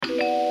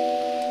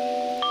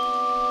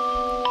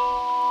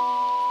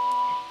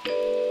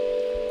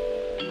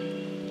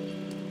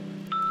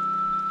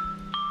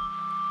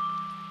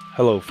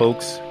Hello,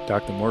 folks.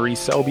 Dr.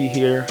 Maurice Selby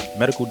here,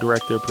 medical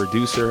director,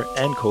 producer,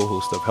 and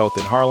co-host of Health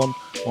in Harlem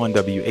on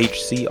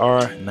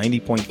WHCR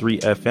 90.3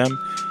 FM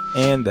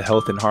and the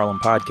Health in Harlem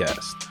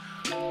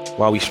podcast.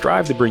 While we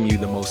strive to bring you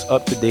the most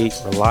up-to-date,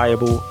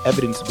 reliable,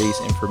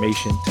 evidence-based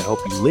information to help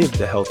you live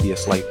the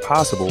healthiest life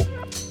possible,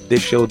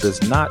 this show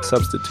does not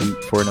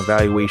substitute for an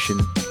evaluation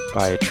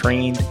by a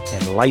trained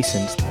and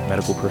licensed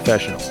medical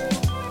professional.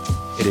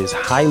 It is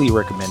highly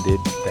recommended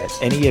that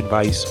any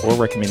advice or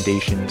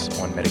recommendations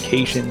on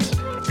medications,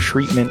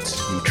 treatments,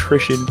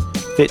 nutrition,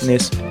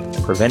 fitness,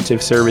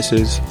 preventive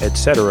services,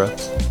 etc.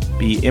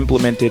 be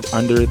implemented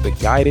under the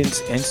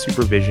guidance and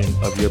supervision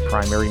of your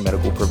primary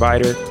medical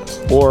provider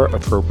or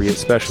appropriate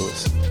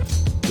specialist.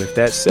 With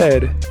that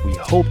said, we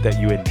hope that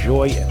you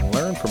enjoy and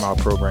learn from our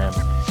program,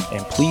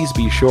 and please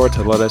be sure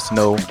to let us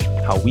know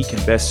how we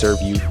can best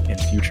serve you in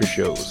future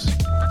shows.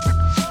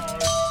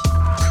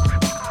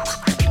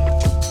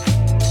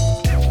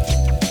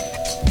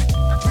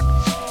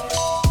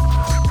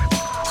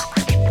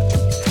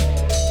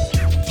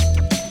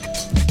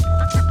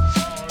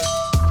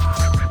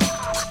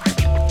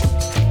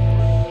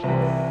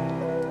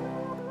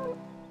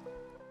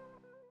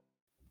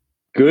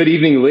 Good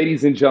evening,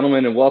 ladies and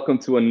gentlemen, and welcome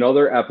to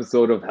another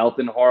episode of Health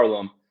in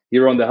Harlem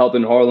here on the Health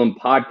in Harlem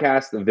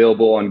podcast,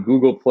 available on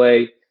Google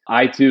Play,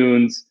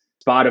 iTunes,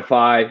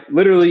 Spotify,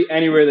 literally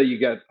anywhere that you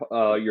get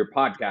your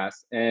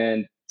podcast.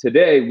 And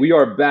today we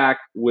are back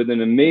with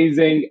an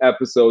amazing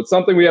episode,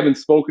 something we haven't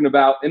spoken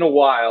about in a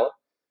while.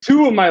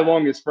 Two of my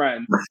longest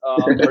friends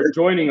are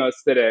joining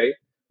us today.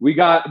 We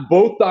got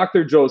both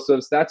Dr.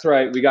 Josephs. That's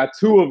right. We got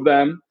two of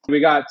them. We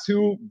got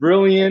two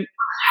brilliant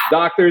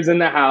doctors in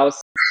the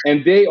house,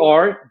 and they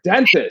are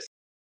dentists.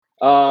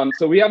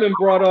 So we haven't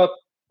brought up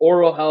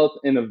oral health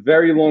in a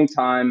very long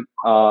time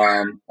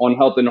on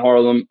Health in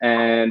Harlem,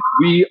 and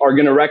we are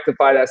going to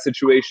rectify that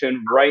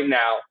situation right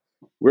now.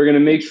 We're going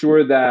to make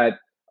sure that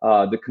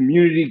the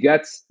community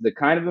gets the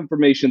kind of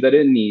information that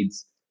it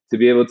needs to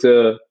be able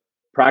to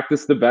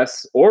practice the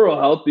best oral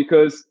health,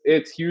 because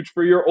it's huge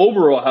for your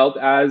overall health,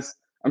 as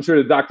I'm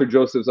sure the Dr.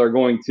 Josephs are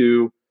going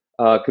to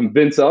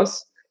convince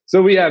us.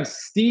 So we have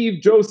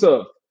Steve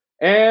Joseph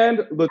and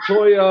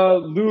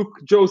Latoya Luke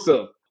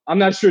Joseph. I'm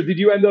not sure. Did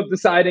you end up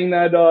deciding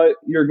that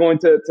you're going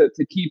to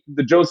keep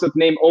the Joseph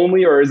name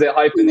only, or is it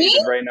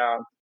hyphenated right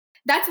now?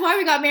 That's why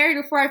we got married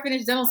before I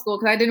finished dental school,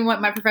 because I didn't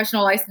want my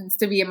professional license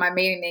to be in my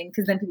maiden name,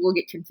 because then people will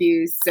get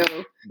confused. So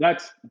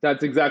that's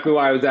exactly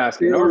why I was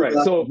asking. All right,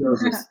 so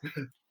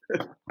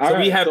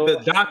we have the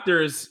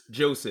doctor's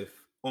Joseph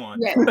on.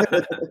 Yes.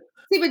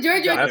 See, but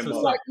George Joseph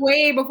was like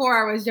way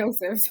before I was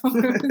Joseph. So.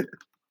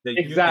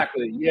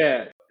 Exactly.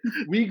 Yeah.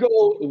 We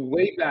go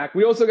way back.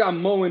 We also got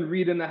Mo and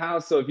Reed in the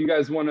house. So if you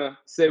guys want to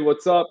say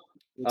what's up.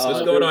 What's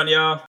going on,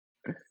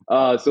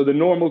 y'all? So the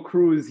normal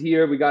crew is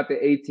here. We got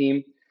the A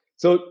team.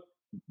 So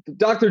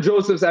Dr.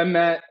 Josephs, I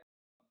met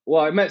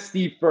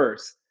Steve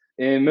first.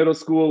 In middle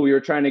school, we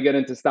were trying to get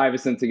into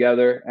Stuyvesant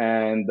together.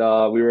 And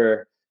we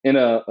were in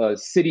a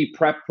city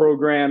prep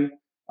program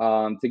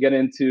to get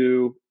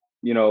into,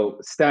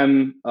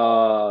 STEM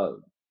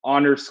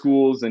honor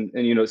schools and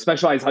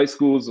specialized high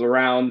schools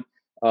around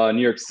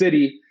New York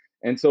City.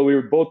 And so we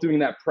were both doing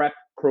that prep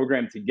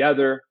program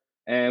together,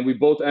 and we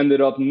both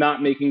ended up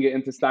not making it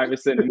into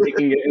Stuyvesant and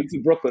making it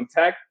into Brooklyn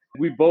Tech.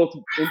 We both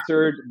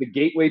entered the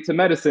Gateway to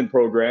Medicine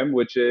program,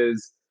 which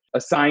is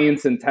a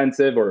science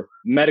intensive or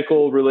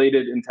medical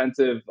related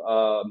intensive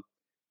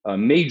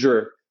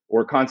major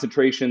or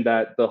concentration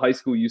that the high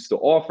school used to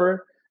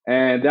offer.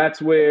 And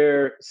that's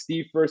where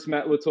Steve first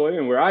met Latoya,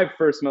 and where I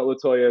first met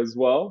Latoya as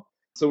well.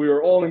 So we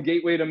were all in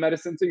Gateway to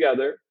Medicine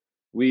together.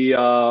 We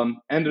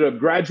ended up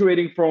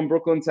graduating from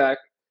Brooklyn Tech.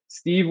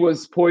 Steve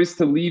was poised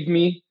to leave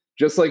me,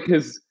 just like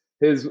his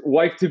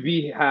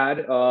wife-to-be had,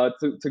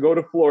 to go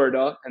to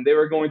Florida, and they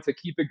were going to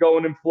keep it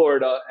going in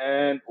Florida.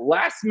 And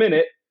last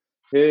minute,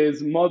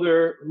 his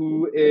mother,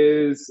 who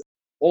is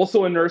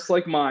also a nurse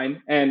like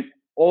mine, and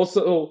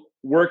also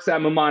works at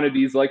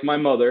Maimonides like my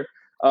mother,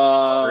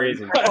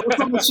 crazy.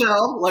 Also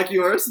Michelle, like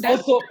yours.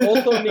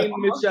 Also named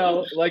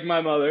Michelle, like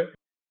my mother.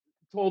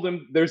 Told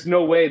him, there's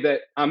no way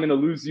that I'm going to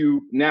lose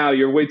you now.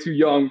 You're way too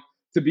young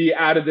to be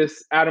out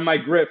of my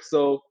grip.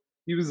 So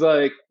he was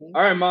like,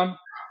 all right, Mom,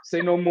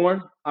 say no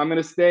more. I'm going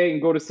to stay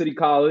and go to City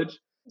College.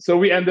 So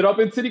we ended up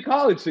in City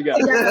College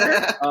together.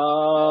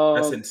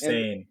 That's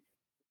insane.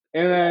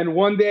 And then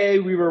one day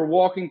we were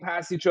walking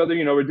past each other.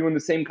 We're doing the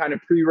same kind of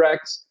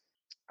prereqs.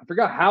 I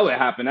forgot how it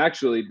happened,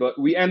 actually, but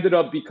we ended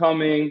up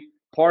becoming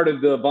part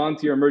of the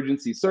volunteer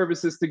emergency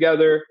services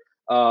together.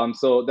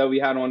 So that we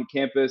had on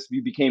campus.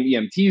 We became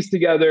EMTs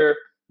together.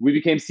 We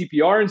became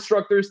CPR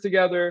instructors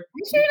together.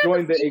 You sure you're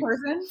not the same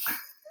person?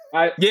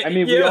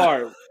 We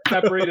are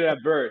separated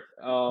at birth.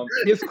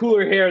 He has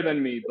cooler hair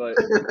than me, but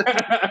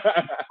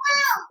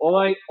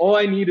all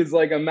I need is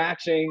like a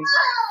matching.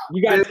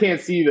 You guys can't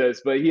see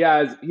this, but he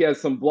has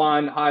some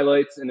blonde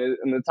highlights in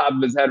the top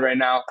of his head right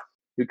now.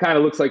 He kind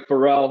of looks like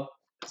Pharrell.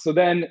 So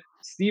then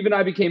Steve and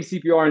I became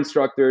CPR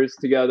instructors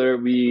together.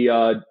 We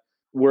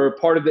were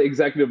part of the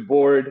executive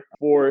board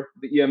for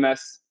the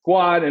EMS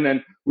squad. And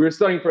then we were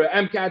studying for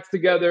MCATs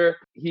together.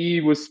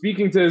 He was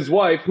speaking to his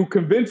wife, who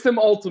convinced him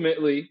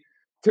ultimately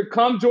to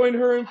come join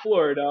her in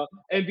Florida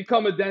and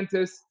become a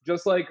dentist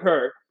just like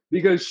her,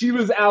 because she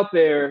was out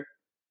there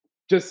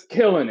just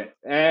killing it.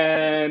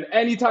 And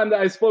anytime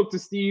that I spoke to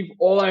Steve,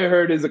 all I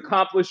heard is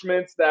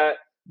accomplishments that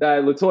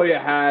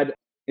Latoya had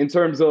in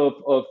terms of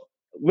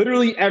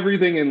literally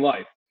everything in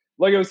life.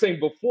 Like I was saying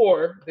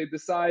before, they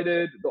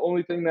decided the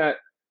only thing that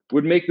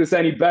would make this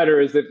any better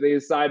is if they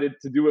decided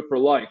to do it for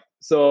life.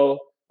 So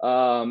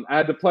I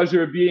had the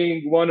pleasure of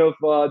being one of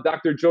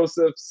Dr.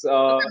 Joseph's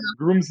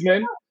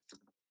groomsmen.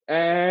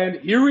 And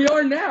here we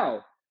are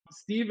now.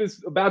 Steve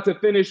is about to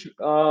finish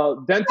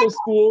dental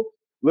school.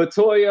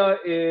 Latoya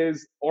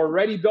is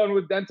already done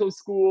with dental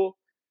school.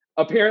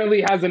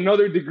 Apparently has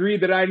another degree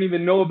that I didn't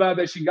even know about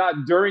that she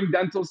got during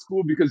dental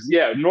school, because,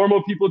 yeah,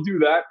 normal people do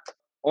that.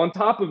 On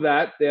top of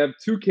that, they have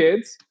 2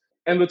 kids.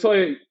 And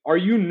Latoya, are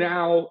you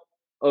now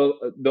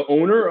the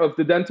owner of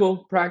the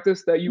dental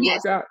practice that you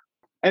work at?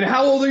 And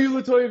how old are you,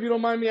 Latoya, if you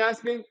don't mind me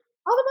asking?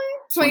 All the way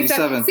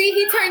 27. See,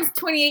 he turns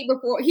 28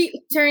 before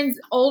he turns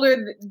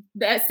older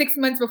 6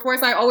 months before.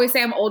 So I always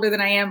say I'm older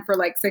than I am for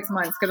like 6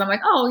 months, because I'm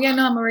like, oh yeah,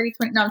 no, I'm already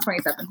 20. No, I'm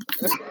 27.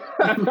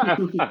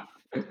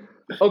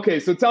 Okay,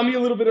 so tell me a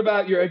little bit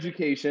about your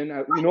education.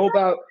 You know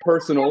about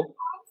personal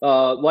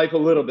life a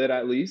little bit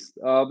at least,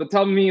 but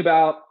tell me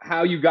about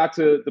how you got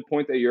to the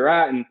point that you're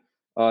at, and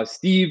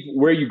Steve,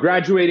 where are you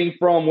graduating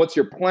from? What's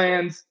your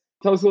plans?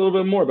 Tell us a little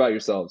bit more about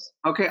yourselves.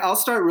 Okay, I'll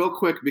start real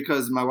quick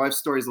because my wife's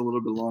story is a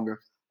little bit longer.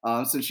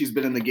 Since she's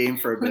been in the game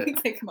for a bit.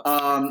 Save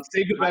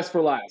the best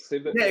for last.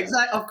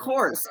 Exactly. Of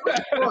course.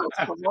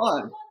 Come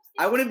on.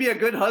 I wouldn't be a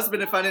good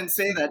husband if I didn't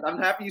say that. I'm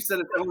happy you said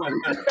it earlier.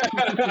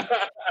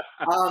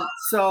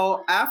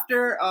 So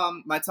after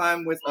my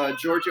time with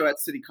Giorgio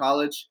at City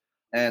College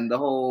and the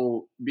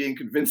whole being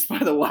convinced by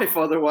the wife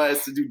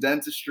otherwise to do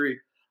dentistry,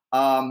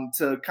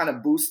 to kind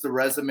of boost the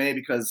resume,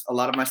 because a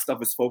lot of my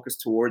stuff is focused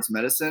towards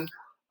medicine,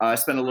 I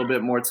spent a little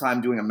bit more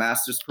time doing a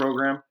master's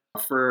program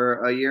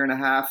for a year and a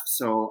half.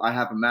 So I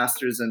have a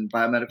master's in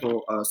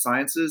biomedical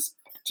sciences,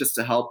 just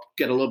to help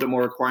get a little bit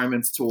more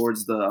requirements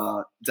towards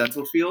the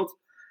dental field.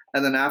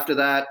 And then after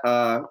that,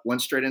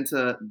 went straight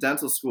into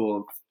dental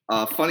school.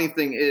 Funny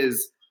thing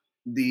is,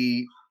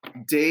 the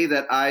year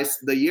that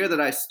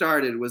I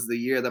started was the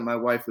year that my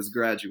wife was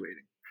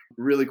graduating.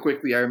 Really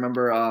quickly, I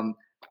remember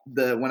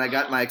when I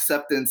got my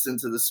acceptance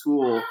into the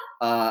school,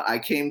 I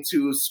came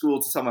to school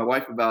to tell my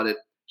wife about it.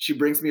 She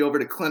brings me over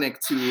to clinic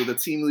to the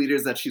team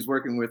leaders that she's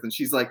working with, and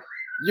she's like,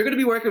 "You're going to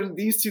be working with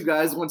these 2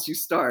 guys once you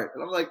start."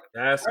 And I'm like,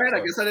 all right, I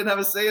guess I didn't have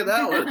a say in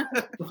that one.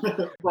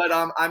 But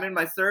I'm in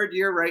my 3rd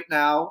year right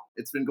now.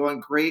 It's been going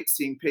great,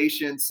 seeing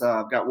patients.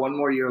 I've got 1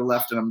 more year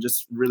left, and I'm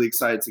just really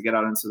excited to get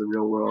out into the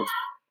real world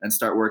and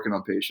start working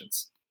on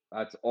patients.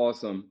 That's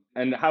awesome.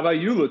 And how about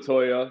you,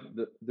 Latoya,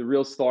 the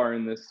real star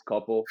in this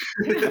couple?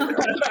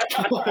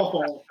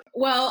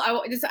 Well,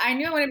 I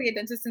knew I wanted to be a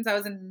dentist since I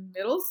was in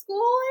middle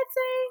school, I'd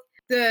say.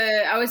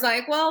 I was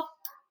like, well,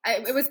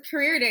 it was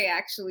career day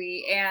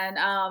actually, and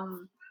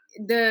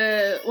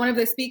one of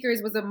the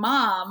speakers was a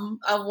mom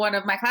of one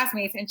of my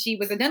classmates, and she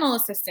was a dental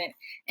assistant,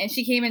 and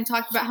she came and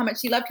talked about how much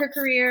she loved her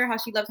career, how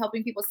she loved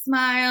helping people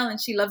smile,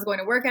 and she loves going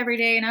to work every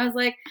day. And I was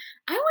like,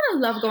 I want to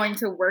love going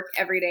to work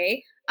every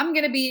day. I'm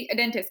going to be a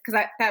dentist, because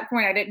at that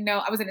point I didn't know,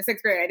 I was in the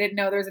 6th grade. I didn't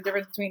know there was a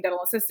difference between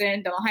dental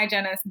assistant, dental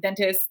hygienist,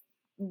 dentist,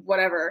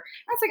 whatever.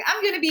 I was like,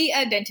 I'm going to be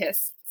a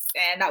dentist.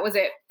 And that was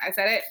it. I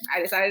said it.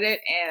 I decided it,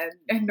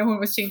 and no one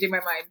was changing my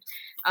mind.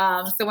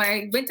 So when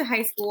I went to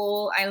high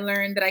school, I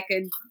learned that I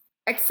could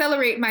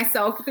accelerate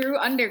myself through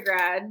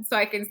undergrad so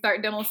I can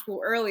start dental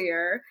school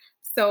earlier.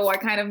 So I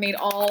kind of made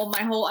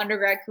my whole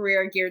undergrad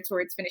career geared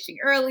towards finishing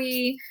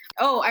early.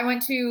 I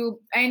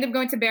ended up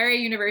going to Barry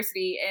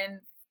University in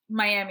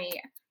Miami.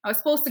 I was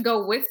supposed to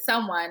go with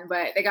someone,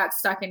 but they got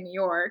stuck in New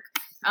York.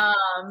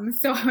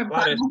 So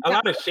a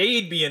lot of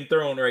shade being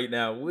thrown right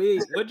now.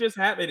 Wait, what just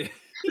happened?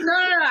 No.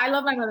 I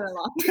love my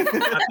mother-in-law.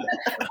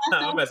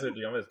 I'm messing with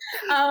you.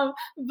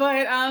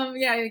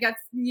 Yeah,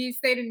 he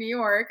stayed in New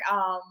York,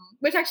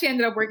 which actually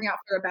ended up working out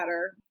for the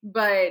better.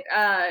 But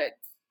I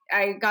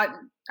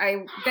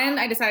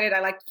decided I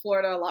liked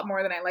Florida a lot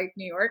more than I liked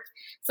New York.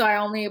 So I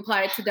only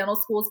applied to dental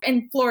schools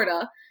in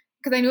Florida,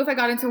 because I knew if I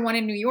got into one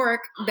in New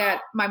York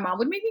that my mom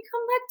would make me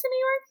come back to New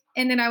York,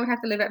 and then I would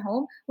have to live at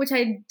home, which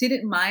I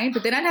didn't mind.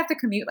 But then I'd have to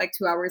commute like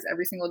 2 hours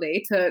every single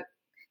day to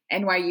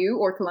NYU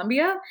or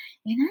Columbia, and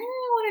I didn't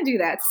want to do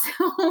that.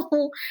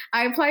 So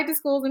I applied to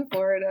schools in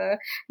Florida,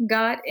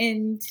 got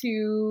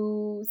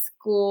into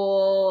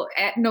school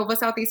at Nova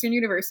Southeastern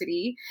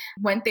University,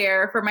 went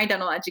there for my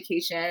dental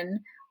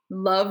education,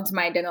 loved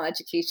my dental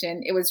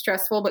education. It was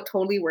stressful, but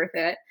totally worth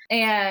it.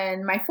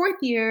 And my 4th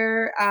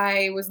year,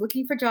 I was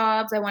looking for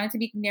jobs. I wanted to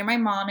be near my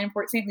mom in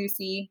Port St.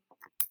 Lucie,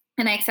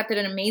 and I accepted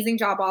an amazing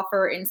job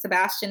offer in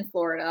Sebastian,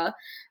 Florida.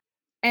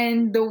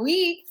 And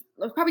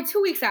probably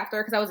 2 weeks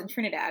after, because I was in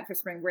Trinidad for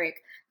spring break,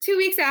 2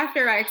 weeks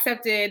after I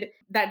accepted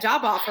that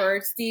job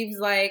offer, Steve's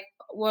like,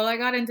 well, I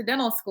got into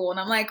dental school. And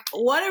I'm like,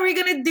 what are we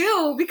going to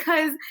do?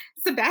 Because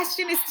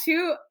Sebastian is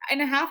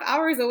 2.5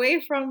 hours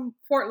away from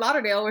Fort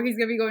Lauderdale, where he's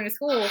going to be going to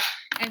school.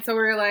 And so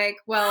we're like,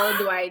 well,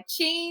 do I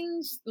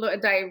change? Do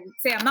I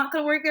say I'm not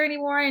going to work there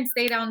anymore and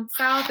stay down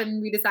south?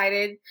 And we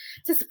decided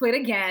to split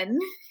again.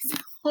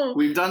 So,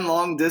 we've done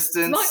long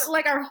distance,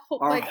 like our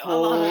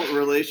whole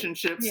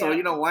relationship. Yeah.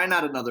 So, why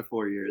not another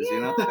 4 years,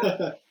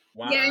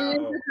 Wow. Yeah, and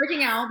it's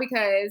working out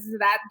because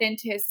that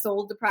dentist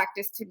sold the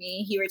practice to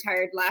me. He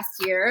retired last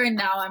year, and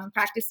now I'm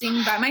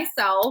practicing by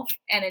myself,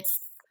 and it's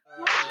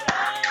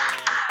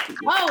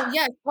oh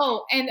yes.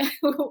 Oh, and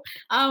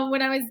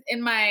when I was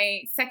in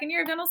my second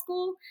year of dental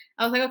school,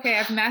 I was like, okay,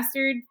 I've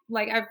mastered,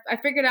 I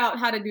figured out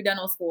how to do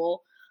dental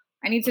school.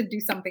 I need to do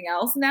something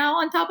else now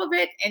on top of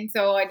it, and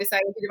so I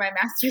decided to do my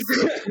master's.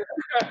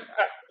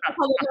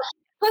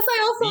 Plus,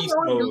 I also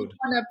don't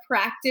want to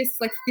practice,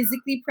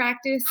 physically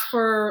practice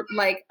for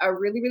a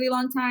really, really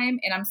long time.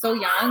 And I'm so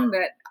young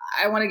that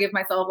I want to give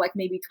myself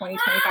maybe 20,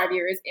 25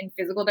 years in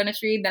physical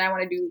dentistry. Then I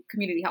want to do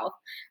community health.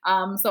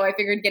 So I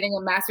figured getting a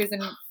master's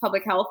in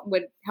public health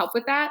would help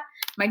with that.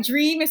 My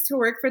dream is to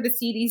work for the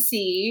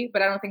CDC,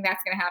 but I don't think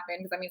that's going to happen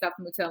because that means I have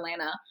to move to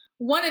Atlanta.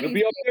 One of these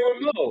be up there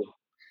with Mo.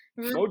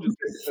 Mo just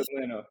to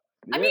Atlanta.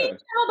 Yeah. I mean,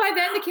 by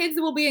then the kids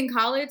will be in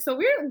college, so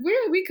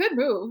we could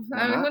move.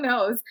 I mean, who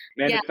knows?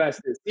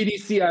 Manifest it.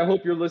 CDC, I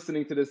hope you're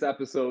listening to this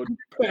episode.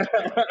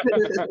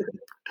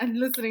 I'm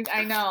listening.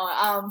 I know.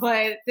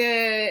 But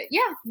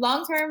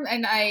long term,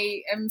 and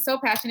I am so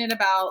passionate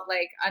about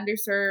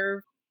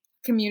underserved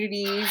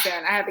communities,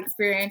 and I have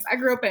experience. I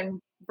grew up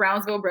in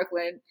Brownsville,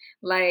 Brooklyn.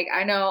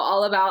 I know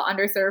all about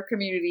underserved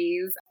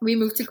communities. We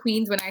moved to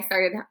Queens when I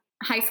started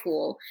high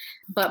school,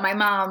 but my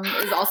mom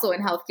is also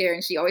in healthcare,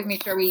 and she always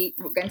made sure we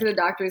went to the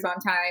doctors on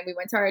time. We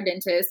went to our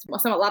dentist.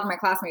 A lot of my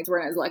classmates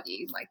weren't as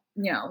lucky.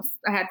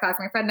 I had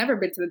classmates I'd never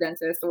been to the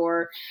dentist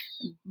or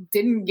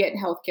didn't get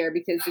healthcare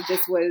because it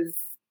just was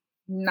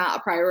not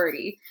a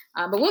priority.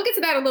 But we'll get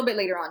to that a little bit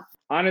later on.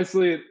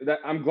 Honestly,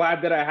 I'm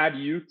glad that I had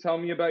you tell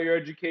me about your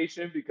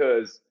education,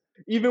 because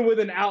even with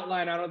an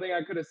outline, I don't think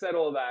I could have said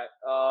all that.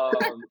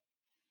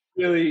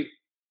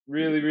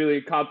 Really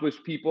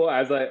accomplished people,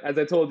 as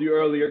I told you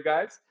earlier,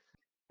 guys.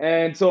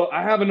 And so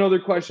I have another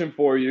question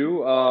for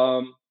you.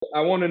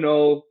 I want to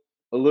know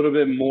a little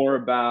bit more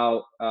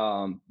about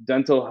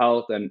dental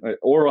health and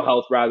oral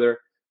health, rather.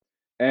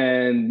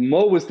 And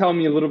Mo was telling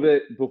me a little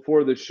bit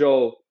before the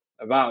show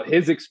about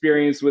his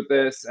experience with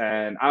this,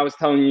 and I was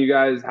telling you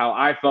guys how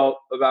I felt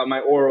about my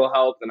oral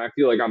health, and I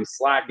feel like I'm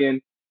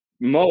slacking.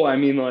 Mo, I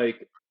mean,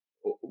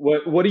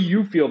 what do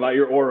you feel about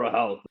your oral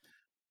health?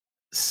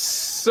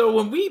 So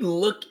when we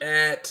look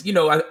at,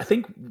 I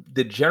think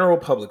the general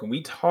public, when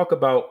we talk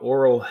about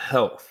oral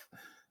health,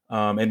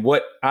 and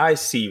what I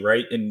see,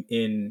 right,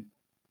 in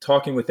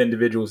talking with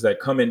individuals that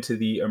come into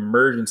the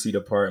emergency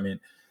department,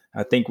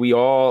 I think we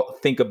all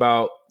think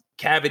about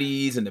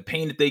cavities and the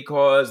pain that they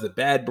cause, the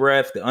bad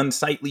breath, the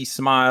unsightly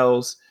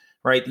smiles,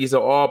 right? These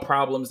are all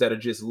problems that are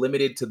just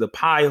limited to the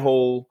pie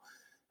hole.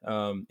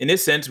 In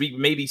this sense, we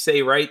maybe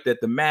say, right,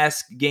 that the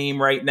mask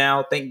game right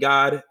now, thank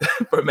God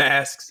for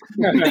masks,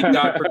 thank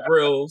God for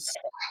grills,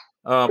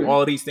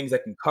 all of these things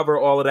that can cover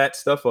all of that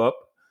stuff up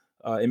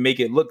and make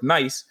it look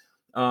nice.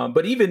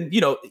 But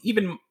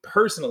even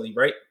personally,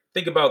 right,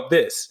 think about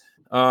this.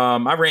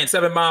 I ran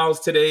 7 miles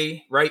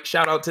today, right?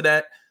 Shout out to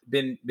that.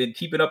 Been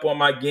keeping up on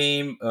my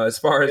game as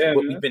far as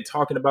what we've been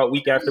talking about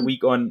week after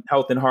week on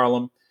Health in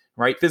Harlem,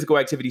 right? Physical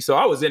activity. So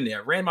I was in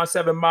there, ran my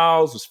 7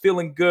 miles, was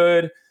feeling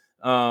good.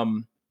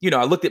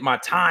 I looked at my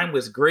time,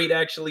 was great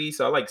actually.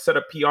 So I set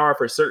a PR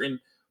for certain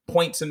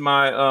points in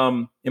my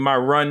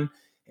run,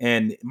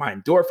 and my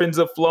endorphins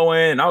are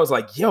flowing. And I was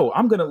like, yo,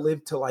 I'm gonna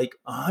live to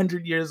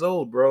 100 years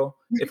old, bro,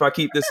 if I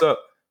keep this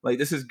up.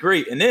 This is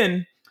great. And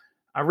then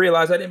I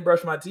realized I didn't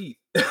brush my teeth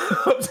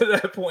up to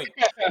that point.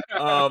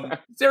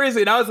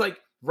 Seriously, and I was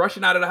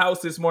rushing out of the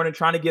house this morning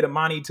trying to get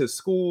Amani to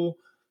school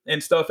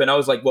and stuff. And I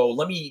was like, well,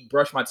 let me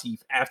brush my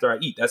teeth after I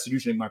eat. That's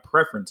usually my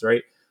preference,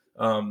 right?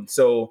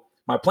 So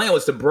my plan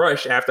was to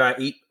brush after I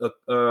ate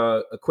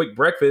a quick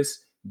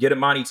breakfast, get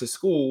Amani to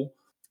school,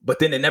 but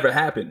then it never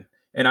happened.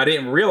 And I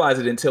didn't realize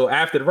it until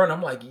after the run.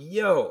 I'm like,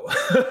 yo,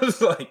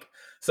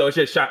 so it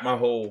just shot my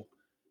whole,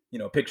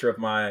 picture of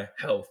my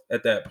health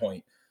at that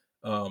point.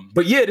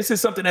 But yeah, this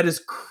is something that is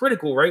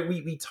critical, right?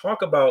 We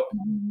talk about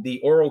the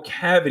oral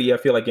cavity, I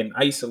feel like in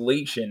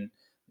isolation,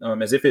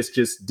 as if it's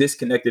just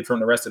disconnected from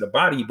the rest of the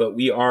body, but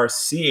we are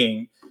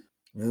seeing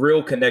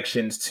real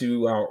connections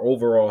to our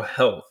overall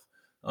health,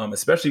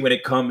 especially when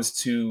it comes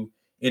to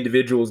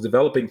individuals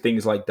developing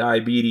things like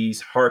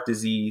diabetes, heart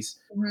disease,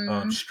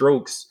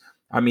 strokes.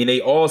 I mean,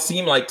 they all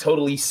seem like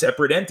totally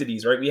separate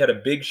entities, right? We had a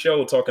big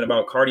show talking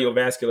about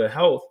cardiovascular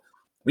health.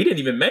 We didn't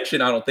even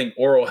mention, I don't think,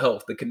 oral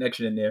health, the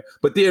connection in there,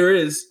 but there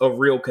is a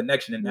real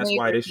connection. And that's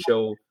why this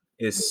show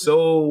is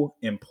so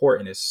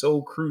important. It's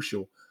so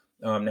crucial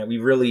that we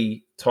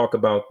really talk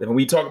about. And when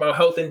we talk about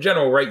health in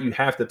general, right, you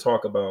have to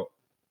talk about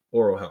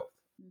oral health.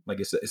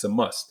 It's a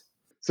must.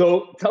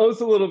 So tell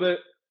us a little bit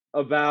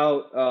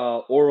about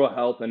oral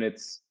health and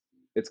its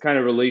its kind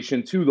of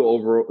relation to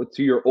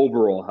your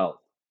overall health?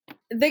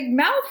 The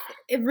mouth,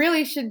 it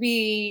really should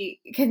be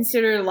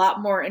considered a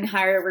lot more in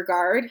higher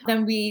regard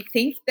than we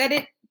think that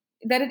it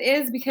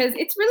is, because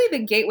it's really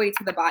the gateway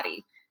to the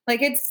body.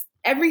 Like, it's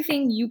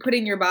everything you put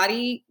in your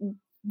body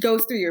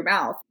goes through your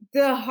mouth.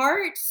 The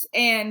heart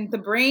and the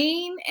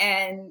brain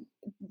and,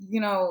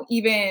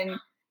 even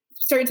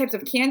certain types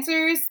of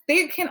cancers,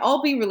 they can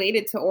all be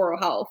related to oral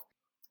health.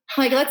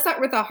 Like, let's start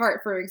with the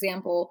heart, for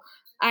example.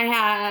 I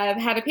have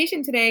had a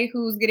patient today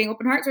who's getting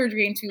open heart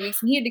surgery in 2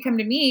 weeks, and he had to come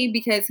to me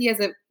because he has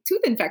a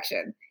tooth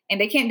infection, and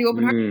they can't do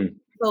open heart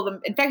until the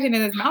infection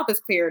in his mouth is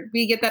cleared.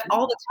 We get that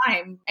all the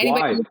time.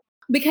 Why?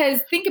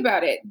 Because think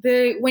about it.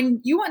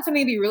 When you want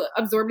something to be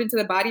absorbed into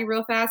the body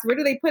real fast, where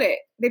do they put it?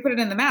 They put it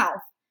in the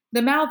mouth.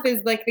 The mouth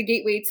is like the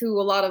gateway to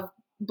a lot of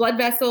blood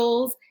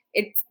vessels.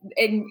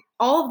 And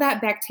all of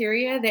that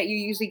bacteria that you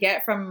usually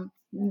get from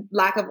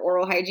lack of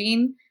oral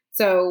hygiene.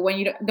 So when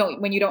you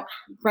don't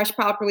brush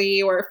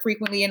properly or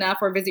frequently enough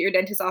or visit your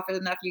dentist often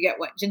enough, you get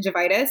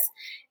gingivitis,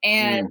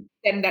 and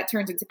then that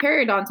turns into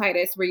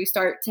periodontitis, where you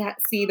start to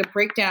see the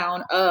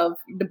breakdown of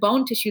the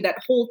bone tissue that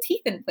hold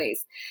teeth in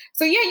place.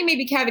 So yeah, you may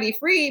be cavity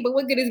free, but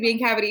what good is being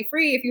cavity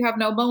free if you have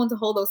no bone to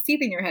hold those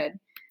teeth in your head?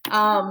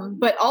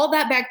 But all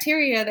that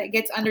bacteria that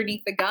gets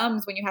underneath the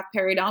gums when you have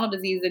periodontal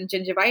disease and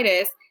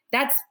gingivitis,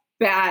 that's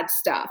bad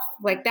stuff.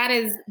 Like, that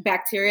is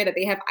bacteria that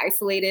they have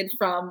isolated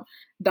from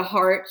the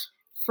heart,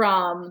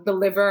 from the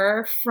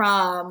liver,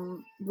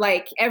 from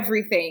like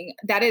everything.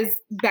 That is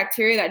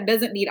bacteria that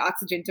doesn't need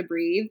oxygen to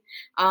breathe.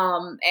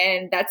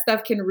 And that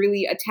stuff can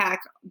really attack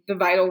the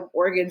vital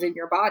organs in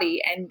your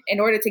body. And in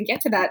order to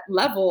get to that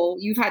level,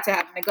 you've had to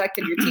have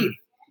neglected your teeth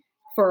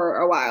for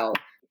a while.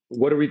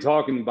 What are we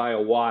talking by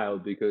a while?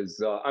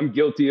 Because I'm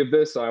guilty of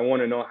this, so I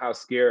want to know how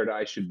scared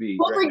I should be.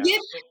 Well,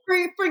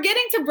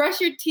 forgetting to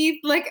brush your teeth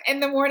like in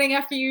the morning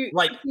after you eat,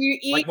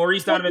 like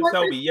Maurice Donovan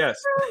Selby, yes.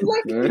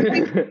 like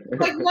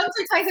once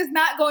or twice is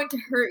not going to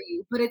hurt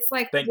you, but it's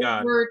like, thank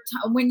God.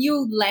 When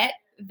you let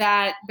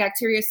that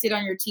bacteria sit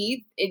on your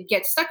teeth, it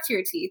gets stuck to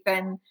your teeth,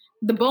 and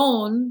the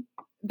bone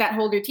that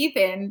hold your teeth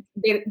in,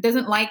 it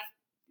doesn't like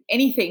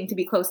anything to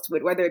be close to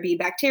it, whether it be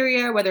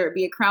bacteria, whether it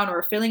be a crown or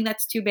a filling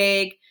that's too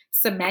big,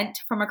 cement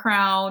from a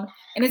crown,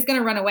 and it's going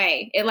to run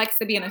away. It likes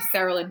to be in a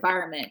sterile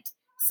environment.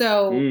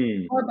 So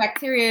the more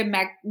bacteria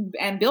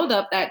and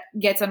buildup that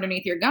gets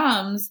underneath your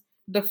gums,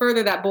 the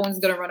further that bone's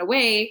going to run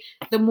away,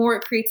 the more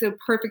it creates a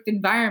perfect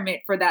environment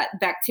for that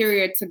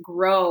bacteria to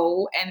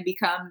grow and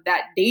become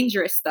that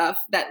dangerous stuff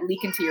that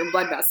leak into your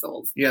blood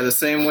vessels. Yeah, the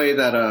same way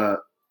that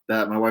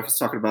that my wife was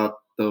talking about,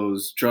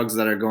 those drugs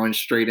that are going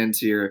straight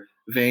into your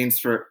veins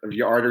for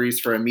your arteries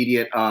for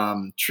immediate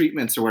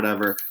treatments or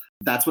whatever.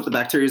 That's what the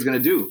bacteria is going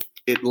to do.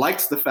 It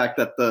likes the fact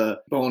that the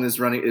bone is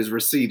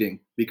receding,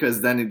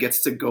 because then it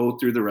gets to go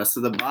through the rest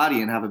of the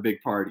body and have a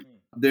big party.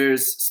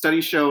 There's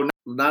studies show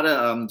not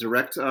a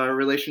direct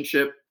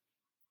relationship.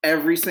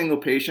 Every single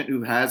patient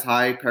who has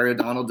high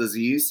periodontal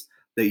disease,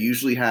 they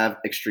usually have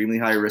extremely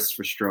high risks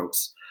for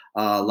strokes.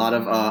 A lot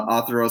of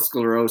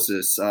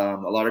atherosclerosis,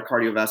 a lot of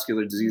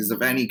cardiovascular diseases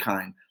of any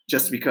kind,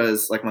 just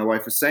because, like my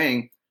wife was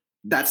saying,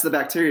 that's the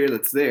bacteria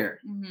that's there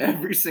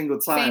every single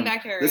time.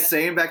 The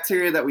same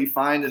bacteria that we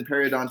find in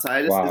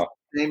periodontitis is the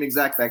same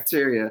exact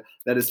bacteria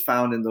that is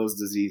found in those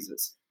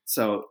diseases.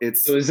 So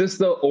is this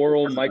the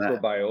oral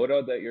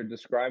microbiota that you're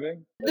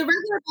describing? The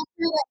regular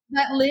bacteria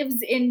that lives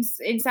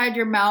inside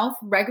your mouth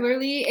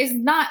regularly is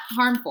not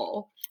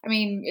harmful. I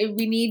mean,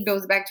 we need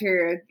those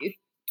bacteria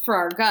for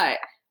our gut,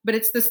 but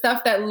it's the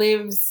stuff that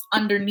lives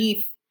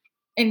underneath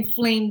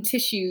inflamed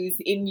tissues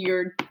in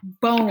your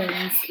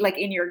bones, like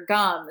in your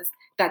gums.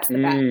 That's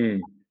the bad.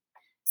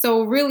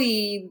 So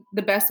really,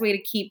 the best way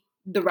to keep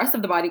the rest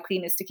of the body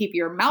clean is to keep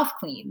your mouth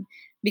clean,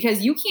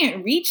 because you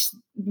can't reach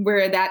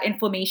where that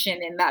inflammation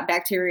and that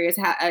bacteria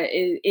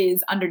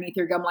is underneath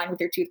your gum line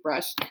with your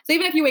toothbrush. So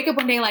even if you wake up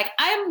one day like,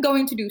 I'm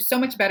going to do so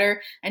much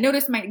better, I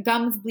notice my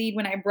gums bleed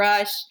when I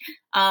brush,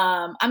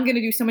 I'm going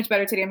to do so much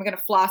better today, I'm going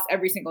to floss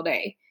every single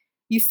day.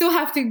 You still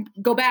have to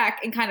go back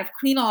and kind of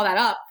clean all that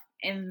up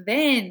and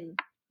then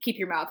keep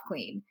your mouth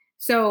clean.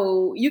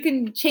 So you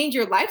can change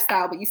your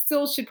lifestyle, but you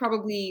still should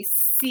probably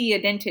see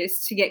a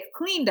dentist to get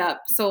cleaned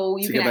up, so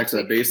you can get back to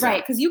the baseline.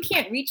 Right, because you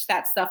can't reach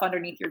that stuff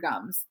underneath your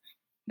gums.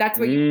 That's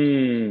what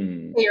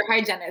your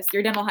hygienist,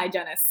 your dental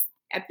hygienist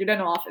at your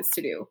dental office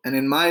to do. And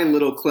in my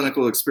little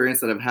clinical experience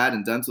that I've had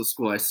in dental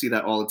school, I see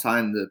that all the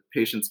time. The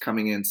patients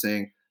coming in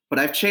saying, "But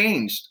I've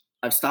changed.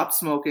 I've stopped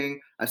smoking.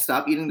 I've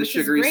stopped eating the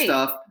sugary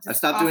stuff. I've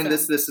stopped doing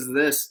this,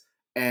 this.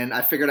 And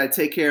I figured I'd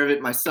take care of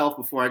it myself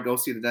before I go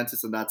see the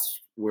dentist," and that's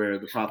where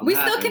the problem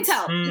happens. We still can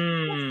tell.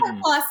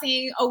 Start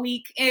flossing a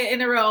week in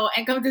a row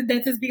and come to the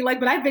dentist being like,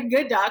 "But I've been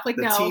good, doc." Like,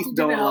 the no, teeth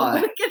don't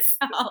lie.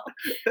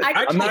 I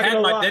actually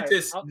had my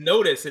dentist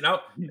notice, and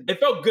it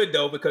felt good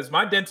though, because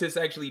my dentist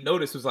actually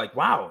noticed, was like,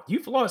 "Wow, you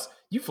floss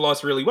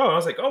really well." And I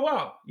was like, "Oh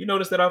wow, you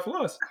noticed that I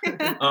floss."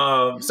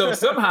 So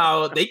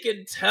somehow they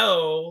can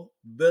tell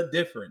the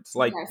difference.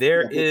 Like,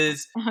 there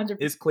is 100%.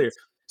 It's clear.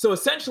 So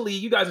essentially,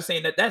 you guys are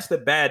saying that that's the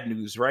bad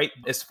news, right?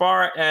 As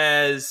far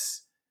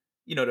as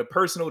the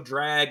personal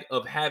drag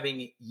of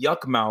having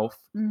yuck mouth,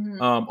 Mhm.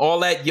 all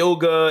that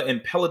yoga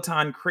and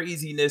Peloton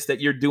craziness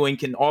that you're doing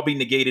can all be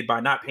negated by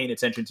not paying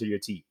attention to your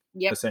teeth,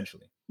 Yep.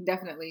 essentially.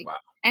 Definitely. Wow.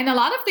 And a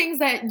lot of things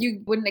that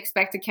you wouldn't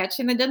expect to catch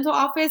in the dental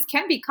office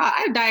can be caught.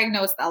 I've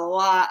diagnosed a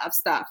lot of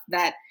stuff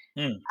that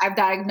I've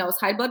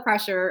diagnosed high blood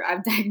pressure.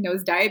 I've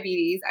diagnosed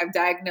diabetes. I've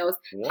diagnosed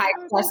high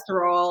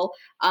cholesterol,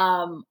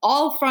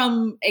 all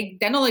from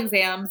dental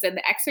exams and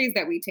the x-rays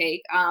that we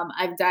take.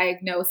 I've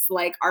diagnosed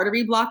like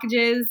artery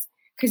blockages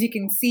because you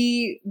can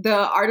see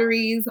the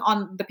arteries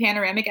on the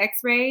panoramic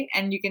x-ray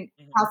and you can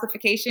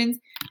calcifications,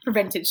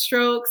 prevented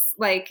strokes,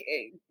 like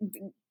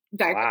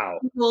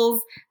diabetes,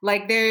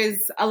 like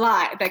there's a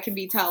lot that can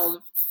be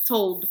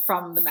told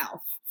from the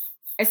mouth,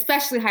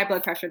 especially high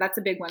blood pressure. That's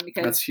a big one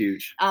because that's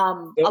huge. A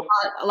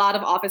lot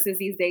of offices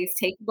these days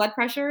take blood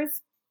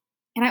pressures.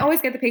 And I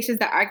always get the patients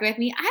that argue with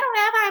me, I don't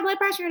have high blood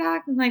pressure,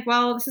 doc. I'm like,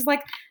 well, this is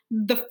like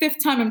the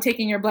 5th time I'm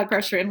taking your blood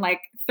pressure in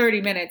like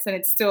 30 minutes and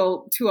it's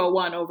still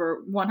 201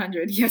 over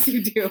 100. Yes,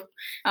 you do.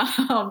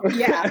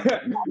 Yeah.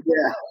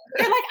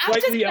 They're like, I'm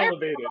slightly just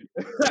elevated.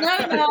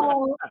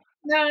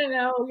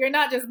 No. You're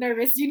not just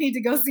nervous. You need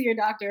to go see your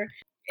doctor.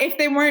 If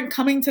they weren't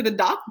coming to the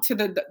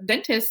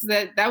dentist,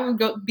 that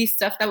would be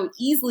stuff that would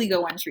easily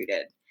go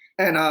untreated.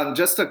 And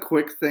just a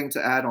quick thing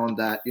to add on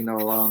that,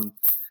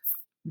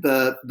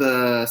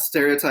 the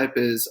stereotype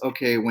is,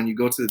 okay, when you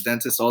go to the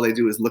dentist, all they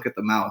do is look at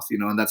the mouth,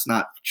 and that's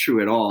not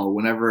true at all.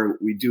 Whenever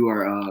we do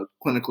our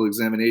clinical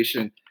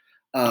examination,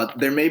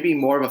 there may be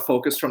more of a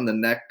focus from the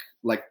neck,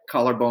 like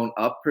collarbone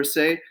up per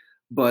se.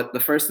 But the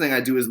first thing I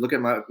do is look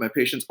at my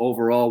patient's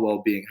overall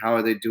well-being. How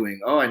are they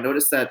doing? Oh, I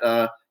noticed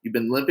that you've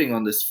been limping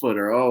on this foot,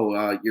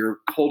 or you're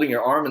holding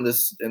your arm in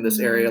this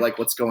area. Like,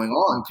 what's going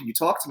on? Can you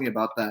talk to me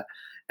about that?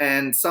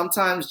 And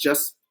sometimes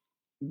just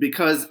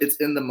because it's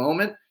in the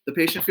moment, the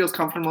patient feels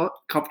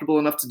comfortable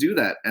enough to do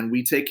that, and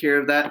we take care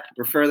of that,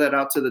 refer that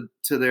out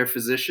to their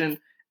physician,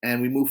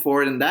 and we move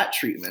forward in that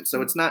treatment.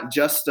 So it's not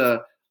just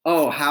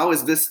how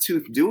is this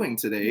tooth doing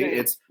today? Right.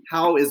 It's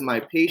how is my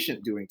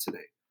patient doing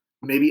today?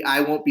 Maybe I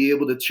won't be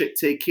able to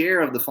take care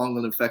of the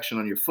fungal infection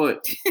on your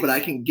foot, but I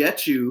can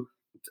get you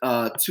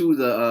to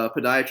the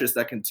podiatrist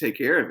that can take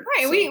care of it.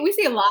 Right. So. We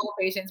see a lot of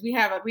patients. We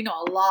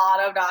know a lot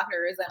of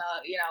doctors, and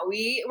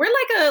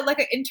we're like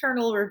an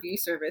internal review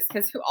service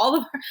because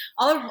all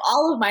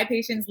of my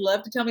patients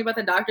love to tell me about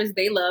the doctors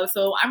they love.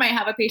 So I might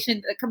have a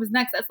patient that comes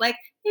next that's like,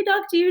 hey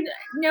doc, do you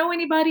know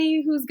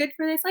anybody who's good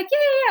for this? Like,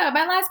 yeah.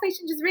 My last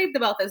patient just raved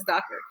about this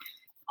doctor.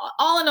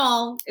 All in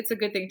all, it's a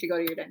good thing to go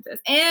to your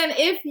dentist. And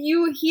if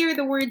you hear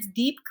the words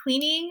deep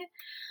cleaning,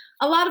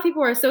 a lot of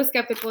people are so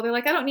skeptical. They're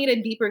like, I don't need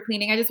a deeper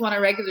cleaning. I just want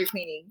a regular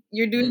cleaning.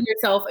 You're doing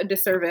yourself a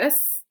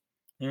disservice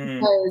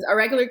because a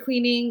regular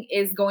cleaning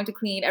is going to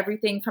clean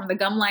everything from the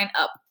gum line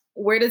up.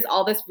 Where does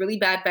all this really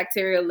bad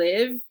bacteria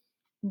live?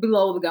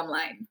 Below the gum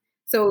line.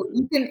 So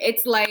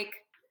it's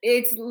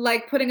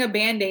like putting a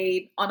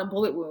Band-Aid on a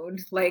bullet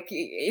wound. Like,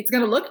 it's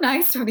going to look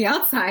nice from the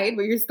outside,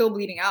 but you're still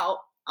bleeding out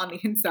on the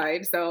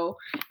inside. So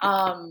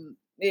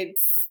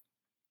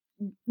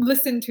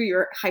listen to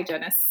your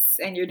hygienists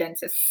and your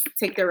dentists.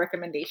 Take their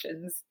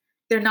recommendations.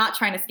 They're not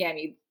trying to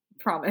scam you,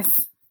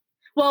 promise.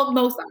 Well,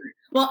 most are.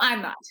 Well,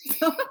 I'm not.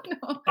 No.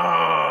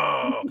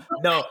 Oh,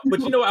 no.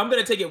 But I'm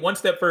going to take it one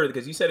step further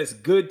because you said it's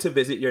good to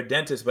visit your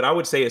dentist, but I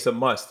would say it's a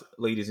must,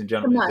 ladies and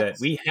gentlemen, that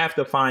we have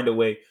to find a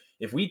way.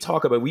 If we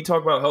talk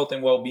about health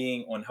and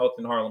well-being on Health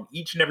in Harlem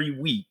each and every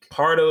week,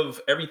 part of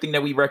everything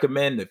that we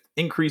recommend, the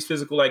increased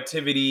physical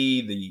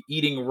activity, the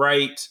eating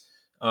right,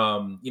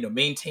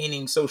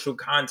 maintaining social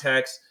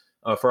contacts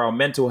for our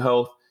mental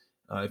health.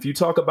 If you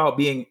talk about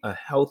being a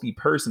healthy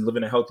person,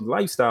 living a healthy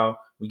lifestyle,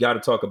 we got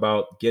to talk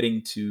about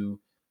getting to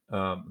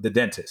the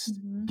dentist,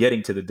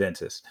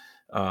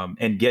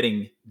 and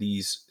getting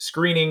these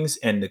screenings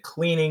and the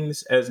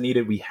cleanings as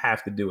needed. We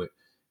have to do it.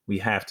 We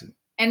have to.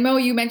 And Mo,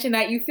 you mentioned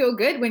that you feel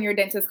good when your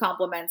dentist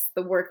compliments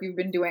the work you've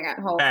been doing at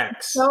home.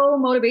 Facts. So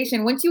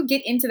motivation. Once you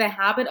get into the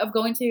habit of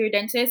going to your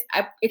dentist,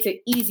 it's an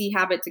easy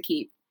habit to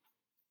keep.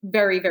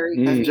 Very, very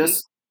easy. And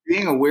just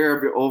being aware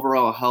of your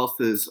overall health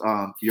is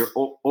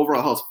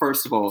overall health,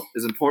 first of all,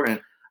 is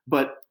important.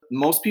 But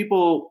most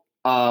people,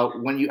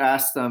 when you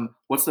ask them,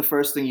 what's the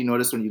first thing you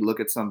notice when you look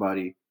at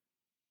somebody?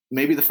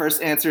 Maybe the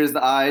first answer is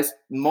the eyes.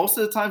 Most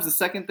of the times, the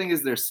second thing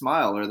is their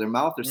smile or their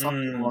mouth or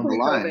something along the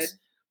lines.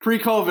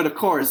 Pre-COVID, of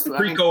course.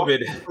 Pre-COVID.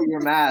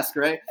 Your mask,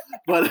 right?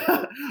 But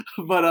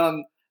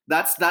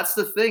that's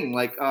the thing.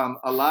 Like I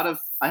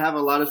have a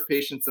lot of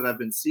patients that I've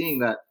been seeing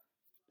that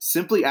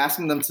simply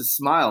asking them to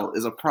smile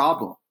is a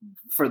problem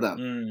for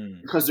them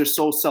because they're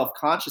so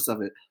self-conscious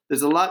of it.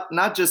 There's a lot,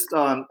 not just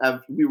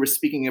we were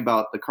speaking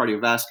about the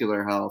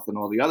cardiovascular health and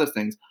all the other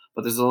things,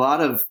 but there's a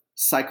lot of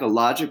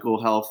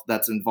psychological health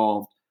that's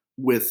involved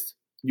with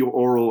your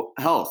oral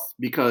health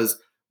because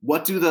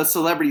what do the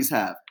celebrities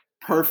have?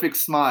 Perfect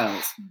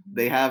smiles.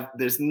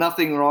 There's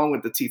nothing wrong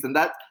with the teeth. And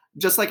that,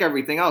 just like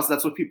everything else,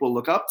 that's what people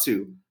look up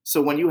to.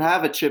 So when you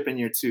have a chip in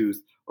your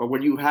tooth, or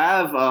when you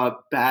have a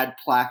bad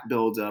plaque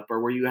buildup,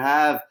 or where you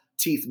have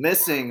teeth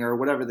missing, or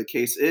whatever the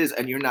case is,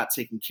 and you're not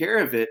taking care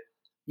of it,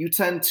 you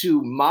tend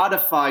to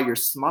modify your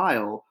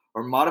smile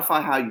or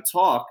modify how you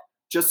talk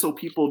just so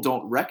people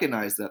don't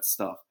recognize that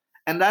stuff.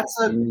 And that's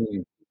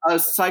a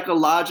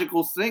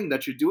psychological thing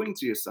that you're doing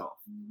to yourself.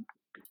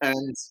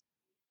 And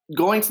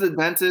going to the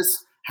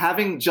dentist,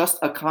 having just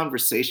a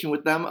conversation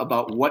with them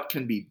about what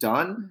can be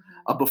done,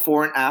 a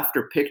before and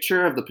after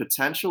picture of the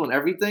potential and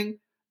everything,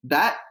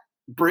 that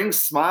brings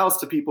smiles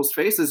to people's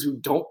faces who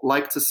don't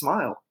like to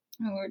smile.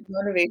 It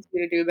motivates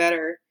you to do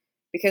better,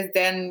 because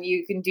then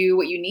you can do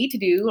what you need to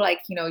do, like,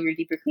 your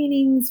deeper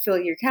cleanings, fill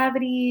your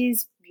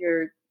cavities,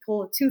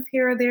 pull a tooth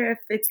here or there if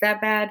it's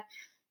that bad.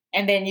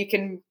 And then you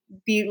can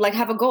be like,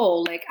 have a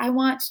goal, like, I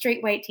want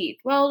straight white teeth.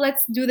 Well,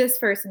 let's do this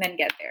first and then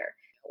get there.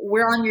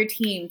 We're on your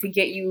team to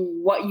get you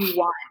what you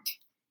want,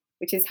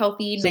 which is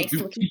healthy, nice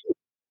looking.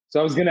 So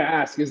I was going to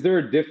ask, is there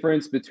a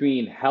difference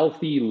between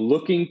healthy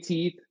looking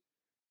teeth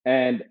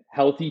and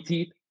healthy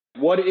teeth?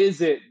 What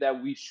is it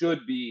that we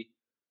should be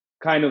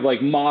kind of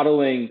like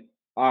modeling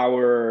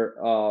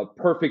our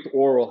perfect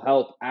oral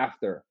health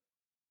after?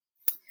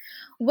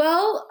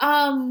 Well,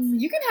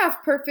 you can have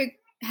perfect,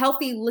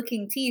 healthy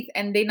looking teeth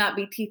and they not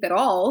be teeth at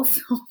all.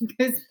 So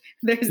there's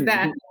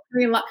that.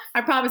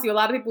 I promise you, a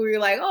lot of people, you're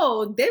like,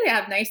 oh, they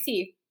have nice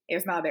teeth.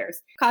 It's not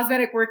theirs.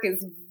 Cosmetic work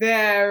is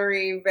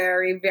very,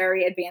 very,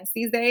 very advanced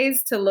these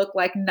days to look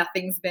like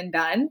nothing's been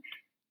done.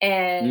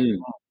 And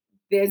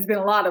there's been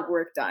a lot of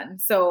work done.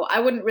 So I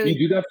wouldn't really...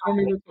 Can you do that for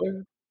me,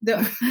 Latoya? And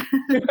it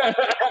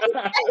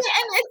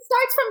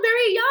starts from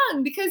very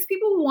young, because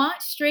people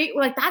want straight,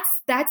 like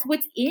that's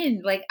what's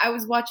in. Like, I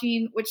was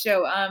watching, which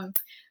show?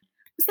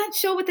 What's that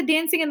show with the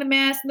dancing and the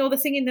mask? No, the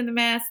singing and the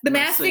mask. The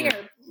Masked Singer.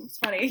 It's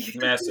funny.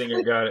 Masked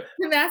Singer, got it.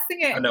 The Masked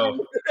Singer. I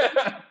know.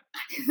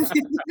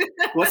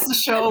 What's the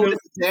show with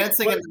the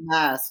dancing and the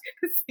mask?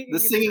 The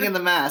singing and the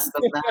mask.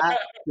 The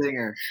Masked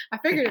Singer. I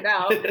figured it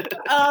out.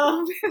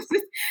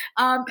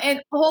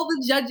 And all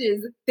the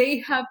judges, they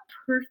have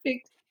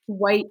perfect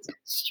white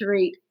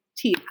straight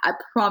teeth. I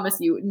promise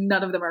you,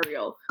 none of them are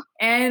real,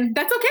 and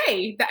that's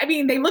okay. I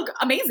mean, they look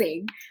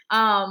amazing,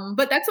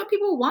 but that's what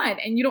people want.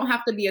 And you don't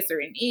have to be a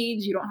certain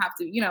age. You don't have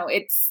to,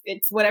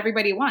 it's what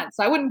everybody wants.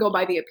 So I wouldn't go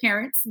by the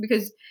appearance,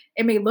 because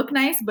it may look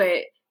nice, but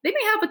they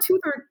may have a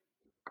tooth or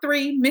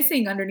three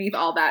missing underneath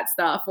all that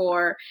stuff,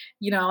 or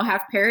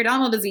have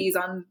periodontal disease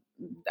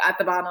at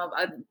the bottom.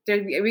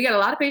 We get a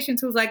lot of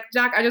patients who's like,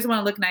 Jack, I just want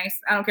to look nice.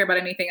 I don't care about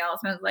anything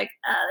else. And I was like,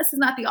 this is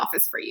not the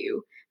office for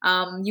you.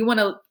 You want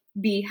to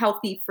be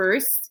healthy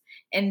first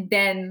and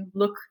then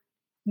look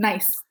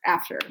nice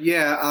after.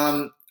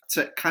 Yeah.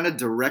 To kind of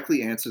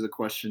directly answer the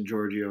question,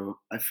 Giorgio,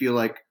 I feel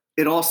like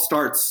it all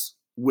starts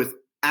with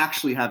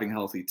actually having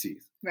healthy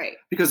teeth. Right.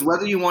 Because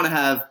whether you want to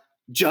have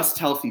just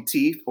healthy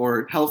teeth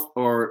or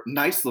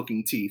nice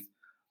looking teeth,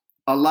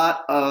 a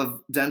lot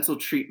of dental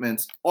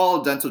treatments,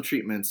 all dental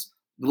treatments,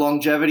 the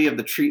longevity of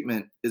the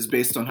treatment is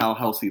based on how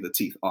healthy the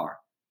teeth are,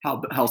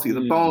 how healthy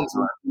the bones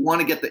are. If you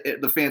want to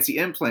get the fancy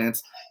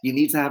implants, you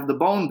need to have the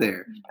bone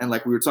there. And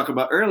like we were talking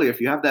about earlier, if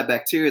you have that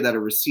bacteria that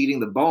are receding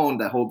the bone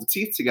that hold the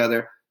teeth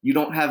together, you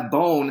don't have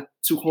bone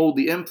to hold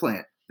the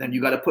implant. Then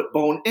you got to put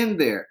bone in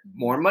there.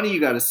 More money you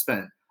got to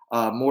spend.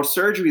 More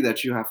surgery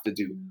that you have to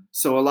do.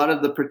 So a lot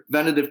of the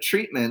preventative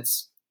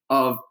treatments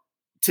of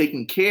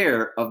taking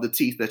care of the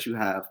teeth that you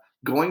have,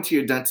 going to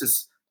your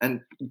dentist,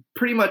 and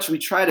pretty much we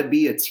try to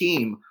be a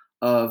team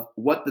of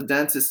what the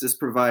dentist is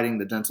providing,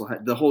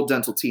 the whole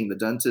dental team, the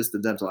dentist, the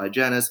dental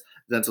hygienist,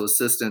 dental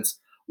assistants,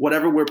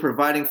 whatever we're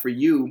providing for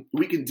you,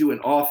 we can do in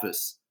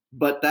office.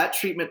 But that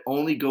treatment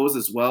only goes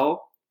as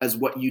well as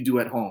what you do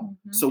at home.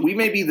 Mm-hmm. So we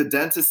may be the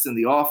dentist in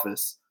the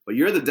office, but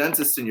you're the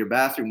dentist in your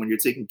bathroom when you're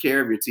taking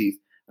care of your teeth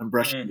and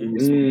brushing,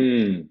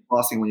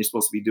 flossing when you're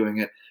supposed to be doing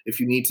it. If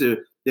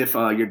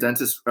your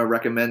dentist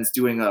recommends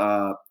doing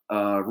a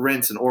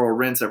rinse, an oral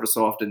rinse every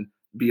so often,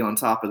 be on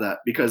top of that,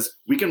 because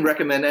we can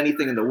recommend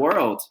anything in the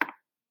world,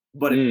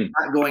 but if you're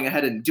not going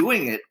ahead and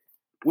doing it,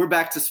 we're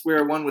back to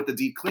square one with the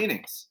deep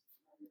cleanings.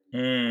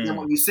 And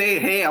when you say,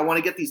 hey, I want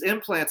to get these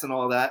implants and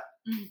all that,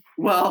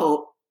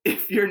 well,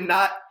 if you're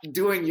not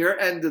doing your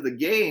end of the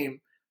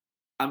game,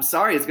 I'm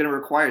sorry, it's going to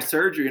require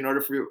surgery in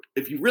order for you.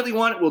 If you really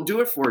want it, we'll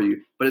do it for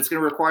you, but it's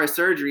going to require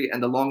surgery,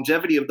 and the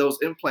longevity of those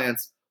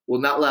implants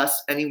will not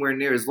last anywhere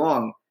near as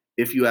long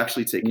if you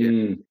actually take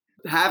care.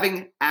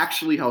 Having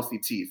actually healthy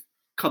teeth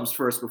comes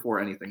first before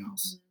anything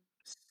else.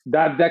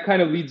 That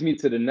kind of leads me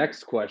to the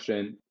next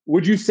question.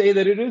 Would you say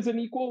that it is an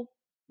equal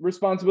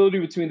responsibility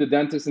between the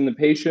dentist and the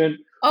patient?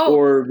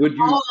 Or would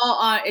you...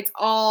 It's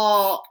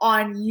all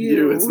on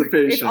you. It's the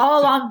patient. It's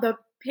all on the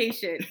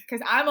patient.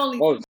 Because I'm only...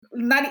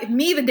 not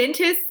me, the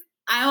dentist,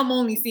 I'm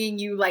only seeing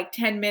you like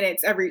 10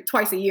 minutes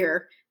twice a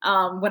year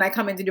when I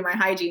come in to do my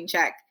hygiene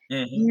check.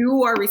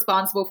 You are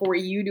responsible for what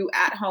you do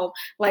at home.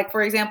 Like,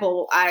 for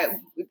example,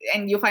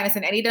 and you'll find this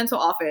in any dental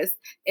office,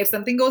 if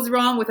something goes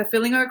wrong with a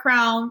filling or a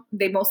crown,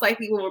 they most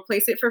likely will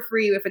replace it for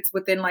free if it's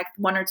within like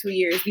 1 or 2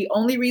 years. The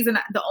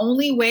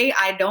only way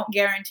I don't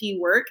guarantee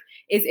work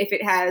is if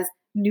it has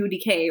new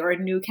decay or a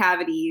new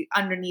cavity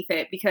underneath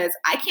it, because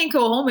I can't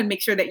go home and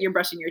make sure that you're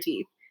brushing your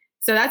teeth.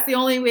 So that's the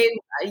only way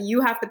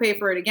you have to pay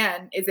for it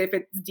again is if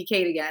it's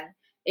decayed again.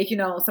 If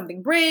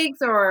something breaks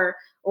or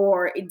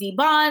it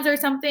debonds or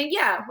something,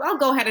 yeah, I'll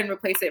go ahead and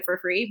replace it for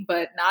free,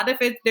 but not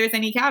if there's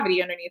any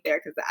cavity underneath there,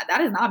 because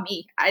that is not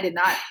me. I did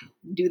not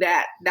do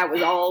that. That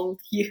was all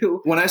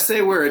you. When I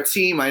say we're a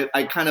team,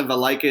 I kind of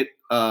like it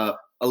a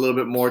little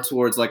bit more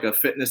towards like a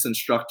fitness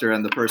instructor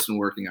and the person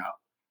working out.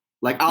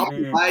 Like I'll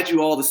provide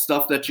you all the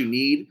stuff that you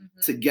need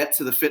to get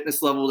to the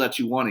fitness level that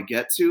you want to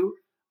get to,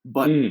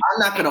 but I'm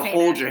not going to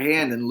hold your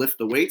hand and lift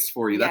the weights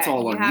for you. That's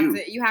all on you.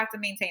 You have to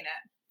maintain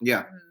it.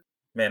 Yeah.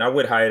 Man, I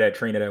would hire that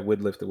trainer that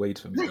would lift the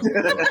weights for me.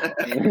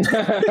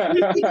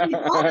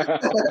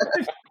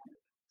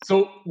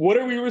 So what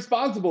are we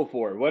responsible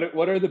for?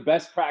 What are the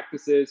best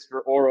practices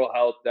for oral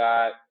health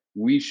that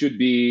we should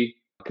be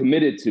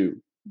committed to?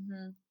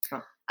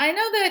 I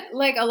know that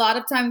like a lot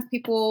of times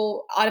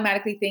people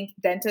automatically think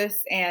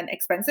dentists and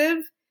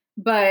expensive,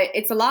 but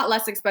it's a lot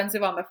less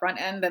expensive on the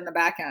front end than the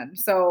back end.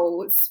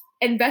 So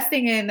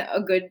investing in a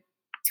good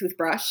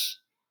toothbrush,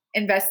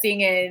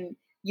 investing in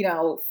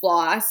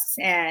floss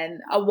and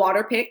a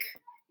water pick,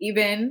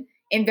 even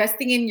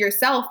investing in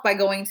yourself by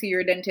going to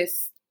your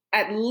dentist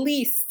at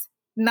least,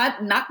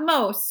 not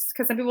most,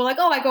 because some people are like,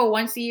 oh, I go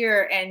once a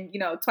year, and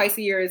twice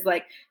a year is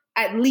like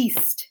at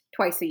least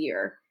twice a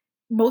year.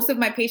 Most of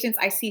my patients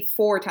I see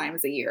 4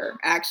 times a year,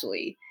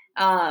 actually.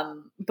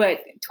 But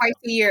twice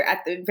a year at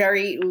the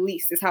very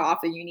least is how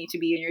often you need to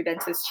be in your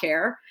dentist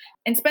chair,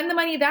 and spend the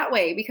money that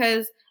way.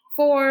 Because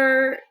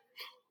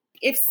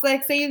if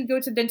like say you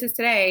go to the dentist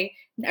today,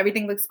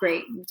 everything looks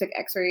great, you took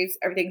x-rays,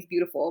 everything's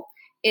beautiful.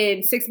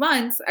 In 6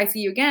 months, I see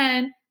you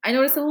again, I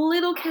notice a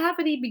little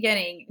cavity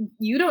beginning.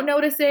 You don't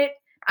notice it,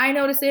 I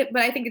notice it,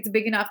 but I think it's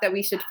big enough that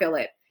we should fill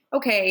it.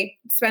 Okay,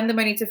 spend the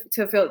money to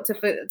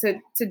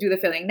do the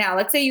filling. Now,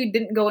 let's say you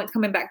didn't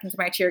coming back into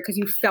my chair because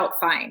you felt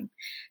fine.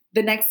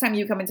 The next time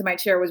you come into my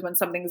chair was when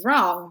something's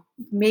wrong.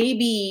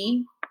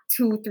 Maybe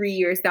 2-3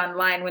 years down the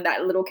line, when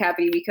that little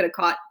cavity we could have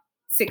caught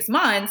 6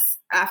 months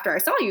after I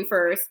saw you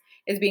first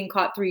is being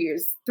caught 3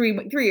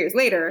 years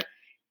later.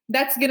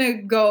 That's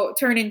gonna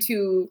turn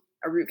into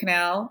a root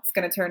canal. It's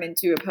gonna turn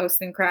into a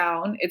post and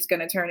crown. It's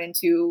gonna turn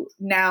into,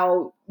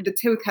 now the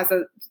tooth has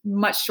a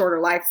much shorter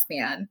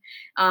lifespan.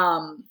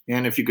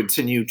 And if you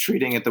continue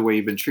treating it the way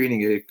you've been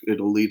treating it,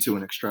 it'll lead to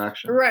an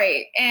extraction.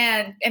 Right.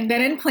 And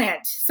then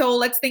implant. So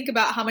let's think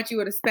about how much you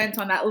would have spent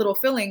on that little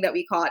filling that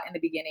we caught in the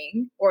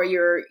beginning, or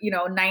your,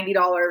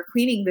 $90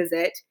 cleaning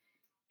visit.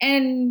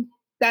 And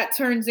that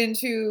turns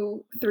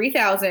into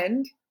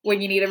 $3,000 when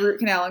you need a root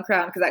canal and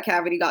crown because that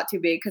cavity got too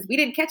big because we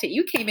didn't catch it.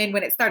 You came in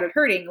when it started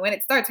hurting. When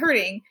it starts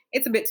hurting,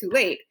 it's a bit too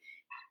late.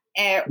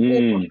 Or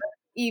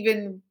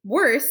even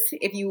worse,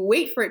 if you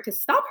wait for it to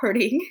stop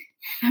hurting,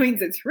 that means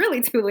it's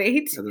really too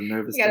late.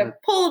 You got to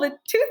pull the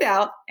tooth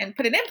out and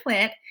put an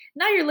implant.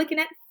 Now you're looking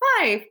at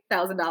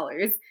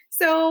 $5,000.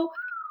 So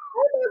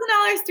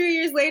 $4,000 3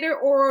 years later,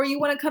 or you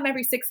want to come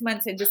every 6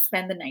 months and just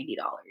spend the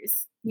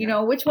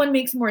 $90. Which one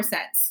makes more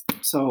sense?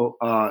 So,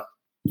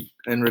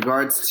 in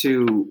regards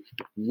to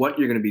what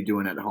you're going to be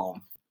doing at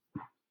home,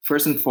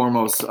 first and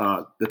foremost,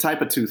 the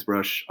type of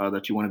toothbrush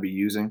that you want to be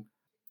using.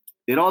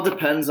 It all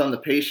depends on the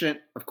patient,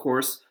 of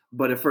course,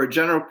 but if for a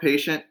general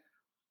patient,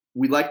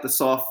 we like the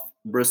soft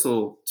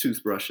bristle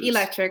toothbrushes.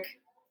 Electric.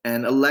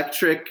 And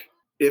electric,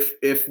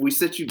 if we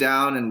sit you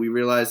down and we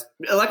realize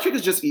electric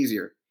is just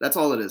easier. That's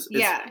all it is.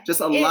 It's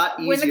just a lot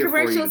easier. When the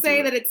commercials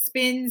say that it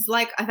spins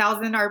like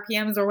 1,000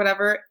 RPMs or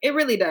whatever, it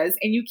really does.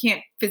 And you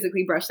can't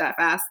physically brush that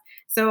fast.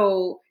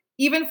 So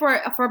even for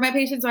my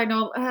patients, I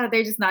know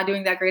they're just not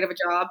doing that great of a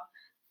job.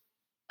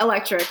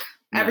 Electric.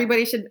 Yeah.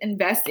 Everybody should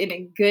invest in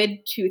a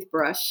good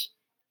toothbrush,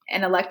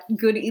 and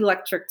good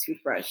electric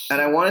toothbrush. And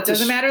I wanted to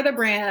doesn't matter the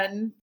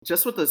brand.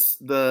 Just with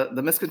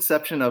the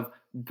misconception of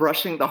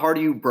brushing, the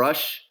harder you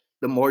brush,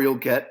 the more you'll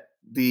get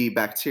the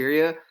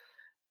bacteria.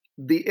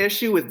 The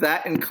issue with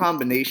that in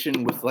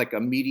combination with like a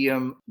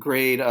medium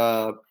grade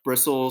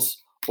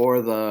bristles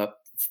or the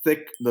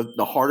thick,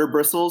 the harder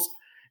bristles,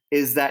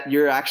 is that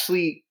you're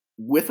actually,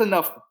 with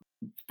enough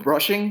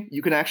brushing,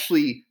 you can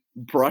actually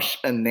brush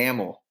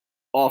enamel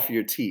off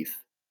your teeth.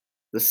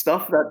 The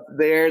stuff that's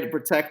there to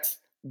protect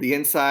the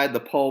inside, the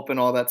pulp and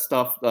all that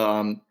stuff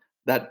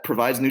that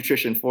provides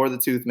nutrition for the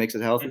tooth, makes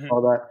it healthy,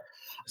 all that.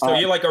 So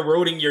you're like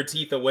eroding your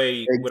teeth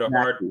away with a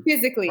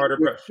harder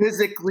brush.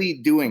 Physically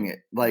doing it,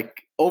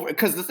 like over,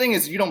 because the thing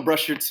is, you don't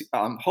brush your teeth.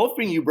 I'm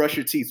hoping you brush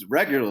your teeth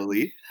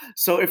regularly.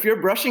 So if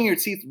you're brushing your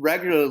teeth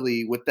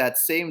regularly with that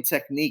same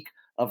technique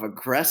of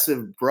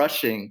aggressive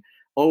brushing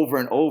over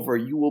and over,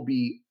 you will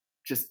be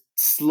just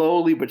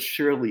slowly but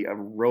surely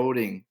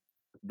eroding.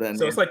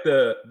 So it's like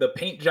the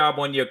paint job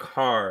on your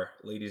car,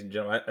 ladies and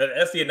gentlemen.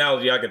 That's the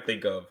analogy I could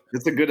think of.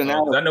 It's a good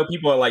analogy. I know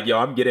people are like, yo,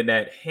 I'm getting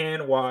that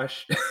hand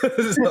wash. This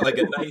is like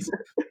a nice,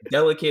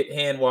 delicate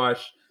hand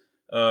wash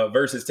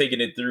versus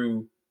taking it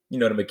through,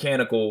 the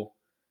mechanical.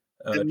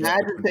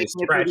 Imagine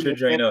taking it through the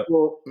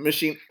mechanical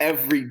machine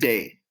every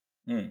day.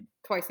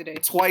 Twice a day.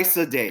 Twice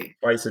a day.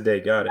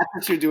 Got it. That's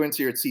what you're doing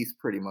to your teeth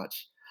pretty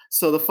much.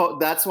 So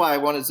that's why I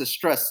wanted to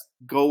stress,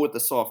 go with the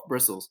soft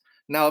bristles.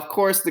 Now, of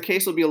course, the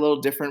case will be a little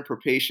different per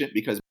patient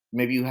because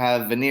maybe you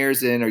have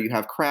veneers in or you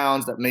have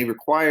crowns that may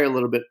require a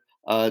little bit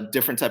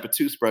different type of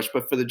toothbrush.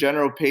 But for the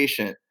general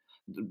patient,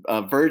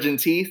 virgin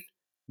teeth,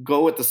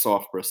 go with the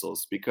soft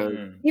bristles because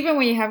even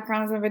when you have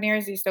crowns and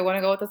veneers, you still want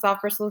to go with the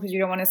soft bristles because you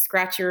don't want to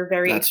scratch your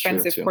very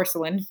expensive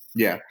porcelain.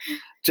 Yeah.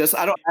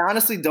 I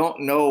honestly don't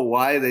know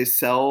why they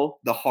sell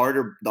the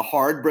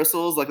hard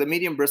bristles. Like the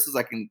medium bristles,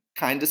 I can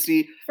kind of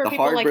see. For the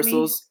people hard like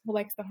bristles. Me, who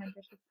likes the hard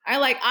bristles?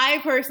 I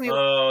personally.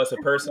 Oh, it's a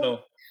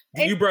personal.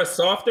 Do you brush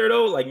softer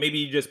though? Like maybe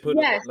you just put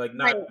it like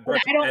not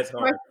brush as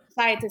hard. Brush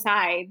side to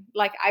side.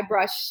 Like I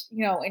brush,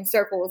 in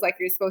circles like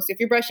you're supposed to. If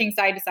you're brushing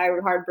side to side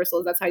with hard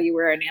bristles, that's how you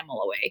wear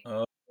enamel away.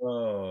 Oh.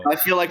 I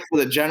feel like for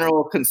the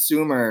general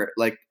consumer,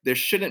 like there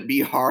shouldn't be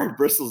hard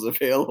bristles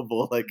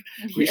available. Like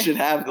we should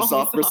have the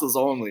soft bristles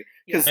only.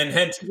 And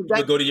hence you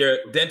go to your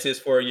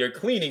dentist for your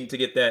cleaning to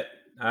get that.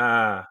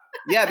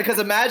 Yeah, because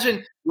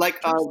imagine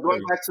like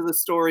going back to the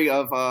story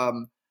of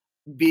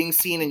being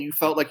seen and you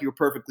felt like you were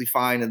perfectly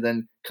fine and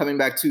then coming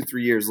back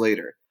 2-3 years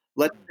later.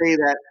 Let's say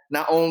that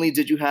not only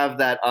did you have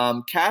that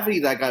cavity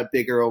that got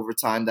bigger over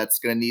time that's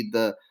going to need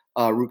the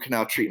root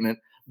canal treatment,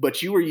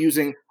 but you were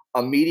using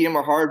a medium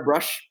or hard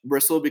brush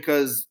bristle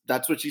because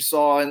that's what you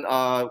saw in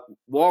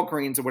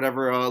Walgreens or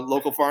whatever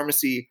local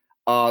pharmacy.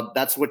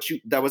 That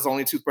was the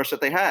only toothbrush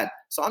that they had.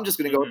 So I'm just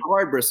going to go with the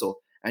hard bristle.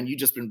 And you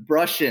just been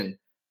brushing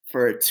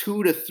for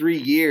 2 to 3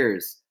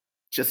 years,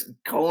 just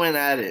going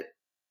at it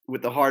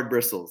with the hard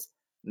bristles.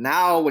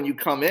 Now, when you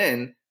come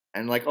in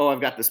and like, oh, I've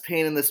got this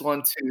pain in this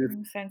one tooth,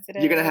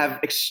 you're going to have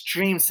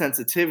extreme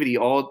sensitivity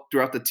all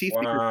throughout the teeth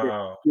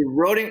because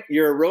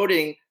you're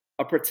eroding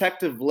a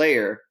protective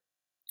layer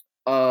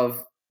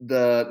of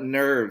the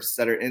nerves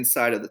that are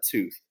inside of the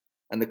tooth.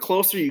 And the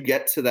closer you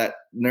get to that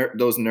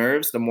those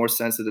nerves, the more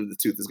sensitive the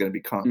tooth is going to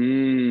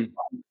become.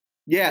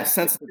 Yeah,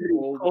 sensitivity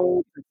to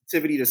cold,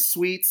 sensitivity to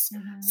sweets,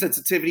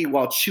 sensitivity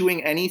while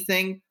chewing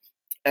anything,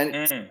 and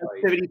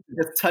sensitivity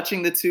to just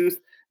touching the tooth.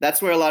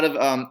 That's where a lot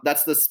of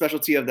that's the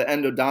specialty of the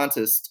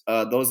endodontist.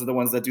 Those are the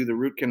ones that do the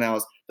root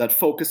canals that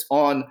focus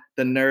on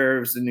the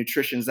nerves and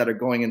nutritions that are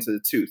going into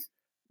the tooth.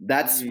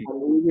 That's when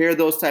you hear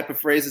those type of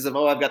phrases of,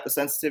 oh, I've got the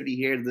sensitivity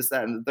here, this,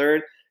 that, and the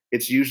third.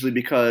 It's usually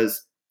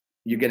because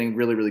you're getting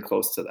really, really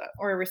close to that.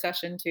 Or a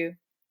recession too.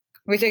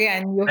 Which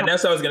again, and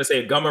that's what I was going to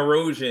say. Gum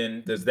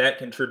erosion, does that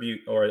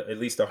contribute, or at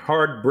least a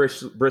hard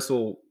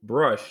bristle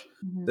brush,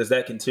 does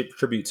that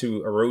contribute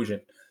to erosion?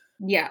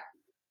 Yeah.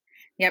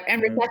 Yep.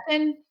 And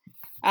recession,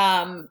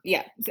 So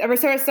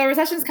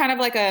recession is kind of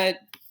like a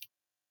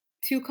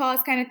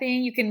 2-cause kind of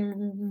thing. You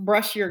can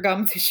brush your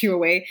gum tissue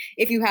away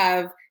if you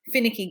have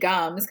finicky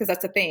gums, because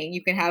that's a thing.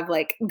 You can have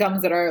like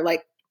gums that are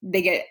like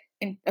they get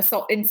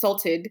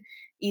insulted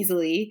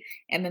easily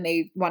and then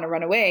they want to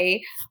run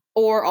away,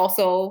 or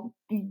also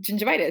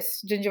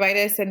gingivitis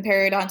and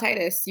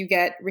periodontitis. You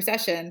get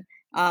recession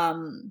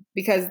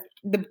because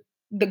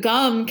the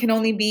gum can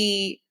only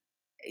be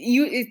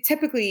it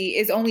typically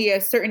is only a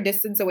certain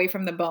distance away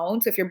from the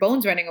bone. So if your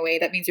bone's running away,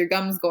 that means your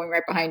gum's going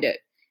right behind it.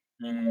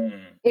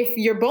 If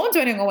your bone's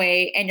running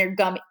away and your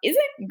gum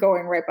isn't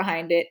going right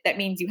behind it, that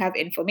means you have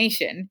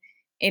inflammation,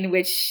 in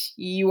which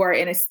you are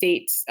in a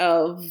state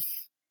of,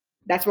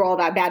 that's where all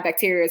that bad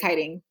bacteria is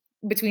hiding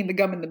between the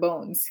gum and the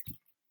bones.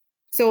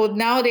 So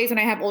nowadays when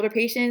I have older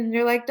patients,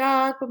 they're like,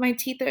 doc, but my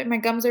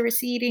gums are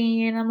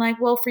receding. And I'm like,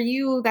 well, for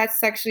you,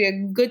 that's actually a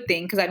good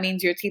thing, because that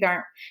means your teeth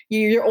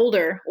you're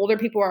older. Older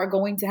people are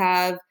going to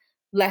have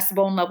less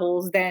bone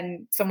levels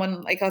than someone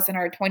like us in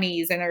our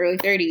 20s and early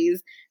 30s.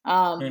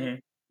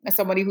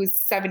 Somebody who's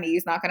 70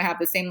 is not going to have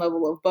the same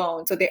level of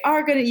bone. So you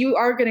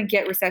are going to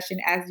get recession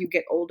as you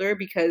get older,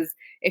 because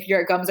if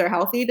your gums are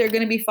healthy, they're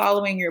going to be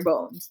following your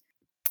bones.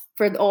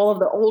 For all of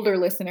the older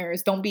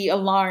listeners, don't be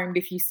alarmed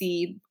if you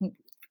see,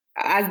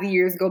 as the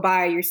years go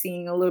by, you're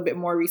seeing a little bit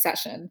more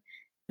recession.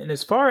 And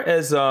as far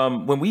as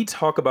when we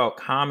talk about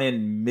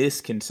common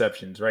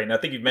misconceptions, right? And I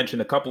think you've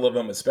mentioned a couple of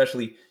them,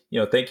 especially,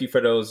 thank you for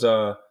those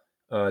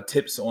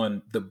tips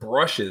on the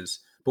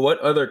brushes. But what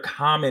other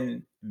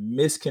common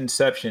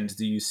misconceptions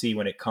do you see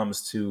when it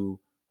comes to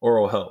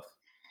oral health?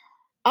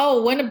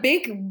 Oh, one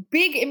big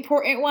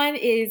important one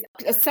is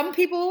some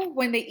people,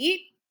 when they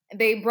eat,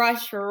 they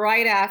brush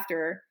right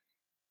after.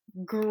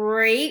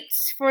 Great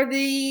for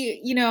the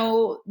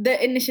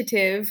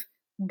initiative,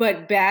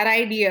 but bad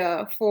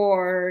idea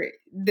for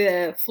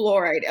the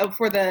fluoride,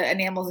 for the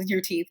enamels in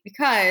your teeth,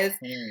 because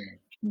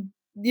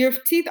your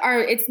teeth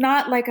it's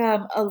not like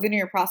a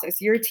linear process.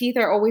 Your teeth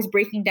are always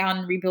breaking down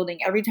and rebuilding.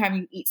 Every time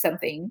you eat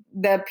something,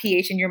 the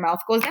pH in your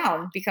mouth goes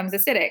down, becomes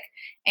acidic.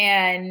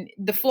 And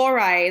the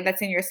fluoride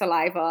that's in your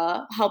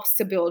saliva helps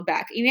to build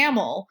back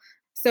enamel.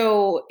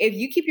 So if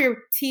you keep your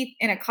teeth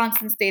in a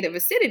constant state of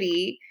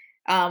acidity,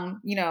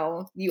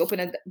 you open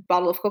a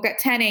bottle of Coke at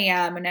 10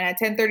 a.m. and then at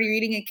 10:30 you're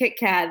eating a Kit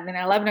Kat, and then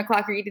at 11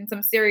 o'clock you're eating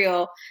some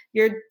cereal,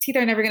 your teeth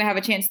are never going to have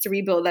a chance to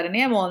rebuild that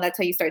enamel, and that's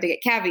how you start to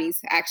get cavities,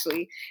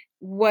 actually.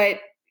 What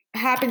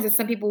happens is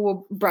some people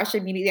will brush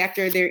immediately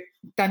after they're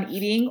done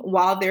eating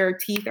while their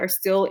teeth are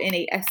still in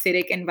an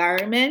acidic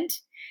environment,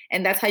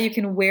 And that's how you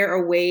can wear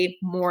away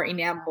more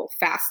enamel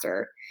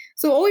faster.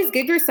 So always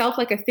give yourself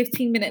like a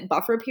 15-minute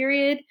buffer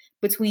period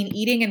between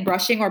eating and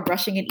brushing, or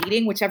brushing and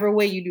eating, whichever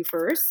way you do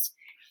first,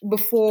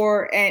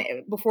 before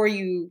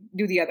you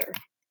do the other.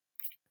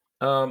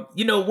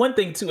 One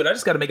thing too, and I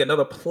just got to make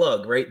another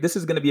plug, right? This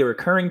is going to be a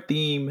recurring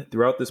theme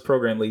throughout this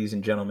program, ladies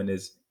and gentlemen,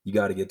 is you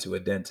got to get to a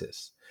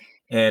dentist.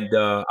 And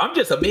I'm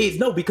just amazed.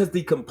 No, because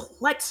the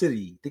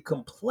complexity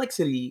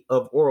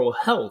of oral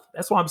health.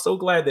 That's why I'm so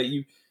glad that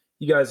you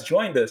guys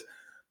joined us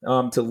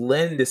to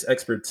lend this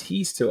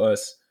expertise to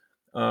us.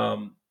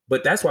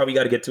 But that's why we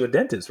got to get to a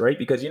dentist, right?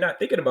 Because you're not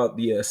thinking about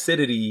the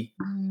acidity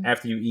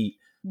after you eat,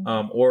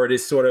 or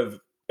this sort of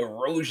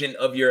erosion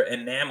of your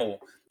enamel.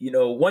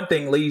 One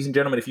thing, ladies and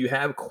gentlemen, if you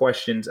have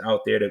questions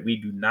out there that we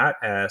do not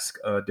ask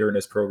during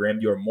this program,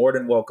 you're more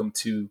than welcome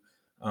to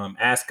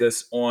ask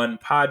us on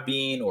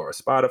Podbean or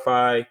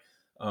Spotify,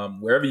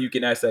 wherever you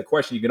can ask that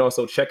question. You can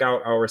also check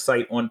out our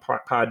site on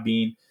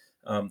Podbean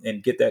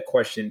and get that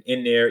question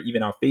in there,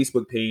 even our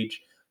Facebook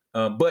page.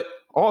 But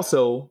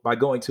also by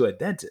going to a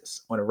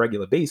dentist on a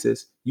regular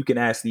basis, you can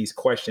ask these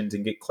questions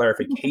and get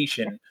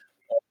clarification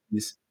on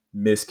these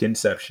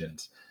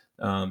misconceptions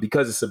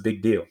because it's a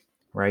big deal,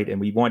 right?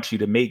 And we want you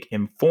to make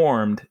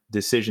informed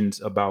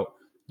decisions about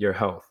your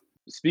health.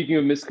 Speaking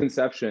of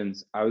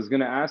misconceptions, I was going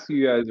to ask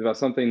you guys about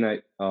something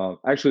that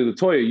actually,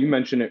 Latoya, you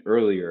mentioned it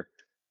earlier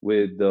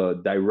with the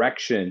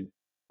direction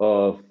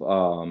of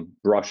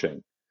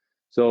brushing.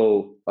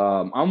 So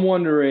I'm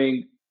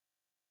wondering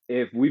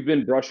if we've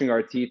been brushing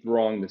our teeth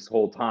wrong this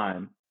whole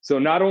time. So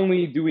not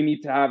only do we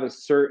need to have a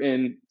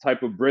certain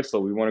type of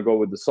bristle, we want to go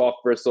with the soft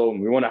bristle,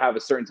 and we want to have a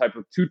certain type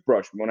of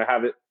toothbrush. We want to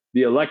have it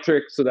be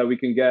electric so that we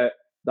can get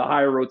the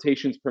higher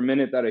rotations per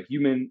minute that a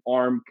human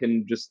arm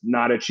can just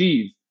not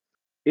achieve.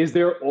 Is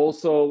there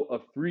also a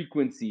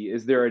frequency?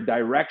 Is there a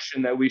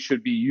direction that we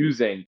should be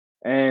using?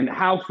 And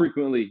how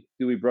frequently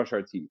do we brush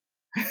our teeth?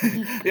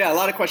 Yeah, a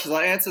lot of questions.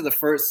 I'll answer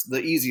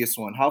the easiest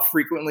one. How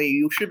frequently?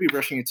 You should be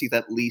brushing your teeth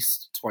at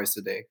least twice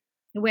a day.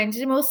 When's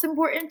the most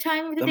important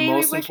time of the day? The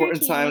most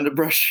important time to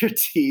brush your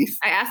teeth.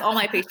 I ask all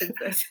my patients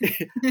this.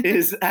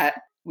 Is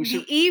at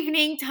the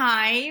evening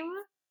time.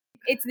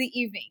 It's the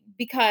evening,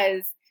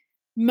 because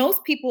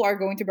most people are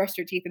going to brush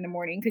their teeth in the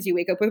morning because you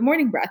wake up with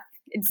morning breath.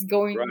 It's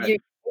going. Right.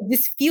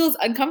 This feels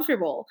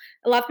uncomfortable.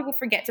 A lot of people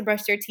forget to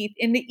brush their teeth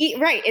in the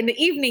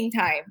evening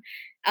time.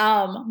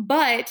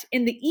 But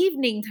in the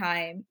evening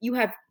time, you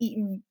have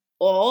eaten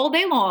all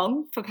day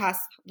long for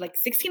past like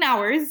 16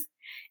 hours.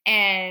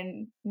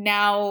 And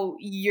now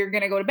you're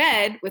going to go to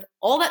bed with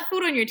all that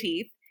food on your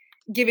teeth,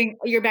 giving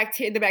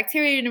the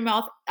bacteria in your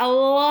mouth a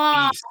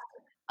lot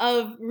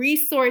of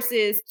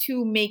resources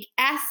to make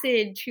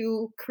acid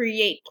to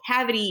create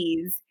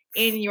cavities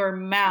in your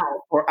mouth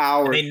for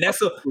hours. And they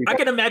nestle. I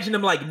can imagine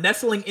them like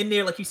nestling in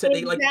there, like you said,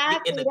 exactly, they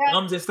like get in the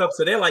gums and stuff.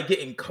 So they're like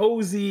getting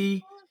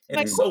cozy and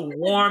like, it's so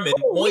warm and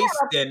moist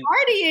and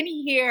party in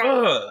here.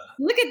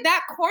 Look at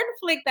that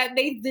cornflake that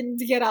they didn't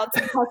get out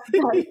to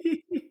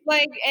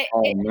like.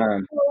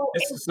 Man,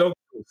 it's so.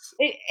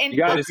 You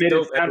guys made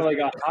it sound like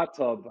a hot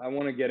tub. I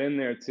want to get in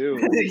there too.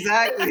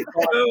 Exactly.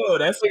 Oh,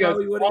 that's like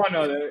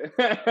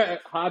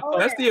hot tub.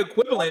 That's the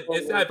equivalent.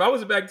 If I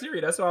was a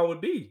bacteria, that's how I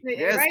would be.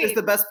 Yes, right. It's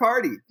the best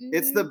party. Mm-hmm.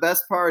 It's the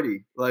best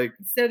party. Like,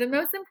 so the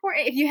most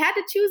important, if you had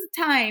to choose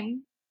a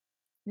time,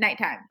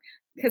 nighttime.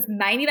 Because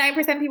 99%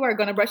 of people are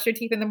going to brush their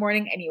teeth in the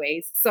morning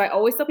anyways. So I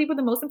always tell people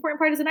the most important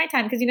part is the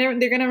nighttime, because they're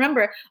going to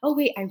remember, oh,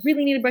 wait, I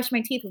really need to brush my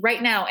teeth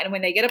right now. And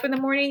when they get up in the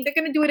morning, they're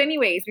going to do it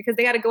anyways because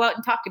they got to go out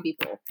and talk to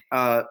people.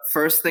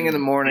 First thing in the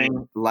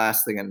morning,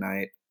 last thing at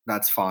night.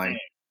 That's fine.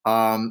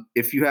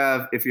 If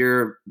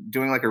you're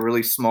doing like a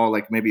really small,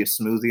 like maybe a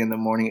smoothie in the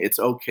morning, it's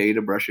okay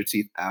to brush your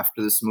teeth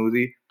after the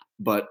smoothie.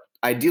 But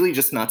ideally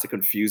just not to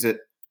confuse it.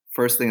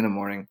 First thing in the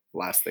morning,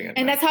 last thing at night.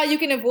 And that's how you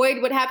can avoid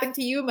what happened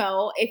to you,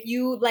 Mel. If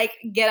you like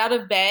get out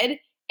of bed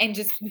and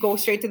just go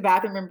straight to the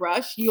bathroom and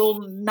brush,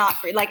 you'll not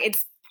like.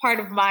 It's part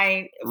of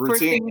my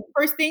routine.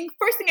 First thing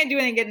I do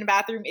when I get in the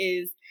bathroom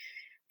is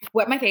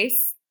wet my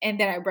face, and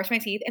then I brush my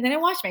teeth, and then I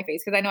wash my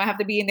face because I know I have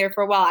to be in there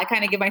for a while. I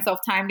kind of give myself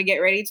time to get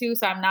ready too,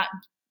 so I'm not.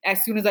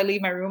 As soon as I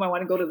leave my room, I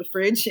want to go to the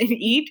fridge and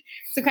eat.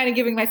 So kind of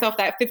giving myself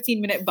that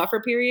 15-minute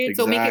buffer period.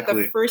 Exactly. So make it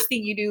the first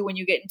thing you do when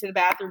you get into the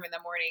bathroom in the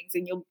mornings,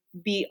 and you'll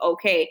be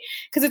okay.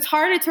 Because it's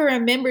harder to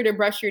remember to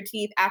brush your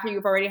teeth after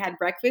you've already had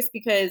breakfast,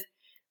 because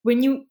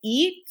when you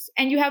eat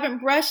and you haven't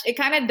brushed, it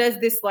kind of does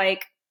this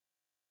like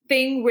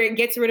thing where it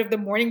gets rid of the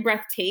morning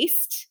breath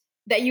taste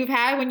that you've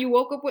had when you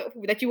woke up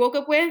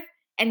with,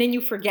 and then you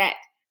forget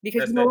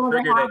because you no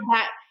longer have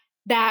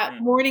that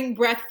morning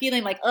breath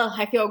feeling like, oh,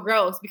 I feel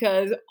gross,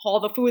 because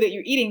all the food that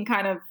you're eating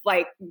kind of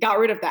like got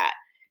rid of that.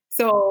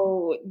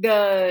 So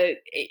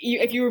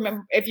if you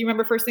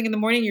remember first thing in the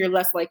morning, you're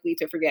less likely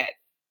to forget.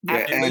 Yeah,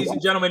 and ladies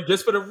and gentlemen,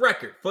 just for the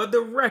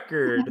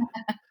record,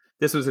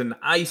 this was an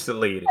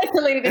isolated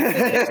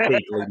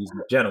mistake, ladies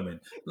and gentlemen.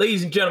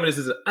 Ladies and gentlemen, this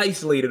is an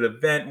isolated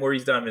event.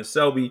 Maurice Diamond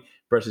Selby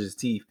brushes his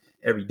teeth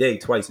every day,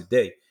 twice a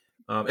day.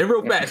 And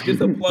real fast,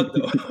 just a plug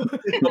though.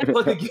 A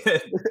plug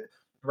again.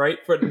 right?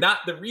 For not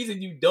the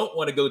reason you don't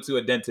want to go to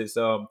a dentist.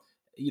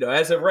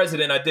 As a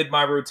resident, I did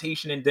my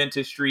rotation in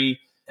dentistry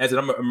as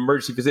an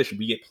emergency physician.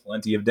 We get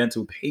plenty of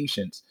dental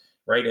patients,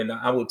 right? And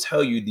I will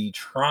tell you the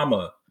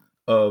trauma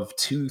of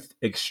tooth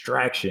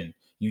extraction.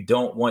 You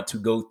don't want to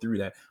go through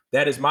that.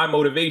 That is my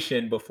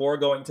motivation before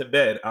going to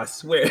bed. I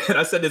swear. And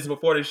I said this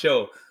before the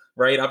show,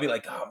 right? I'll be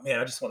like, oh man,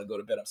 I just want to go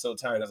to bed. I'm so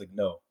tired. I was like,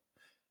 no,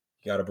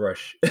 you got to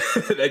brush.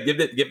 give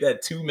that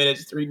 2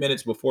 minutes, 3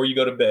 minutes before you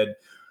go to bed,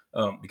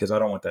 because I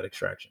don't want that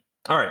extraction.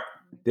 All right,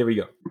 there we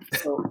go.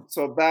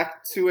 So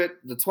back to it.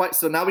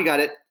 So now we got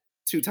it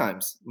 2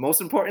 times.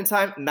 Most important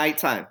time,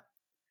 nighttime.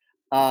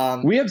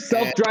 We have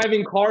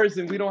self-driving cars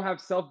and we don't have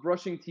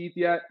self-brushing teeth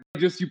yet.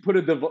 Just you put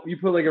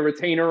like a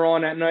retainer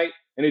on at night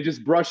and it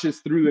just brushes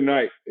through the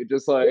night. It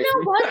just like you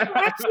know what? It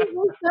actually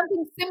was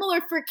something similar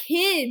for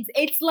kids.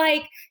 It's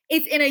like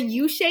it's in a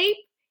U shape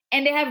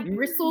and they have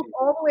bristles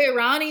all the way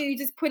around and you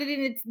just put it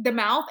in the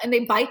mouth and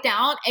they bite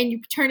down and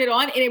you turn it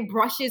on and it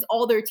brushes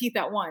all their teeth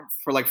at once.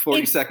 For like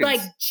 40 seconds.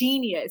 Like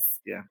genius.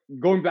 Yeah.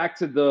 Going back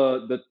to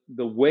the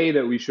way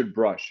that we should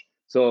brush.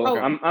 So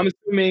I'm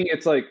assuming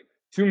it's like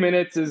 2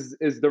 minutes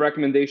is the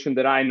recommendation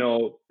that I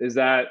know. Is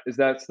that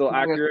still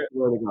accurate?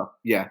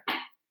 Yeah.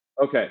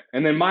 Okay.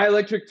 And then my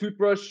electric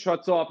toothbrush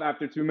shuts off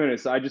after 2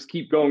 minutes. So I just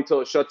keep going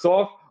till it shuts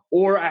off,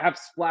 or I have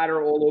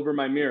splatter all over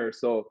my mirror.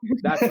 So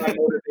that's my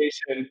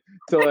motivation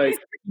to like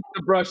keep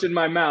the brush in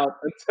my mouth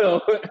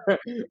until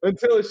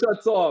it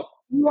shuts off.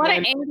 You want to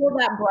angle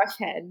that brush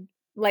head.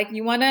 Like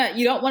you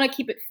don't want to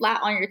keep it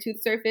flat on your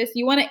tooth surface.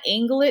 You want to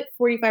angle it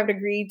 45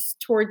 degrees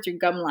towards your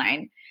gum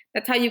line.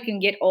 That's how you can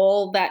get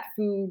all that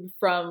food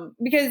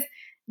because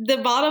the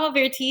bottom of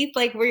your teeth,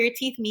 like where your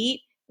teeth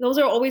meet, those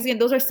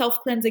are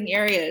self-cleansing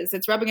areas.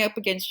 It's rubbing up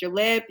against your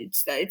lip.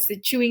 It's the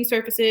chewing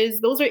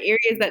surfaces. Those are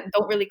areas that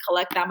don't really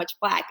collect that much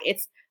plaque.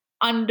 It's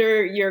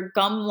under your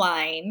gum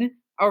line,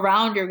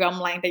 around your gum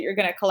line, that you're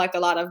going to collect a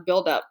lot of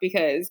buildup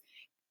because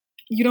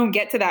you don't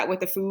get to that with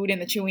the food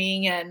and the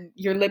chewing, and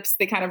your lips,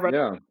 they kind of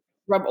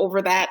rub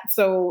over that.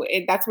 So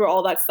that's where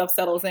all that stuff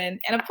settles in.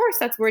 And of course,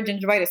 that's where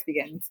gingivitis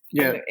begins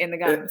in the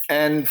gums.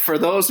 And for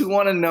those who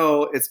want to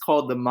know, it's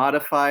called the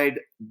modified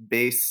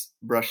base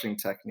brushing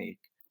technique.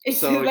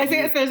 I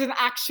think there's an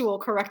actual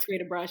correct way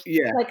to brush.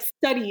 Yeah. Like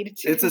studied.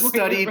 It's a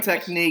studied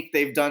technique.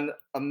 They've done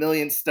a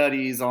million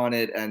studies on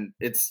it. And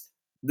this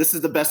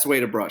is the best way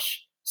to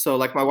brush. So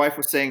like my wife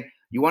was saying,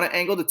 you want to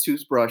angle the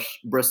toothbrush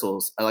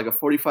bristles at like a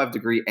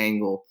 45-degree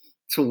angle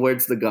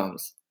towards the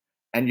gums.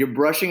 And you're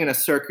brushing in a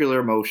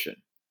circular motion.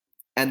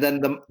 And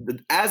then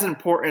as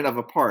important of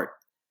a part,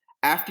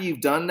 after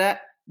you've done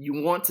that, you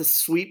want to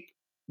sweep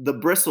the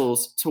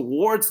bristles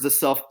towards the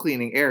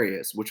self-cleaning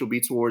areas, which will be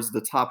towards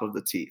the top of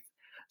the teeth.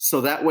 So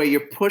that way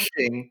you're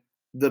pushing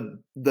the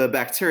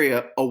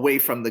bacteria away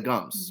from the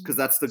gums, because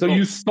that's the goal. So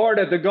you start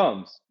at the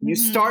gums. You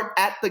start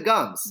at the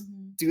gums,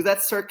 do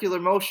that circular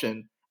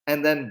motion,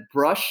 and then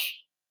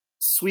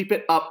sweep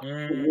it up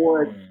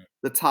toward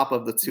the top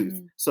of the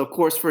tooth. So of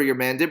course, for your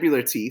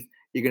mandibular teeth,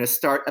 you're going to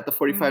start at the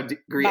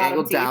 45-degree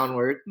angle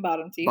downward.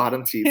 Bottom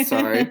teeth,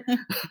 sorry.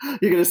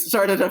 You're going to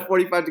start at a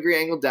 45-degree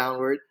angle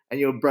downward, and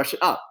you'll brush it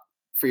up.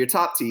 For your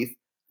top teeth,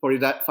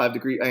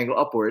 45-degree angle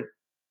upward,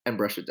 and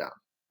brush it down.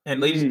 And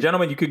ladies and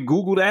gentlemen, you can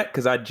Google that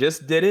because I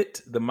just did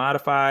it. The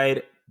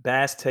modified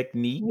Bass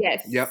technique.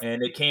 Yes. Yep.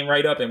 And it came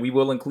right up, and we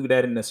will include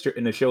that in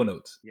the show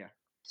notes. Yeah.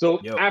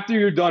 So after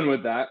you're done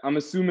with that, I'm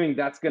assuming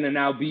that's going to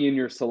now be in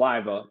your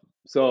saliva.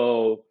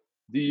 So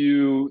do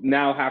you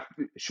now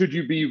should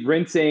you be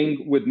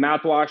rinsing with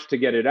mouthwash to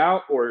get it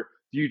out, or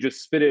do you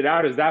just spit it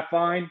out? Is that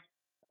fine?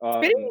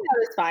 Spitting it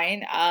out is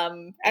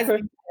fine.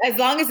 As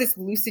long as it's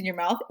loose in your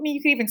mouth. I mean,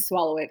 you can even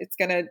swallow it. It's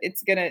gonna.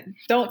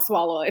 Don't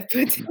swallow it.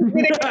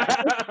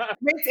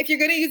 If you're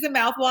gonna use a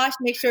mouthwash,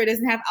 make sure it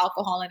doesn't have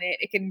alcohol in it.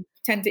 It can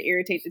tend to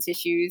irritate the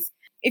tissues.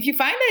 If you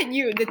find that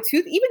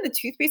the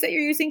toothpaste that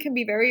you're using can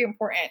be very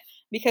important,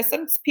 because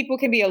some people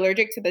can be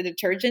allergic to the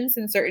detergents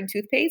in certain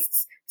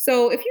toothpastes.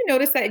 So if you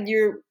notice that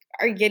you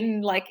are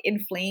getting like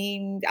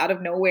inflamed out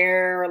of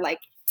nowhere, or like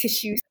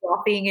tissue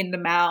sloughing in the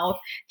mouth,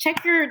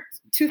 check your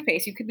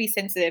toothpaste. You could be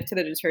sensitive to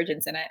the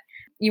detergents in it.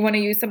 You want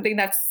to use something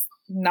that's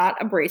not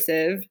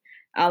abrasive,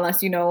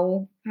 unless you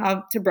know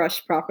how to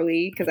brush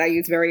properly, because I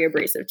use very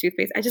abrasive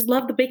toothpaste. I just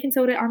love the baking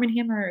soda Arm &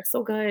 Hammer. It's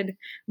so good.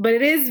 But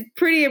it is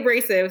pretty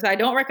abrasive, so I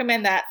don't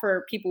recommend that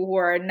for people who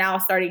are now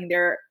starting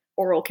their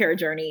oral care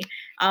journey.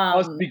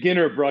 Us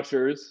beginner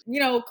brushers.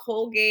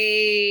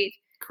 Colgate,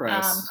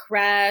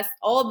 Crest,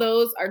 all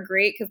those are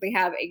great because they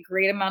have a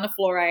great amount of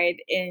fluoride.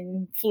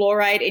 And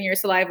fluoride in your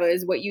saliva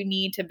is what you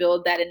need to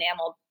build that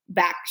enamel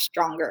back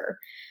stronger.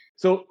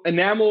 So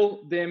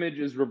enamel damage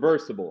is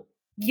reversible.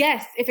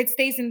 Yes, if it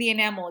stays in the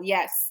enamel,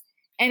 yes.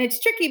 And it's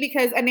tricky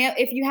because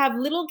if you have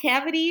little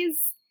cavities,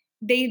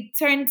 they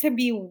turn to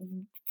be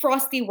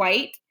frosty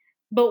white.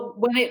 But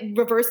when it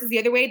reverses the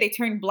other way, they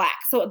turn black.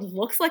 So it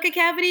looks like a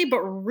cavity,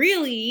 but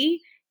really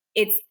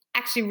it's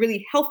actually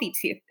really healthy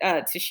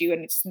tissue,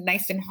 and it's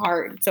nice and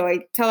hard. So I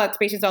tell that to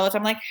patients all the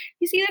time, like,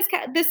 you see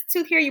this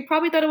tooth here, you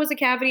probably thought it was a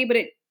cavity, but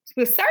it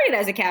was started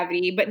as a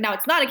cavity, but now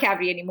it's not a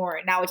cavity anymore.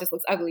 Now it just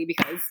looks ugly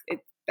because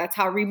that's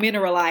how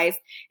remineralized.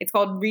 It's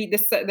called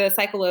the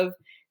cycle of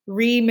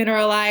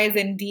remineralize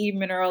and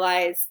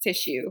demineralize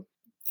tissue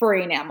for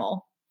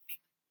enamel.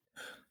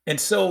 And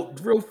so,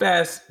 real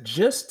fast,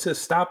 just to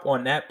stop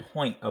on that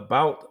point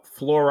about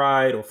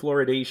fluoride or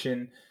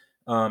fluoridation,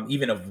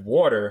 even of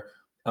water,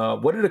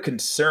 what are the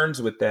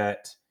concerns with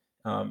that?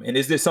 And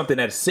is this something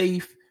that's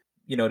safe?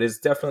 There's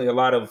definitely a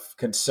lot of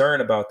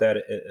concern about that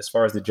as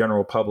far as the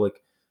general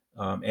public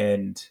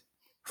and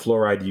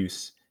fluoride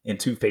use in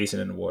toothpaste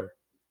and in the water.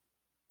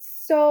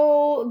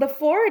 So the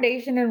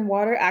fluoridation in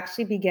water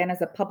actually began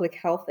as a public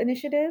health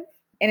initiative.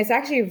 And it's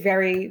actually a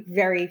very,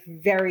 very,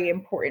 very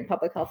important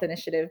public health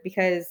initiative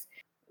because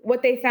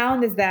what they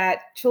found is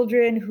that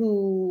children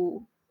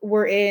who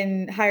were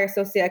in higher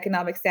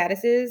socioeconomic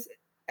statuses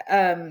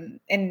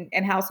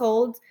and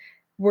households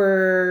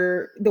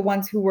were the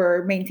ones who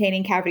were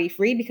maintaining cavity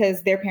free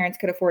because their parents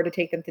could afford to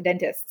take them to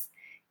dentists.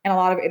 And a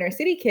lot of inner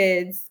city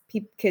kids,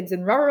 kids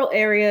in rural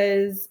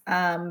areas,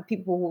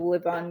 people who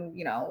live on,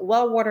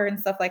 well water and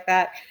stuff like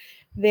that,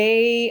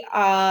 they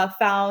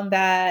found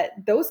that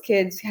those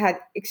kids had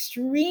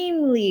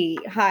extremely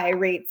high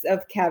rates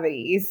of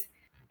cavities,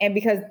 and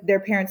because their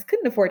parents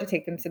couldn't afford to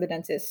take them to the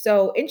dentist.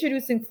 So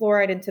introducing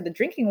fluoride into the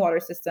drinking water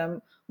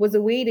system was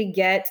a way to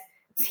get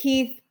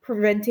teeth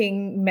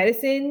preventing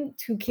medicine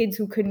to kids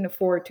who couldn't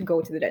afford to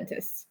go to the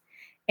dentist.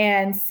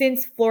 And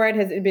since fluoride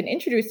has been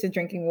introduced to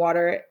drinking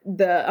water,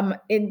 the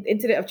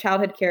incident of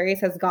childhood caries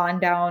has gone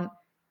down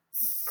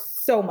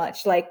so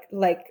much.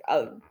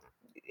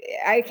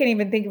 I can't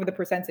even think of the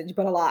percentage,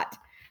 but a lot.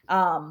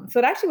 So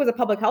it actually was a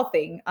public health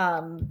thing,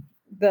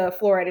 the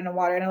fluoride in the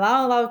water. And a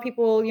lot of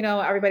people,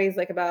 everybody's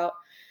like about,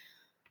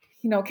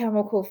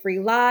 chemical-free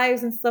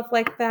lives and stuff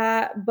like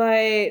that.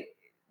 But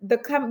the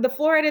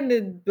fluoride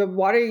in the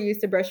water you use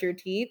to brush your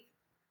teeth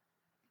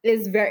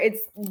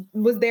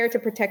was there to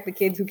protect the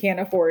kids who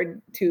can't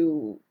afford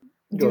to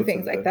do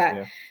things like that.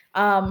 Yeah.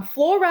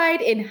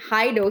 Fluoride in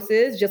high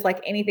doses, just like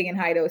anything in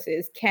high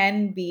doses,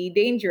 can be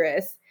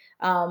dangerous.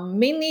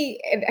 Mainly,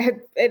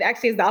 it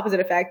actually has the opposite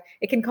effect.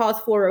 It can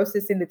cause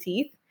fluorosis in the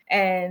teeth.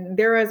 And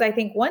there was, I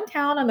think, one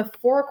town on the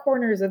four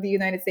corners of the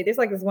United States. There's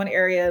like this one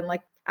area, and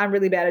I'm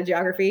really bad at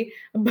geography,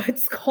 but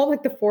it's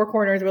called the four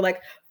corners, where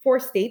four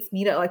states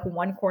meet at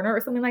one corner or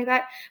something like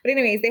that. But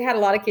anyways, they had a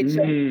lot of kids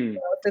showing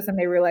fluorosis, and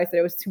they realized that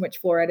it was too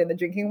much fluoride in the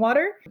drinking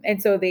water,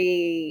 and so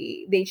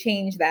they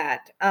changed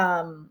that.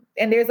 And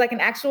there's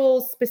an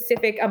actual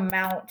specific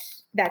amount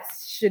that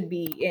should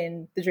be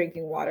in the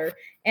drinking water,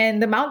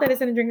 and the amount that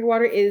is in the drinking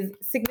water is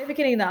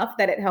significant enough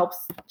that it helps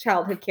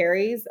childhood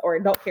caries or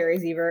adult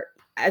caries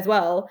as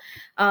well,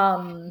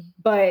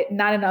 but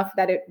not enough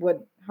that it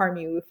would harm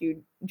you if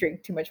you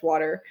drink too much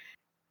water.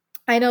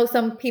 I know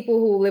some people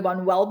who live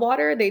on well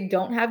water, they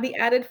don't have the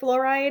added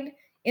fluoride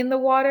in the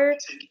water.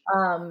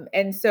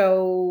 And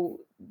so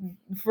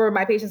for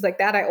my patients like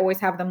that, I always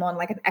have them on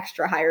an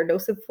extra higher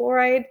dose of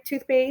fluoride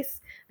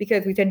toothpaste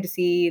because we tend to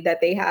see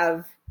that they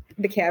have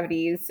the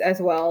cavities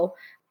as well.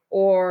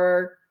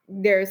 Or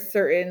there's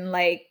certain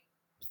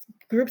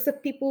groups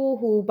of people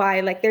who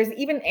buy there's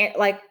even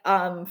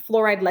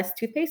fluoride less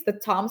toothpaste, the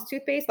Tom's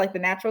toothpaste, the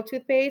natural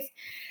toothpaste.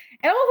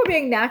 And I'm all for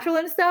being natural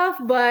and stuff,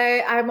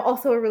 but I'm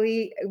also a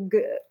really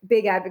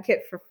big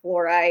advocate for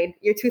fluoride.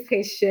 Your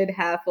toothpaste should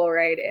have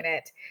fluoride in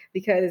it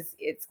because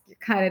it's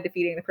kind of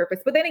defeating the purpose.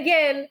 But then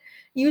again,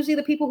 usually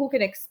the people who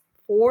can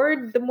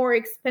afford the more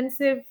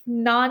expensive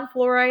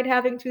non-fluoride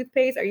having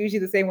toothpaste are usually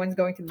the same ones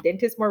going to the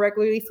dentist more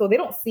regularly. So they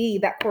don't see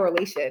that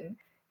correlation,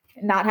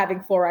 not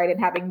having fluoride and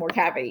having more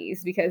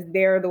cavities, because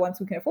they're the ones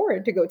who can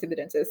afford to go to the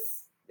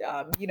dentist.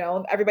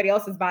 Everybody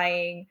else is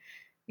buying,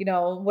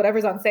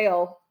 whatever's on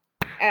sale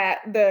at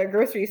the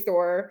grocery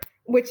store,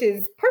 which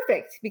is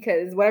perfect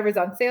because whatever's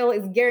on sale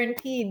is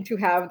guaranteed to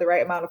have the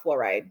right amount of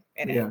fluoride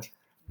in it.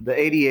 The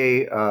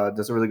ADA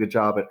does a really good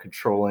job at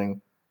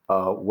controlling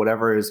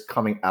whatever is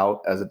coming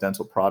out as a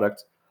dental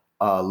product,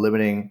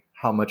 limiting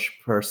how much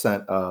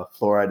percent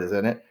fluoride is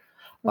in it.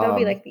 That would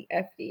be the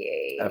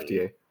FDA.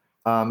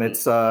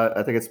 It's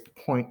I think it's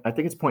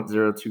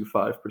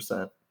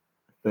 0.025%. I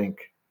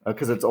think.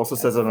 Because it also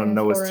says it on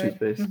Noah's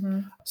toothpaste.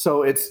 Mm-hmm.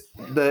 So it's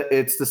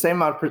the same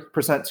amount of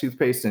percent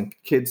toothpaste in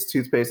kids'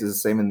 toothpaste is the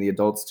same in the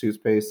adults'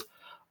 toothpaste.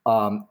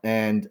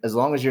 And as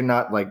long as you're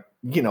not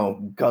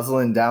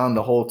guzzling down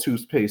the whole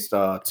toothpaste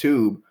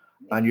tube,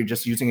 and you're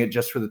just using it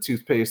just for the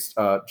toothpaste,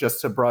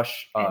 just to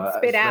brush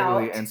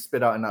and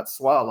spit out and not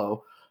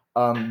swallow,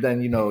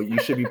 then you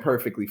should be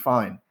perfectly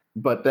fine.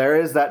 But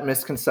there is that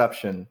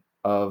misconception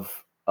of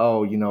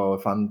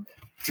if I'm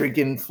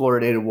drinking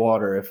fluoridated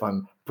water, if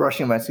I'm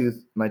brushing my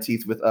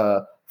teeth with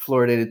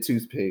fluoridated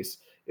toothpaste,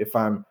 if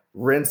I'm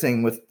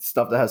rinsing with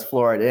stuff that has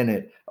fluoride in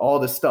it, all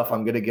this stuff,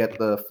 I'm gonna get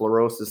the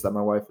fluorosis that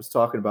my wife was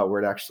talking about,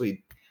 where it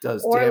actually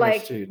does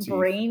damage to your teeth.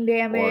 Brain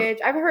damage.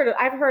 I've heard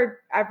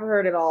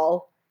it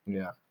all.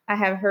 Yeah, I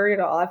have heard it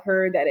all. I've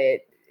heard that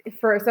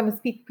for some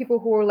people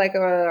who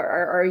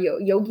are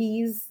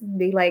yogis,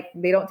 they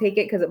don't take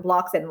it because it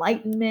blocks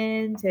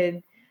enlightenment,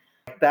 and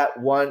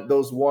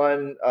Those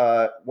one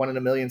in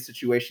a million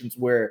situations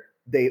where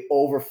they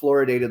over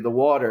fluoridated the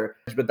water,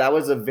 but that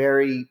was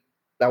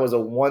a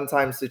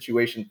one-time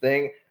situation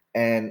thing,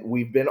 and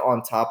we've been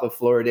on top of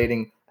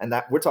fluoridating, and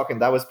that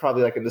was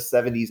probably like in the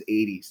 70s,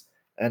 80s,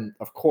 and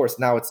of course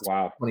now it's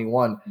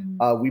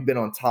 2021. We've been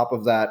on top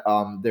of that.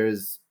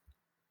 There's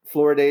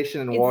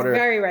fluoridation in water,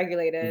 very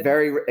regulated,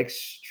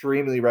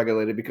 extremely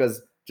regulated,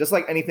 because just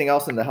like anything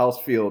else in the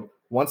health field,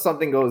 once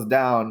something goes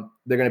down,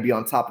 they're going to be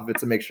on top of it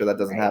to make sure that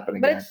doesn't happen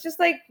again. But it's just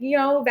like,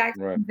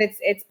 vaccines,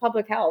 it's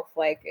public health.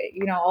 Like,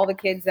 all the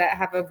kids that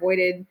have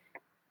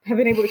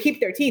been able to keep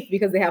their teeth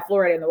because they have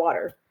fluoride in the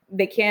water.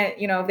 They can't,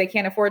 if they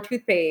can't afford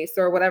toothpaste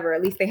or whatever,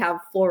 at least they have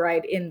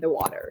fluoride in the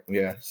water.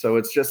 Yeah. So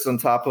it's just on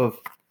top of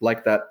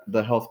like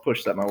the health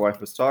push that my wife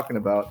was talking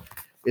about.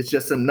 It's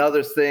just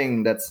another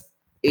thing that's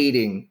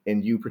aiding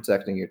in you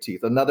protecting your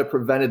teeth, another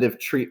preventative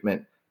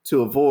treatment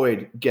to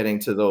avoid getting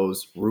to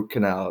those root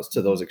canals,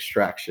 to those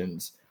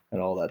extractions and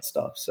all that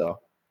stuff. So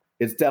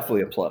it's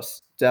definitely a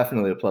plus to have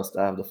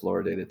the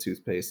fluoridated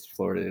toothpaste,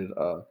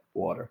 fluoridated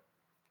water.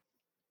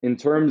 In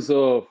terms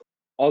of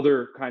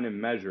other kind of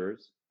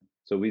measures,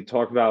 so we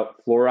talked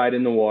about fluoride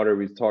in the water.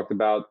 We've talked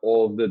about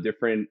all of the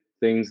different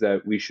things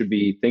that we should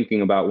be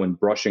thinking about when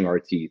brushing our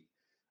teeth.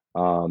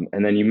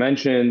 And then you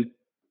mentioned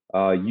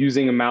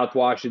using a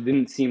mouthwash. It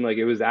didn't seem like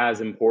it was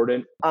as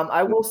important.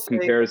 I will say,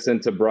 comparison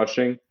to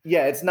brushing.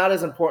 Yeah, it's not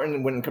as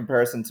important when in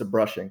comparison to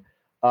brushing.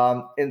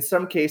 In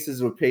some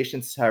cases, with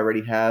patients who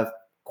already have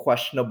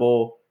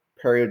questionable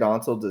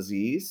periodontal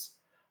disease,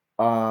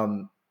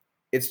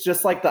 it's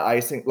just like the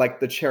icing, like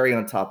the cherry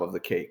on top of the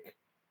cake.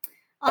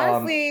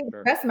 Honestly,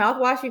 the best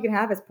mouthwash you can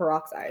have is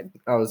peroxide.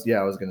 I was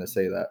gonna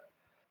say that.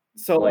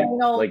 So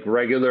like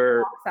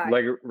regular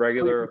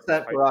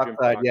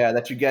peroxide, yeah,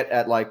 that you get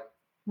at like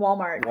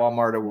Walmart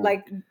or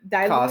like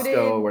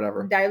Costco or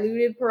whatever.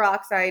 Diluted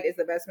peroxide is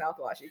the best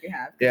mouthwash you can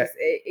have. Yeah,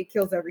 it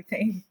kills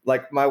everything.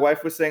 Like my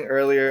wife was saying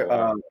earlier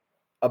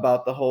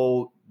about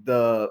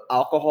the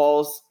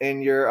alcohols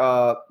in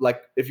your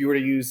like if you were to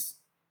use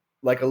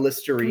like a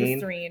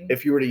Listerine,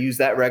 if you were to use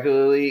that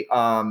regularly,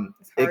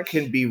 it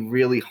can be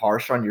really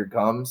harsh on your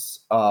gums.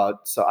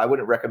 So I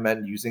wouldn't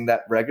recommend using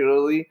that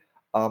regularly.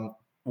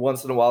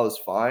 Once in a while is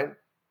fine,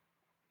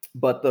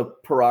 but the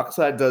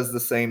peroxide does the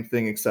same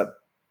thing except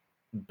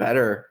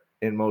better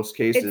in most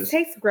cases. It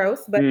tastes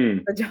gross, but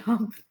it's the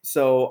job.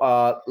 So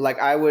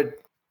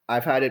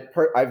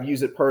I've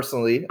used it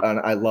personally and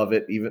I love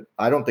it. Even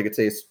I don't think it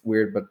tastes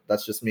weird, but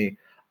that's just me.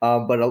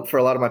 But for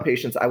a lot of my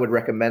patients, I would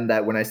recommend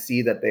that when I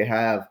see that they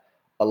have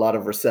a lot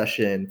of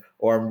recession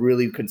or I'm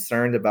really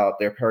concerned about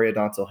their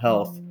periodontal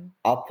health,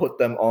 I'll put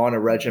them on a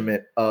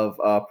regimen of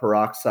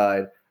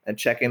peroxide and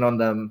check in on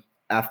them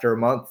after a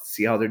month,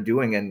 see how they're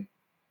doing. And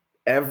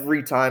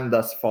every time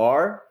thus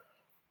far,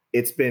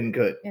 it's been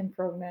good.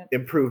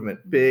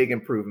 Improvement, big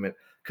improvement.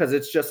 Because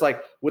it's just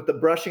like with the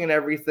brushing and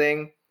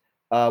everything,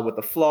 with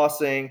the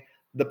flossing,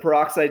 the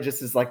peroxide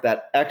just is like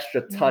that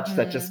extra touch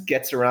that just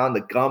gets around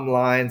the gum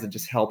lines and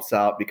just helps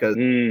out because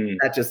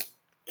that just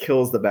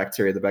kills the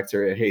bacteria. The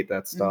bacteria hate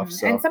that stuff.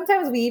 So. And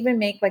sometimes we even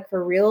make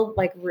real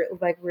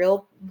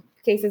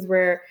cases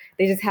where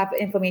they just have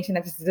inflammation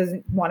that just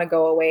doesn't want to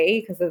go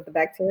away because of the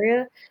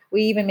bacteria.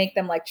 We even make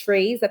them like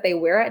trays that they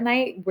wear at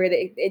night where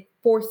it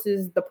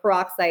forces the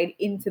peroxide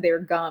into their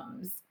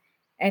gums.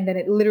 And then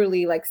it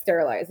literally like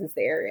sterilizes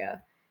the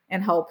area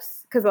and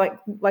helps because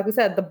like we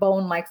said, the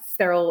bone likes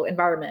sterile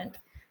environment.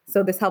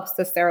 So this helps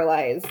to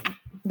sterilize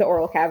the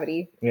oral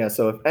cavity. Yeah.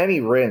 So if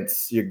any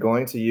rinse you're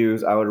going to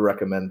use, I would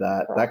recommend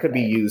that. That could be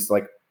used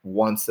like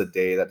once a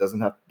day.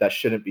 That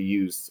shouldn't be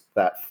used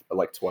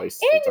like twice.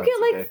 And you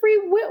get like free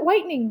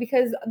whitening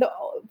because the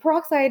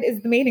peroxide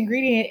is the main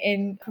ingredient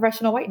in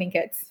professional whitening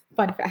kits.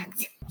 Fun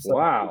fact.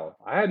 Wow.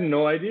 I had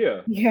no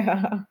idea.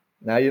 Yeah.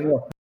 Now you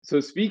know. So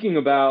speaking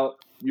about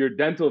your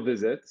dental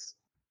visits,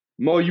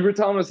 Mo, you were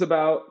telling us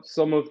about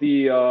some of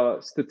the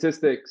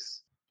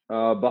statistics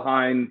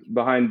behind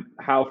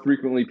how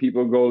frequently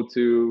people go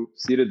to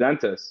see the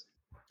dentist.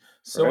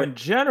 So in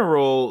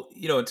general,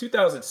 in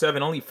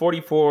 2007, only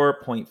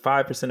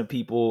 44.5% of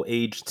people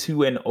aged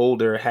 2 and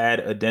older had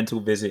a dental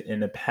visit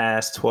in the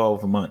past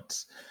 12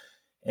 months.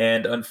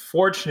 And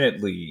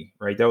unfortunately,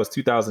 right, that was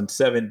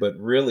 2007, but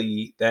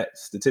really that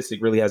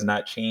statistic really has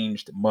not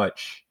changed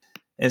much.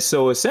 And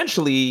so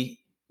essentially,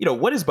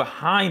 what is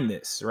behind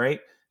this, right?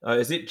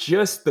 Is it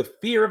just the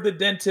fear of the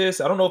dentist?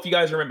 I don't know if you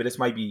guys remember,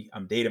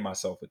 I'm dating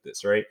myself with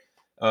this, right?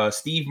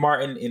 Steve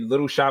Martin in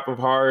Little Shop of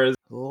Horrors.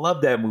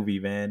 Love that movie,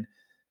 man.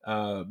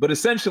 But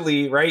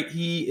essentially, right,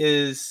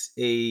 he's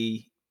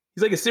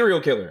like a serial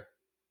killer,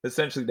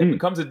 essentially, that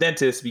becomes a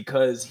dentist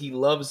because he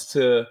loves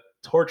to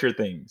torture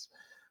things.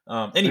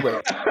 Anyway,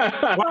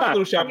 watch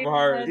Little Shop of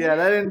Horrors. Yeah,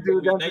 that didn't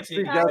do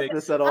dentistry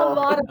justice at all. A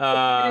lot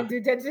of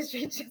didn't do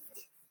dentistry justice.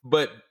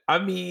 But I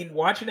mean,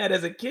 watching that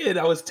as a kid,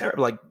 I was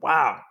terrible. Like,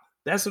 wow,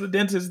 that's what the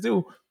dentists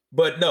do.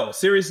 But no,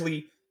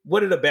 seriously,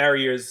 what are the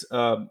barriers,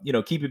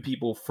 keeping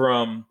people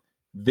from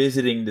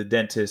visiting the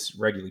dentist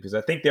regularly? Because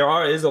I think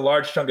there is a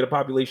large chunk of the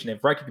population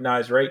that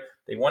recognize, right,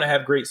 They want to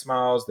have great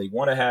smiles. They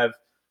want to have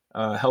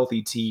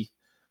healthy teeth,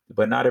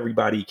 but not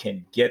everybody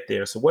can get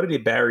there. So what are the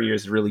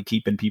barriers really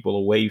keeping people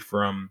away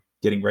from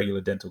getting regular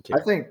dental care?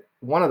 I think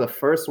one of the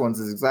first ones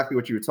is exactly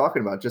what you were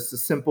talking about, just a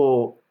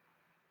simple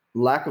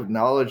lack of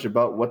knowledge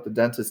about what the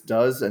dentist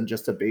does and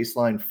just a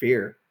baseline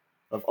fear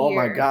of, oh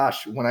my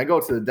gosh, when I go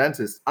to the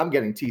dentist, I'm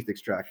getting teeth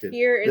extracted.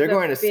 They're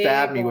going to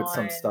stab me with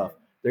some stuff.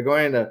 They're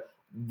going to,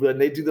 when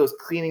they do those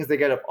cleanings, they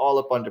get all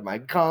up under my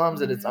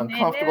gums and it's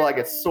uncomfortable. I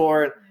get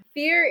sore.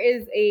 Fear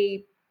is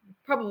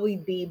probably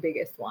the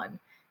biggest one.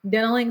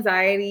 Dental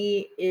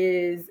anxiety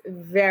is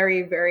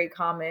very, very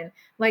common.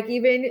 Like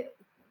even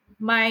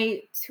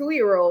my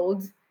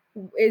 2-year-old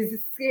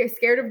is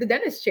scared of the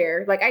dentist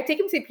chair. Like I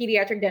take him to a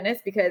pediatric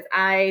dentist because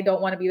I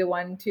don't want to be the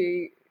one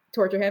to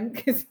torture him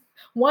because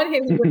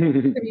him to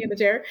be in the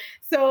chair.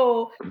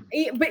 So,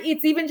 but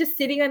it's even just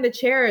sitting on the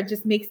chair, it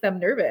just makes them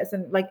nervous.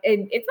 And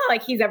it's not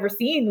like he's ever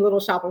seen Little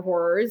Shop of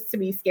Horrors to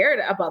be scared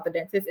about the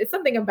dentist. It's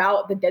something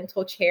about the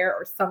dental chair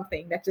or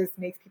something that just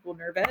makes people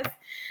nervous.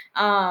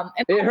 And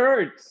it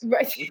hurts.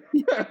 Right. He's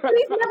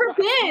never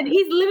been.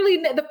 He's literally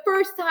the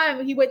first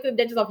time he went to the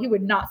dentist office, he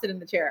would not sit in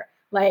the chair.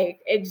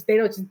 Like they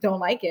don't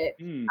like it.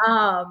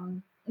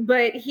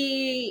 But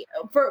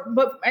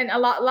and a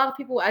lot of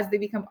people as they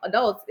become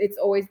adults, it's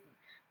always,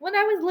 when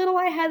I was little,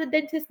 I had a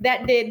dentist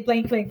that did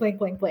blank, blank, blank,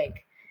 blank,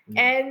 blank.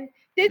 And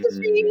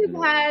dentistry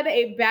has had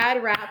a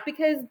bad rap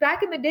because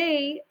back in the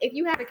day, if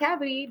you had a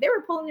cavity, they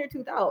were pulling your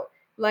tooth out.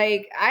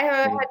 Like I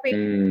have had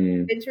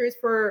dentures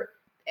for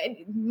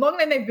long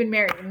than they've been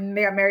married, and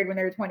they got married when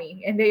they were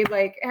 20, and they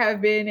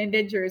have been in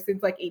dentures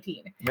since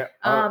 18. Yeah,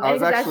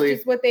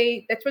 that's what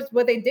they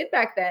did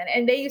back then.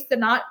 And they used to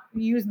not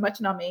use much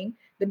numbing.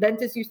 The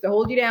dentist used to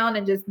hold you down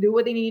and just do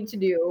what they needed to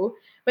do.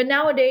 But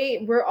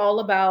nowadays, we're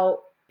all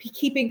about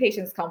keeping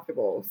patients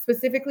comfortable.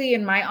 Specifically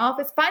in my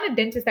office, find a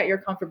dentist that you're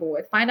comfortable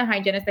with. Find a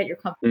hygienist that you're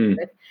comfortable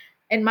with.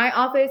 In my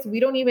office, we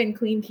don't even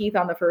clean teeth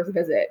on the first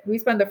visit. We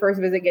spend the first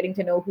visit getting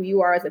to know who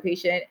you are as a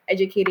patient,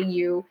 educating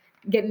you,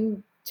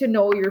 getting to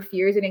know your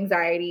fears and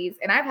anxieties.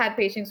 And I've had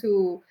patients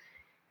who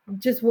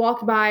just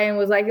walked by and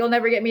was like, you'll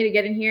never get me to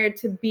get in here,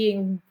 to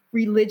being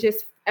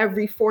religious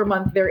every 4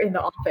 months they're in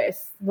the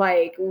office.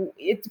 Like,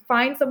 it's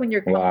find someone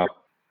you're comfortable with,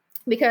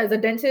 because a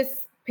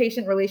dentist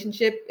patient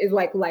relationship is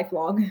like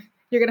lifelong.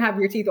 You're going to have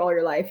your teeth all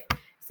your life.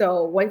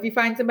 So if you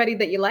find somebody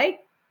that you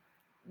like,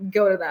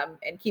 go to them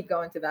and keep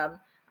going to them,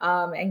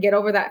 and get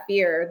over that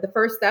fear. The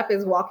first step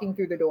is walking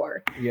through the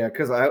door. Yeah,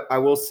 because I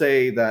will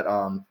say that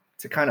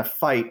to kind of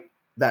fight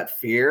that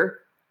fear,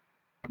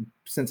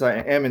 since I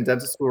am in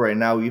dental school right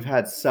now, we've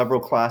had several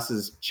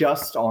classes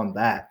just on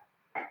that.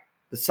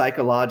 The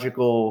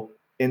psychological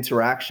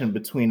interaction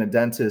between a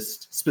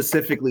dentist,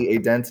 specifically a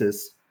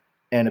dentist,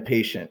 and a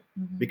patient,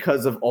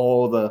 because of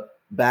all the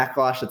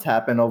backlash that's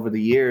happened over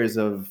the years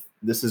of,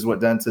 this is what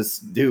dentists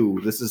do,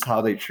 this is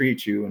how they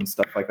treat you and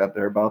stuff like that.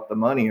 They're about the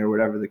money or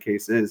whatever the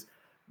case is.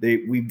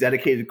 We've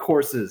dedicated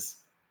courses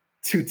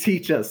to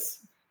teach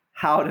us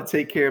how to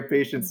take care of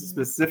patients,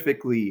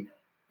 specifically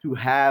who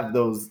have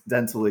those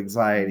dental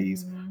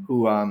anxieties,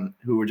 who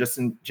are just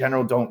in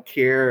general don't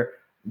care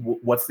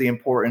what's the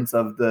importance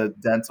of the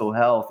dental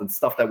health and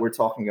stuff that we're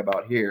talking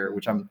about here,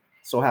 which I'm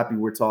so happy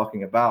we're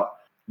talking about.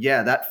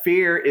 Yeah, that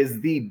fear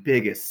is the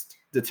biggest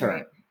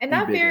deterrent. Right. And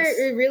that fear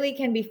really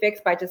can be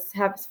fixed by just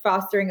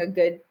fostering a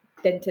good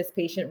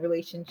dentist-patient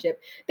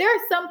relationship. There are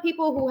some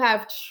people who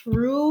have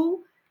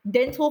true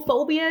dental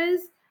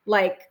phobias,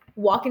 like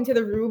walk into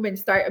the room and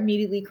start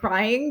immediately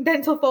crying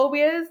dental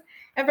phobias.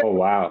 And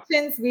for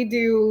patients, we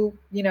do,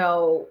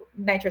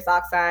 nitrous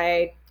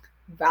oxide,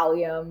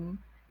 Valium,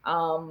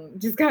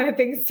 just kind of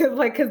things to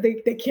because they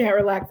can't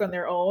relax on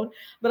their own.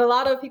 But a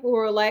lot of people who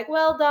are like,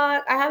 well,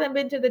 doc, I haven't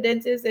been to the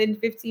dentist in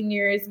 15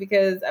 years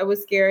because I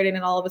was scared. And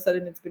then all of a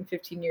sudden it's been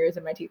 15 years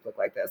and my teeth look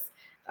like this.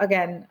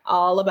 Again,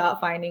 all about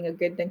finding a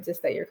good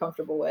dentist that you're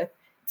comfortable with.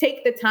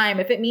 Take the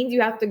time. If it means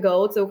you have to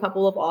go to a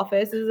couple of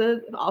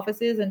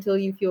offices until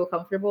you feel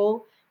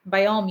comfortable,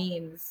 by all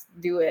means,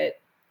 do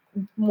it.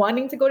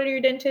 Wanting to go to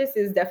your dentist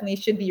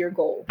should be your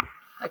goal,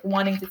 like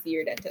wanting to see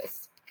your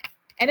dentist.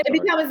 And it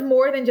becomes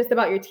more than just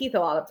about your teeth a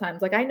lot of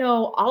times. Like I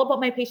know all about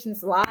my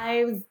patients'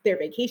 lives, their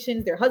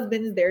vacations, their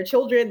husbands, their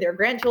children, their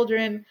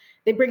grandchildren.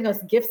 They bring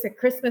us gifts at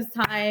Christmas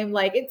time.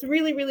 Like it's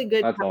really, really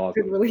good to have a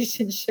good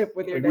relationship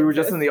with your dentist. We were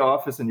just in the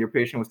office and your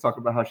patient was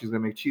talking about how she's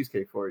going to make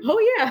cheesecake for you.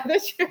 Oh yeah,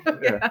 that's true.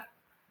 Yeah.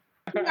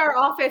 In our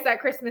office at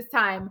Christmas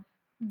time,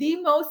 the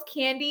most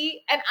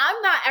candy, and I'm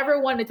not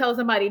ever one to tell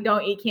somebody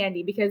don't eat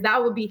candy because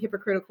that would be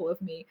hypocritical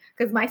of me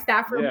because my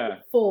staff room is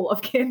full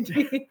of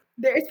candy.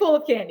 It's full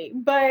of candy,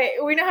 but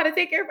we know how to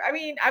take care of. I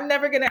mean,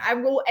 I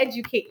will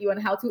educate you on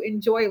how to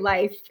enjoy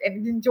life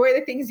and enjoy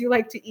the things you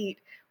like to eat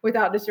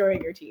without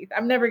destroying your teeth.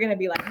 I'm never going to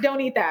be like,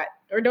 don't eat that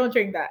or don't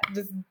drink that.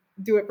 Just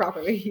do it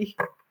properly.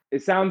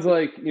 It sounds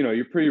like,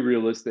 you're pretty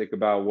realistic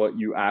about what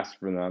you ask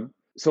for them.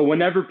 So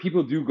whenever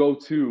people do go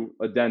to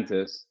a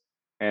dentist,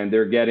 and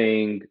they're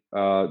getting,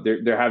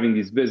 they're having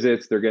these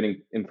visits, they're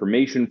getting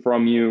information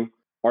from you.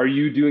 Are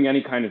you doing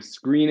any kind of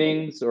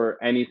screenings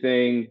or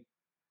anything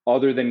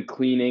other than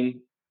cleaning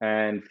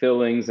and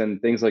fillings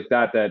and things like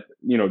that,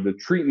 the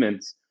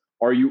treatments,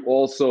 are you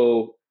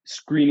also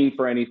screening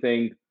for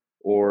anything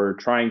or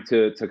trying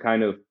to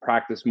kind of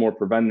practice more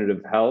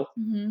preventative health?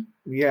 Mm-hmm.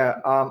 Yeah,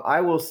 I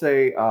will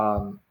say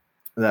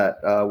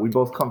that we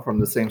both come from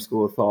the same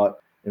school of thought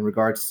in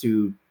regards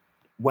to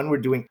when we're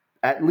doing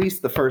at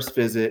least the first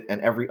visit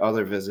and every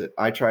other visit.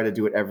 I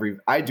do it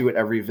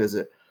every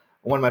visit.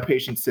 When my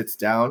patient sits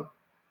down,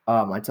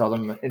 I tell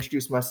them to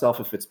introduce myself.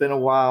 If it's been a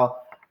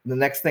while, the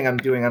next thing I'm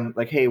doing, I'm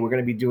like, hey, we're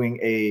going to be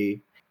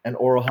doing an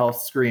oral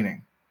health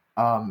screening.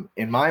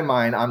 In my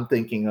mind, I'm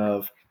thinking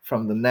of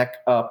from the neck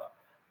up.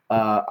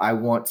 I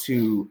want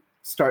to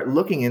start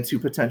looking into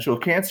potential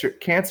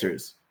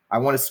cancers. I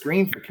want to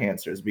screen for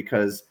cancers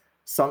because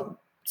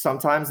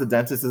sometimes the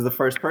dentist is the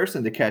first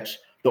person to catch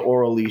the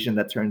oral lesion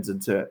that turns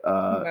into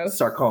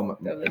sarcoma.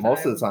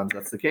 Most of the times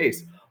that's the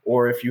case.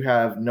 Or if you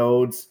have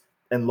nodes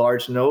and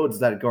large nodes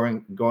that are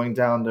going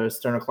down the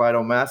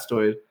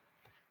sternocleidomastoid,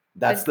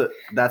 that's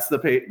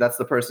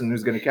the person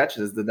who's going to catch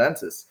it is the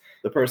dentist.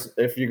 The person,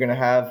 if you're going to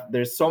have,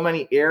 there's so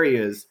many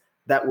areas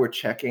that we're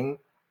checking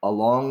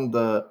along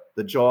the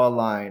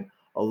jawline,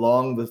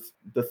 along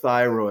the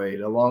thyroid,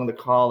 along the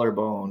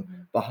collarbone,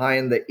 mm-hmm.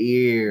 behind the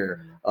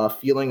ear,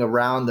 feeling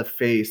around the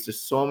face. There's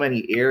so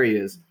many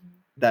areas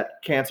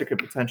that cancer could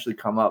potentially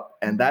come up.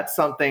 And that's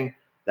something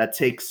that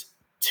takes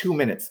 2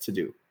 minutes to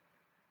do.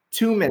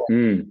 2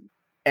 minutes.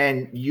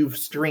 And you've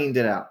screened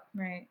it out.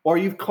 Right. Or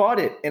you've caught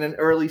it in an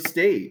early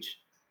stage.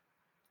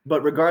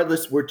 But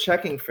regardless, we're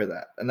checking for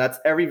that. And that's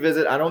every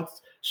visit. I don't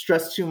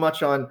stress too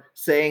much on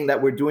saying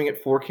that we're doing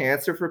it for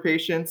cancer for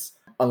patients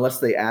unless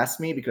they ask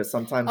me, because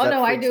sometimes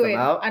I do it.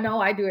 Out. I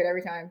know I do it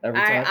every time.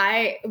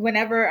 I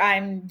whenever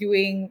I'm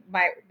doing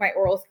my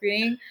oral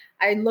screening,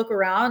 I look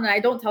around and I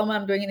don't tell them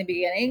I'm doing it in the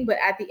beginning, but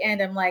at the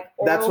end I'm like,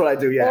 that's what I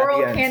do. Yeah.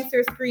 Oral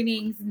cancer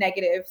screenings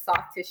negative,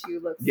 soft tissue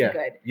looks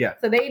good. Yeah.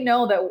 So they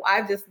know that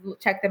I've just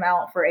checked them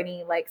out for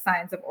any like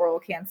signs of oral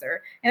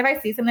cancer. And if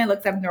I see something that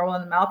looks abnormal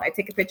in the mouth, I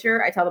take a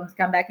picture. I tell them to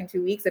come back in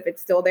 2 weeks. If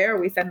it's still there,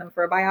 we send them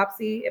for a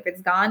biopsy. If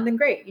it's gone, then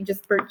great. You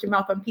just burnt your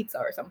mouth on pizza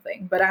or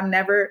something. But I'm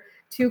never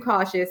too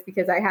cautious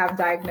because I have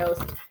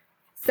diagnosed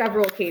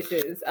several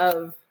cases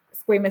of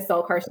squamous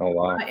cell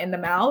carcinoma in the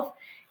mouth.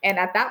 And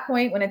at that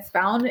point, when it's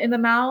found in the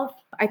mouth,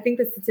 I think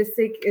the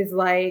statistic is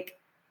like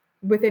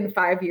within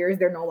 5 years,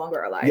 they're no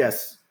longer alive.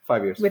 Yes,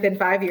 5 years. Within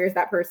 5 years,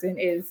 that person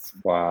is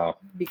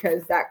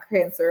because that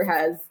cancer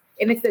has,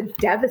 and it's a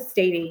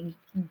devastating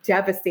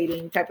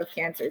type of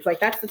cancer. It's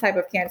like that's the type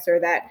of cancer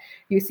that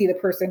you see the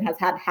person has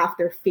had half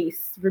their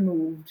face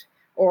removed.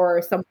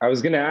 Or something. I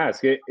was going to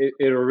ask, it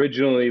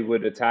originally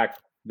would attack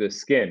the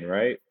skin,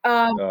 right?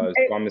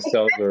 It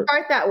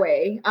start that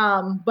way,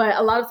 but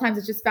a lot of times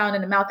it's just found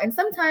in the mouth, and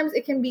sometimes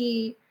it can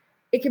be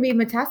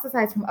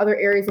metastasized from other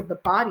areas of the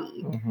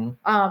body. Mm-hmm.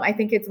 I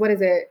think it's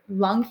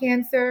lung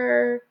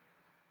cancer,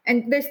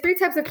 and there's 3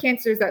 types of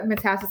cancers that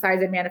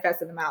metastasize and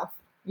manifest in the mouth.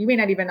 You may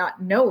not even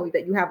know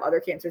that you have other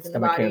cancers in the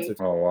body. Cancer.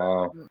 Oh,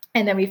 wow.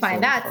 And then we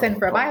find send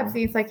for a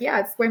biopsy. It's like,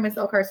 it's squamous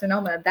cell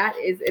carcinoma. That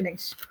is an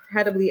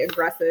incredibly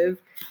aggressive,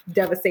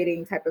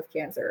 devastating type of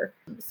cancer.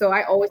 So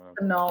I always let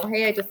them know,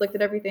 hey, I just looked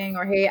at everything,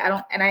 or hey,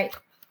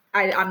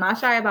 I'm not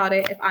shy about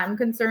it. If I'm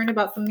concerned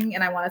about something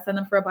and I want to send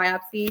them for a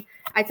biopsy,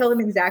 I tell them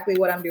exactly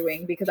what I'm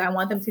doing because I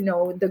want them to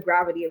know the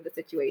gravity of the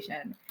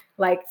situation.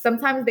 Like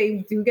sometimes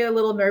they do get a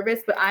little nervous,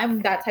 but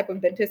I'm that type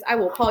of dentist. I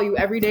will call you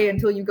every day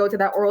until you go to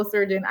that oral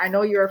surgeon. I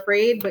know you're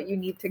afraid, but you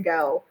need to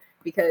go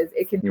because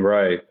it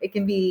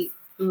can be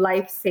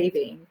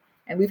life-saving.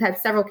 And we've had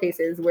several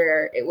cases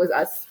where it was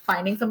us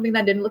finding something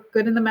that didn't look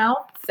good in the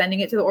mouth, sending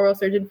it to the oral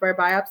surgeon for a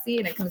biopsy,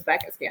 and it comes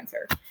back as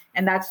cancer.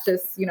 And that's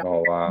just,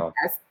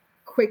 as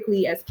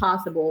quickly as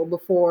possible.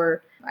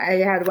 Before I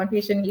had one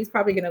patient, he's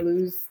probably going to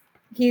lose.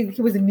 He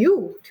was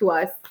new to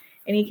us,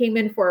 and he came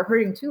in for a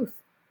hurting tooth.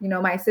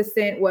 My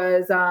assistant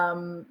was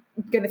going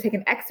to take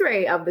an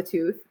x-ray of the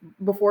tooth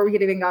before we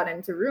had even gotten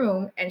into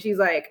room. And she's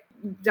like,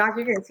 Doc,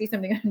 you're going to see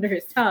something under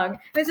his tongue. And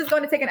it's just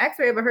going to take an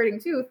x-ray of a hurting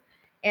tooth.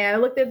 And I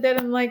looked at that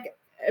and I'm like,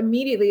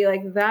 immediately,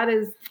 like, that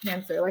is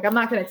cancer. Like, I'm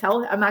not going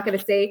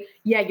to say,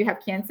 yeah, you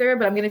have cancer,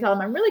 but I'm going to tell him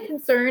I'm really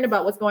concerned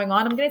about what's going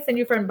on. I'm going to send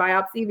you for a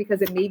biopsy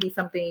because it may be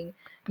something,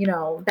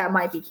 that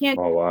might be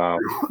cancer. Oh, wow.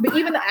 But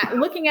even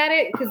looking at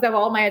it, because of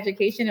all my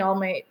education and all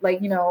my,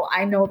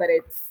 I know that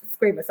it's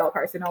squamous cell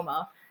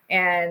carcinoma.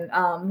 And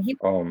he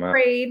was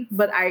afraid,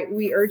 but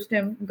we urged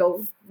him,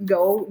 go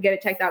get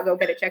it checked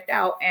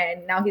out.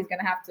 And now he's going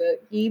to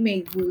he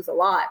may lose a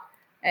lot.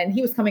 And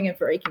he was coming in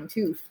for aching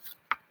tooth.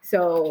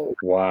 So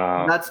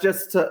wow, that's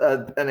just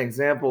an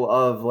example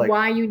of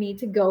why you need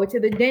to go to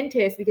the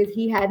dentist, because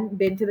he hadn't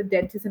been to the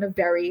dentist in a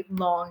very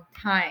long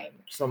time.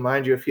 So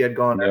mind you, if he had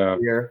gone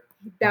earlier,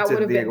 that would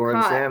have been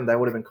caught. That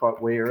would have been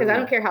caught way earlier. Because I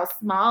don't care how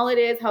small it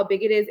is, how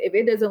big it is. If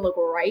it doesn't look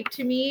right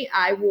to me,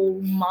 I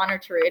will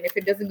monitor it. And if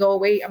it doesn't go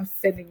away, I'm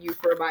sending you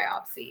for a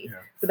biopsy. Yeah.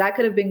 So that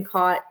could have been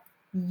caught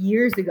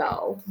years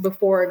ago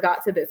before it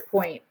got to this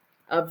point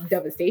of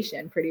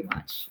devastation pretty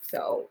much.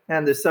 So,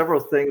 and there's several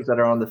things that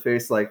are on the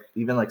face, like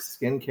even like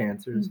skin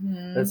cancers.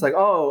 Mhm. It's like,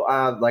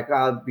 like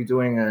I'll be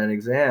doing an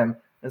exam.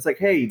 And it's like,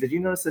 hey, did you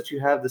notice that you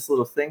have this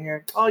little thing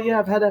here? Oh yeah,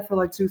 I've had that for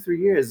like 2-3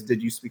 years.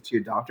 Did you speak to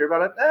your doctor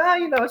about it?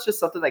 It's just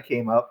something that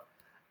came up.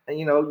 And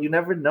you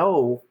never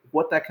know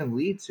what that can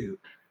lead to.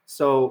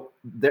 So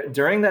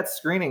during that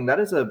screening, that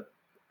is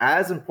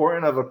as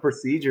important of a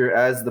procedure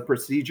as the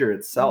procedure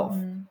itself,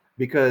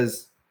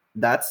 because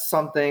that's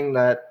something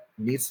that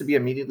needs to be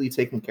immediately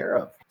taken care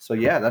of. So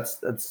yeah, that's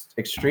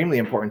extremely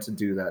important to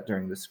do that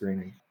during the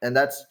screening. And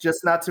that's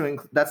just not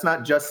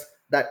just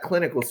that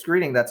clinical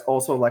screening. That's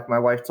also, like my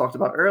wife talked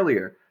about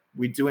earlier,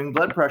 we're doing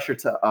blood pressure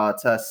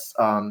tests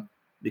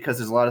because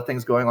there's a lot of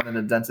things going on in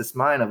the dentist's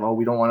mind of,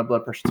 we don't want a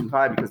blood pressure too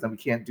high because then we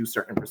can't do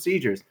certain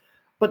procedures.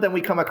 But then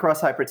we come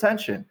across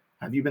hypertension.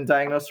 Have you been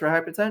diagnosed for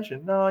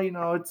hypertension? No,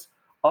 it's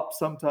up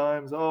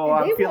sometimes.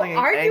 I'm feeling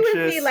anxious.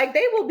 With me, like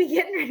they will be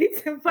getting ready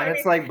to fight. And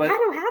it's like, but I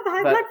don't have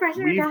high blood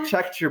pressure. We've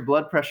checked your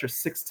blood pressure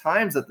 6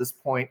 times at this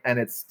point, and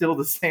it's still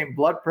the same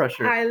blood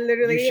pressure.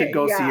 You should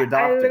go see your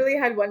doctor. I literally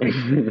had one.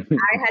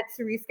 I had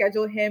to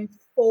reschedule him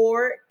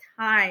 4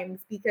 times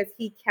because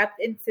he kept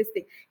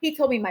insisting. He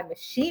told me my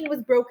machine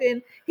was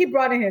broken. He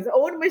brought in his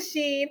own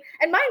machine,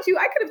 and mind you,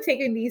 I could have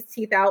taken these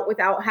teeth out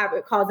without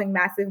causing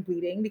massive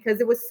bleeding because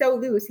it was so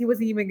loose. He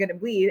wasn't even going to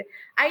bleed.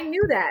 I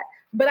knew that.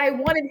 But I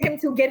wanted him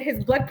to get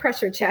his blood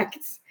pressure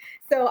checked.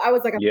 So I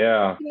was like, I'm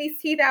taking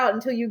these teeth out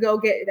until you go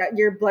get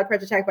your blood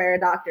pressure checked by your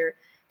doctor.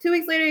 2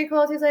 weeks later, he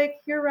calls. He's like,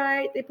 you're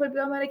right. They put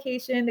me on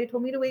medication. They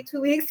told me to wait 2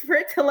 weeks for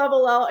it to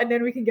level out, and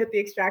then we can get the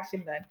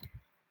extraction done.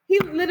 He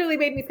literally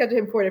made me schedule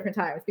him 4 different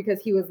times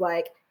because he was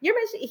like,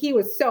 he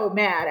was so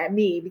mad at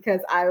me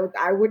because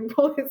I wouldn't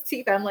pull his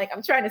teeth. I'm like,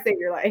 I'm trying to save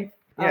your life.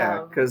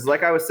 Yeah, because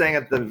like I was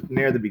saying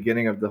near the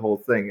beginning of the whole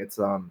thing, it's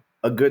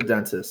a good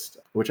dentist,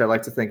 which I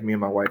like to think me and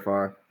my wife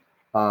are.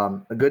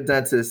 A good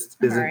dentist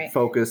isn't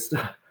focused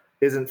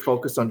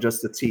on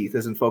just the teeth,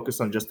 isn't focused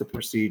on just the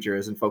procedure,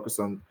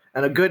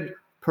 and a good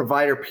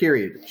provider,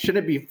 period,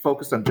 shouldn't be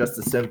focused on just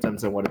the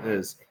symptoms and what it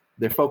is.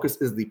 Their focus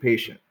is the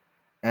patient.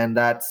 And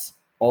that's,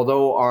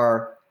 although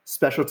our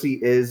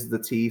specialty is the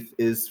teeth,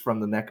 is from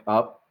the neck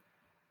up,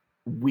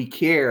 we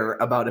care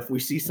about if we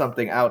see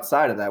something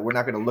outside of that. We're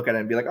not going to look at it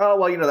and be like,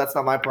 that's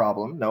not my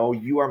problem. No,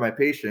 you are my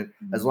patient.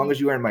 Mm-hmm. As long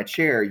as you are in my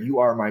chair, you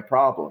are my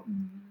problem.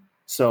 Mm-hmm.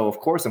 So, of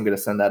course, I'm going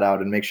to send that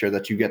out and make sure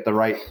that you get the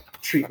right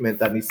treatment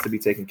that needs to be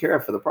taken care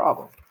of for the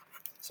problem.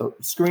 So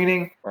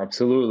screening,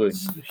 absolutely,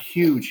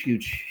 huge,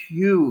 huge,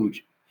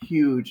 huge,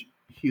 huge,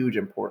 huge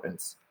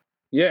importance.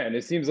 Yeah, and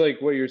it seems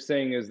like what you're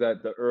saying is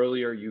that the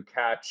earlier you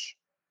catch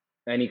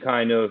any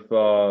kind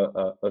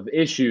of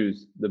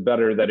issues, the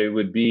better that it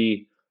would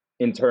be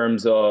in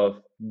terms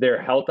of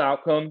their health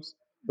outcomes,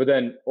 but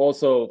then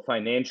also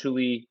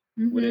financially,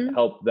 would it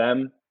help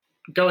them?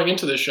 Going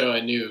into the show,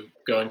 I knew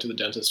going to the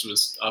dentist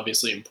was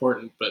obviously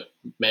important, but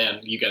man,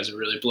 you guys have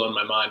really blown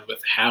my mind with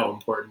how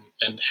important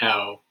and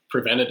how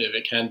preventative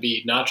it can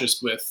be, not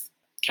just with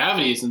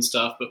cavities and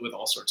stuff, but with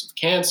all sorts of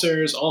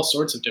cancers, all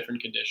sorts of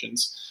different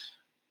conditions.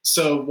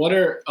 So what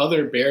are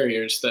other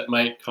barriers that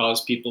might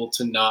cause people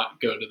to not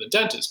go to the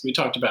dentist? We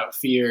talked about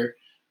fear,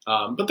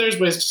 but there's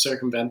ways to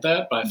circumvent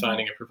that by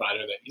finding a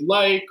provider that you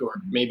like, or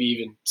maybe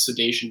even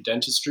sedation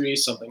dentistry,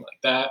 something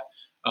like that.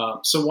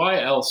 So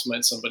why else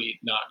might somebody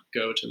not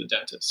go to the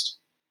dentist?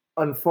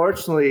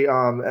 Unfortunately,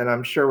 and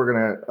I'm sure we're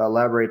going to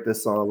elaborate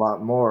this on a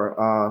lot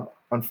more.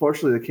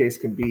 Unfortunately, the case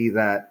can be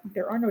that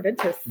there are no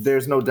dentists.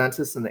 There's no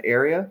dentists in the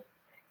area.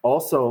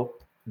 Also,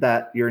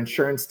 that your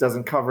insurance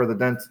doesn't cover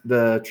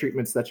the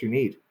treatments that you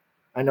need.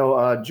 I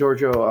know,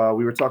 Giorgio,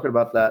 we were talking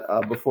about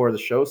that before the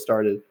show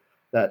started,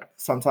 that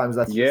sometimes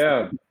that's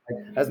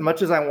as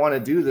much as I want to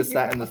do this,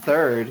 that, and the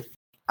third,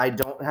 I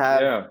don't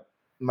have,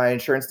 my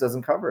insurance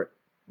doesn't cover it.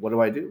 What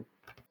do I do?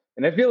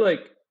 And I feel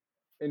like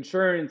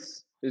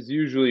insurance is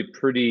usually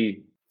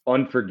pretty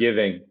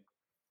unforgiving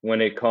when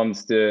it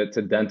comes to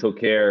dental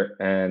care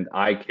and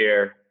eye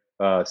care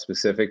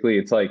specifically.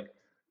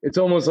 It's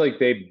almost like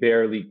they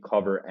barely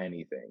cover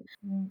anything.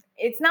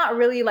 It's not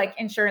really like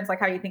insurance, like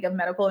how you think of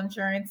medical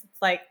insurance.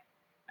 It's like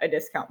a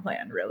discount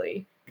plan,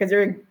 really, because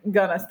you're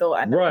gonna still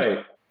end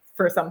up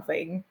for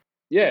something.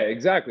 Yeah,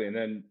 exactly. And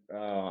then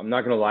I'm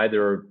not gonna lie,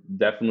 there were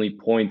definitely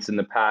points in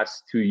the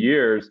past 2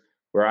 years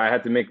where I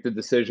had to make the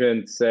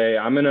decision to say,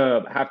 I'm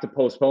gonna have to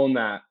postpone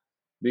that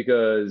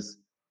because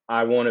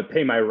I want to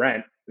pay my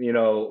rent,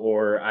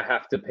 or I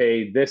have to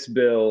pay this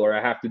bill, or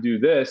I have to do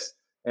this,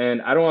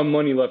 and I don't have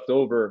money left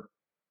over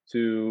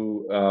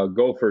to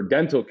go for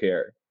dental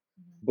care.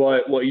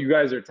 But what you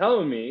guys are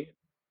telling me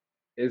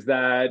is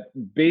that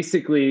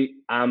basically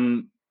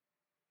I'm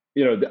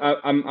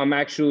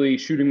actually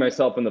shooting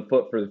myself in the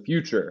foot for the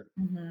future,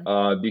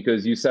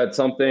 because you said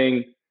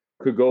something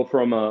could go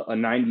from a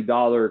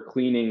 $90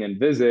 cleaning and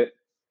visit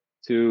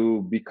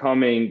to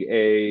becoming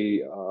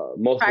a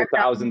multiple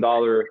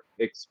 $1,000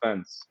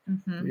 expense.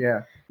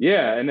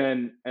 Yeah, and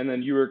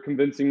then you were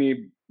convincing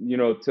me,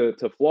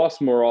 to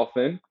floss more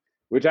often,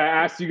 which I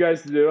asked you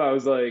guys to do. I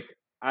was like,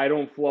 I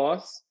don't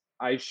floss.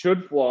 I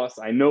should floss.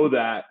 I know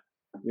that,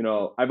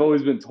 I've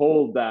always been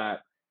told that.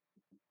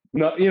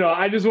 No,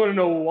 I just want to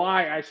know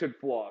why I should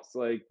floss.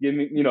 Like, give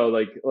me,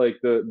 like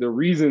the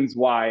reasons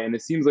why. And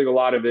it seems like a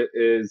lot of it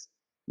is,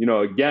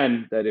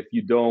 again, that if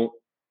you don't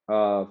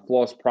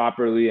floss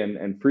properly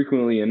and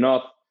frequently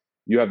enough,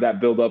 you have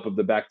that buildup of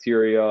the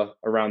bacteria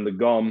around the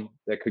gum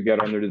that could get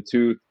under the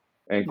tooth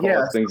and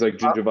cause things like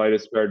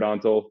gingivitis,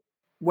 periodontal.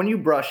 When you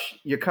brush,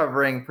 you're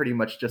covering pretty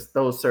much just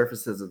those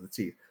surfaces of the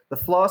teeth. The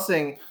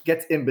flossing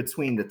gets in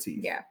between the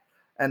teeth. Yeah.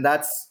 And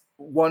that's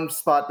one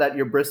spot that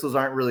your bristles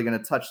aren't really going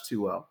to touch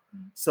too well.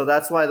 So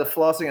that's why the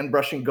flossing and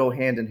brushing go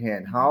hand in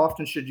hand. How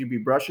often should you be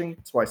brushing?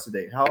 Twice a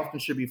day. How often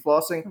should you be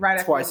flossing? Right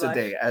after Twice you a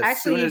day.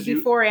 Actually,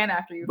 before and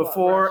after you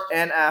Before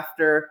and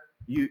after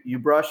you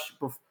brush.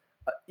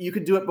 You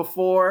could do it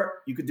before.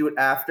 You could do it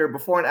after.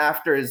 Before and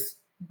after is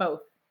both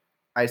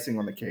icing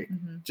on the cake.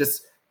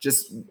 Just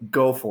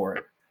go for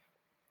it.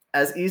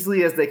 As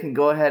easily as they can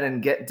go ahead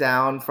and get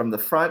down from the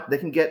front, they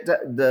can get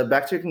the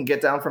bacteria can get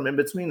down from in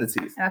between the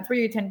teeth. And that's where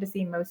you tend to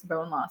see most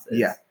bone losses.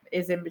 Yeah.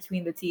 Is in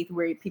between the teeth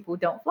where people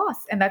don't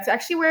floss. And that's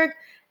actually where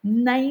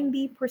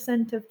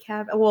 90% of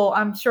well,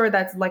 I'm sure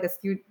that's like a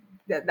skew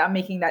that I'm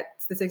making that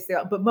statistic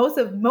up, but most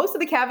of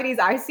the cavities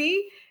I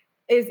see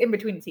is in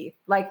between the teeth.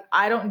 Like,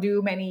 I don't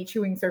do many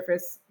chewing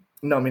surface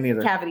No, me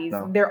neither. cavities.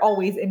 No. They're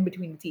always in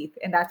between the teeth.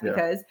 And that's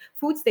because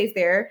food stays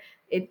there.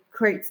 It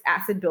creates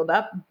acid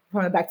buildup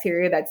from the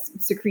bacteria that's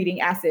secreting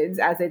acids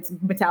as it's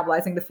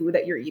metabolizing the food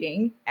that you're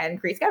eating and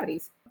creates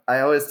cavities.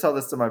 I always tell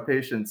this to my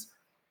patients.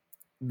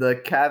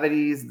 The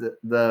cavities,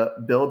 the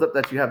buildup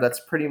that you have, that's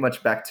pretty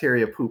much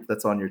bacteria poop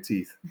that's on your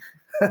teeth.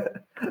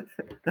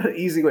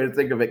 Easy way to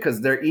think of it,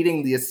 because they're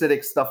eating the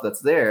acidic stuff that's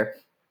there.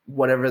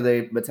 Whatever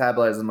they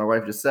metabolize, as my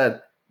wife just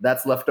said,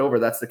 that's left over.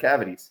 That's the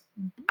cavities.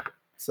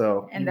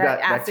 So and that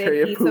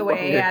acid eats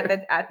away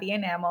at the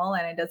enamel,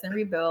 and it doesn't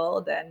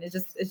rebuild, and it's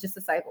just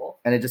a cycle.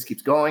 And it just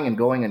keeps going and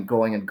going and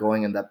going and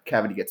going, and that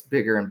cavity gets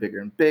bigger and bigger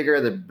and bigger.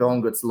 The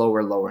bone gets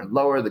lower, lower and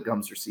lower. The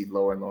gums recede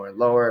lower and lower and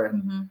lower.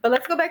 And But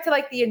let's go back to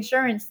like the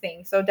insurance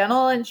thing. So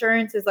dental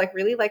insurance is like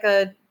really like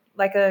a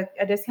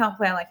discount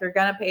plan. Like, you're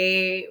gonna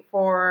pay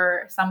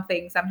for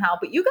something somehow.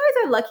 But you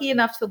guys are lucky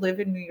enough to live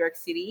in New York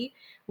City,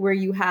 where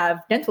you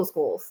have dental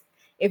schools.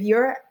 If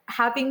you're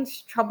having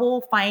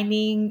trouble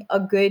finding a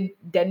good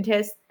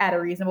dentist at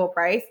a reasonable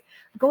price,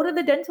 go to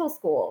the dental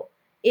school.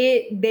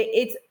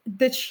 It's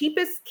the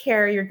cheapest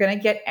care you're going to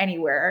get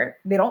anywhere.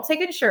 They don't take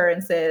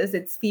insurances.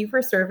 It's fee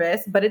for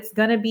service, but it's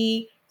going to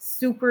be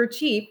super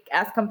cheap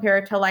as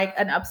compared to like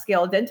an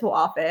upscale dental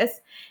office.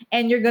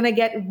 And you're going to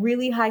get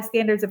really high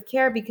standards of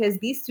care because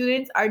these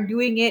students are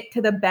doing it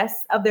to the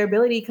best of their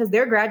ability, because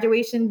their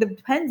graduation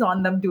depends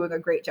on them doing a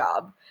great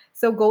job.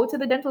 So go to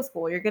the dental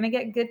school. You're going to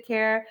get good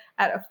care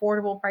at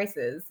affordable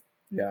prices.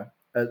 Yeah.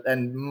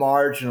 And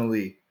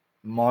marginally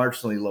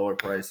lower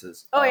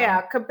prices. Oh,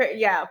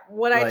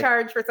 what I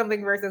charge for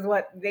something versus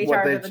what they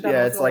charge at the dental school.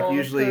 Yeah, it's like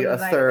usually a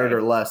third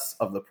or less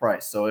of the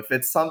price. So if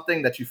it's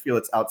something that you feel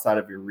it's outside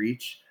of your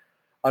reach,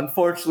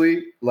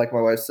 unfortunately, like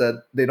my wife said,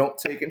 they don't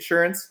take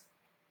insurance,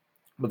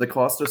 but the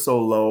costs are so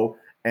low,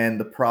 and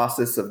the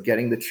process of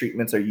getting the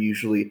treatments are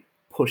usually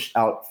pushed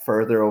out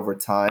further over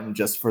time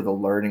just for the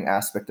learning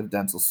aspect of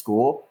dental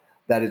school,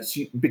 that it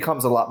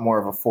becomes a lot more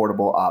of an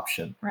affordable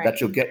option. Right. That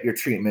you'll get your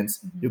treatments,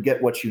 you'll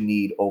get what you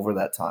need over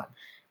that time.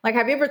 Like,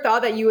 have you ever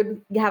thought that you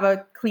would have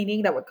a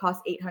cleaning that would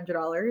cost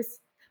 $800?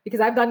 Because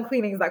I've done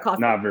cleanings that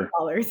cost $800.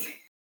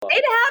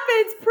 It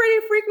happens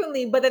pretty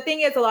frequently, but the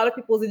thing is, a lot of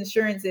people's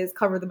insurances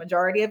cover the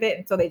majority of it,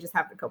 and so they just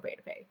have the copay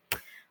to pay.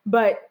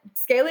 But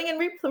scaling and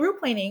root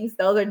cleanings,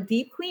 those are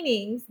deep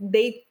cleanings.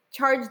 They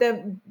charge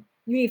them.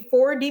 You need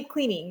 4 deep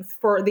cleanings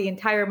for the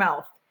entire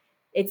mouth.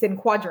 It's in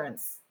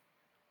quadrants.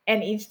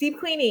 And each deep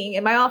cleaning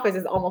in my office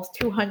is almost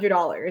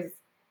 $200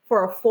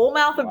 for a full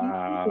mouth of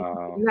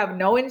deep. You have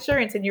no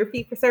insurance and your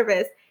fee for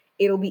service,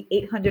 it'll be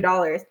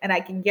 $800. And I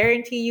can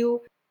guarantee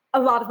you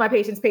a lot of my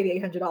patients pay the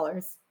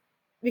 $800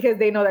 because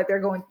they know that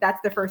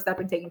that's the first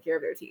step in taking care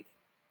of their teeth.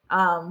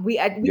 We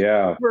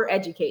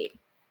over-educate.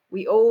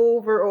 We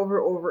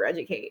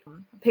over-educate.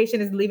 A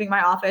patient is leaving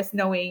my office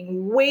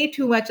knowing way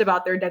too much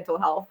about their dental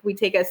health. We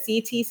take a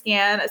CT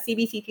scan, a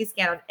CBCT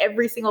scan on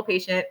every single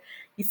patient.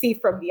 You see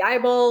from the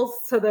eyeballs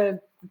to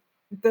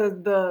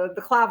the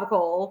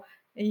clavicle,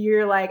 and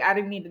you're like, I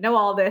didn't need to know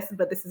all this,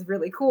 but this is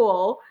really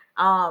cool.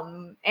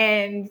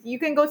 And you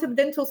can go to the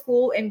dental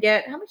school and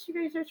get, how much do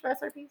you guys charge for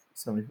SRPs?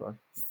 $75.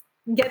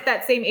 Get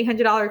that same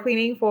 $800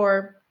 cleaning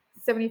for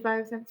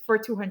 75 cents for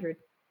 $200.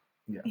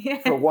 Yeah,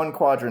 for 1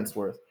 quadrant's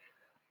worth.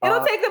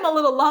 It'll take them a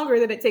little longer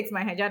than it takes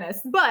my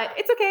hygienist, but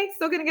it's okay.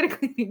 Still gonna get a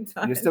cleaning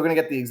done. You're still gonna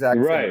get the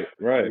exact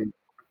same.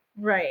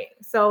 Right.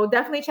 So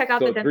definitely check out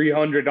the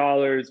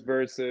 $300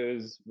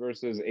 versus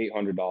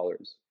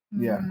 $800.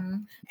 Yeah.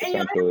 And you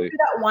have to do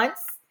that once.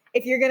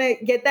 If you're gonna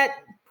get that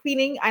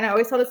cleaning, and I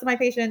always tell this to my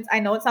patients, I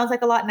know it sounds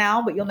like a lot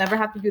now, but you'll never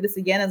have to do this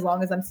again as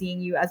long as I'm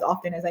seeing you as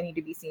often as I need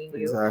to be seeing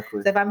you.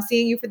 Exactly. So if I'm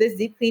seeing you for this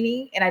deep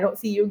cleaning and I don't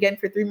see you again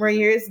for 3 more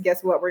years,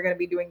 guess what? We're gonna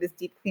be doing this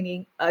deep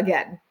cleaning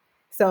again.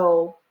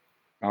 So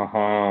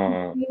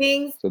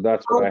Cleanings. So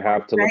that's what I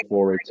have to look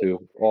forward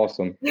to.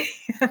 Awesome.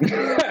 I'm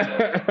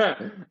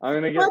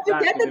gonna Well, get if you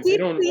that. get the If they deep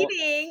don't,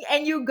 cleaning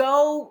and you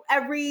go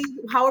every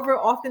however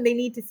often they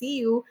need to see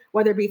you,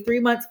 whether it be 3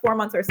 months, 4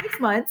 months, or 6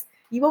 months,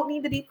 you won't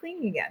need the deep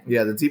cleaning again.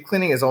 Yeah, the deep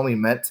cleaning is only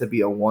meant to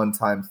be a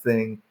one-time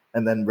thing,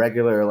 and then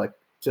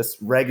just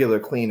regular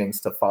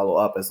cleanings to follow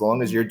up. As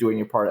long as you're doing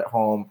your part at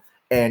home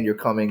and you're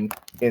coming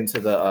into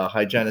the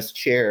hygienist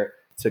chair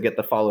to get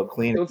the follow-up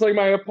cleaning. it's like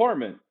my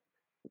apartment.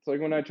 It's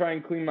like when I try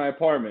and clean my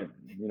apartment.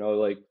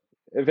 Like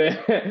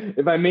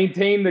if I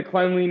maintain the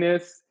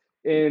cleanliness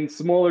in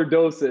smaller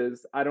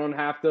doses, I don't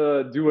have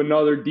to do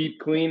another deep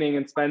cleaning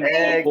and spend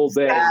a full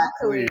day.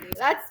 Exactly.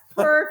 That's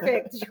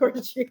perfect,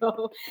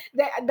 Giorgio.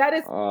 That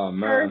is Oh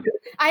man.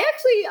 perfect. I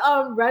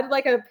actually read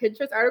like a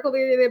Pinterest article the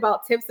other day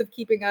about tips of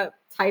keeping a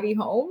tidy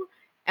home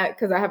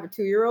because I have a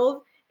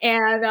 2-year-old.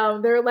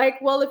 And they're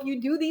like, well, if you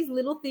do these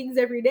little things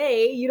every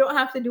day, you don't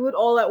have to do it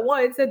all at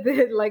once and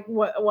then like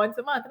once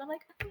a month. And I'm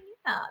like, oh,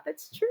 yeah,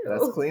 that's true.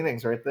 That's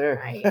cleanings right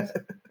there. Right.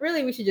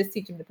 Really, we should just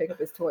teach him to pick up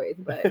his toys.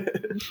 But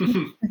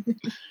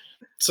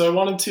So I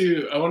wanted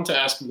to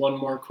ask one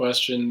more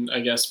question,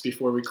 I guess,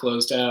 before we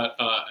closed out,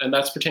 and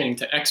that's pertaining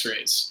to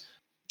X-rays.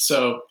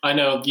 So I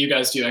know you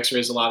guys do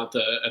X-rays a lot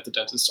at the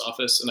dentist's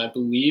office, and I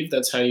believe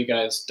that's how you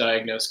guys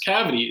diagnose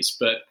cavities.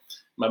 But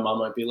my mom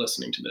might be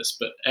listening to this,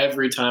 but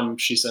every time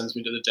she sends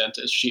me to the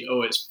dentist, she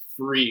always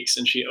freaks,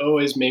 and she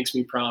always makes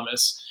me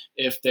promise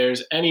if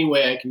there's any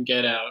way I can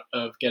get out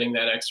of getting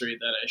that X-ray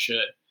that I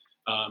should.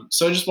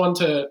 So I just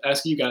wanted to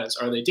ask you guys,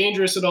 are they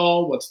dangerous at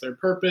all? What's their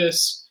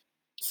purpose?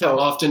 How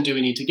often do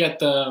we need to get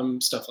them?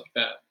 Stuff like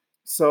that.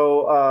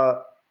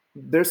 So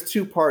there's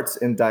two parts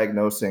in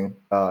diagnosing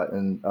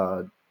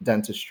in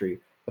dentistry.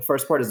 The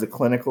first part is the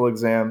clinical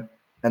exam,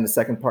 and the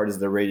second part is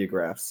the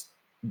radiographs.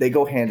 They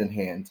go hand in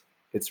hand.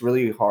 It's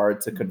really hard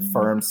to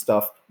confirm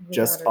stuff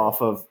just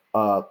off of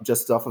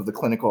the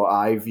clinical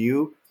eye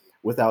view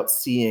without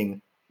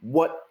seeing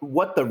what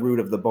the root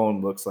of the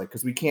bone looks like,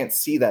 because we can't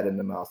see that in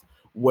the mouth.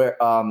 Where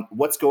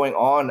what's going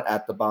on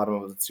at the bottom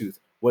of the tooth,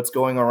 what's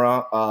going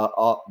around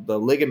the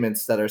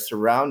ligaments that are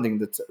surrounding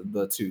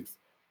the tooth.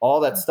 All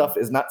that stuff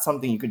is not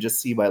something you can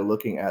just see by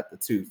looking at the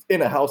tooth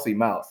in a healthy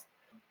mouth.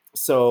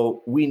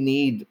 So we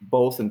need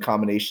both in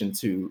combination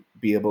to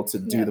be able to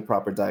do the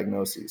proper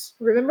diagnoses.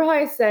 Remember how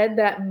I said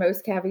that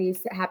most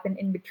cavities happen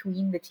in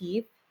between the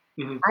teeth?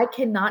 Mm-hmm. I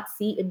cannot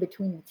see in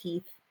between the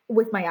teeth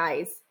with my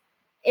eyes.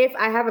 If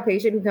I have a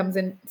patient who comes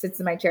in, sits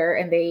in my chair,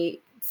 and they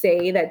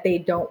say that they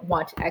don't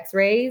want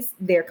X-rays,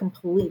 they're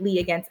completely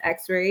against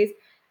X-rays,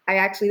 I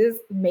actually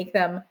just make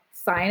them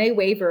sign a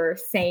waiver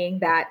saying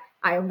that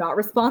I am not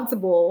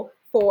responsible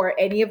for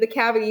any of the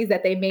cavities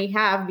that they may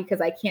have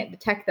because I can't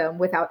detect them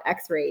without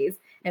X-rays.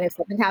 And if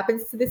something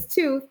happens to this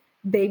tooth,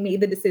 they made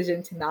the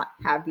decision to not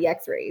have the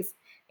X-rays.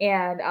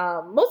 And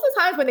most of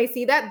the times when they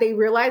see that, they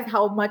realize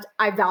how much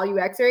I value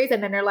X-rays.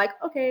 And then they're like,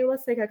 okay,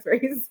 let's take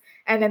X-rays.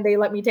 And then they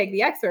let me take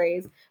the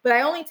X-rays. But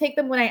I only take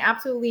them when I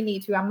absolutely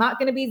need to. I'm not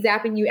going to be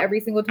zapping you every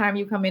single time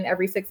you come in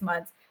every 6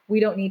 months. We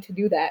don't need to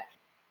do that.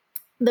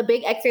 The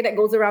big X-ray that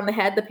goes around the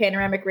head, the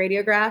panoramic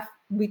radiograph,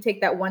 we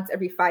take that once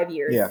every 5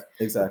 years. Yeah,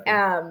 exactly.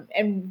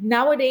 And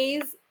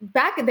nowadays,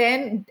 back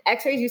then,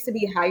 X-rays used to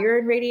be higher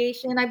in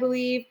radiation, I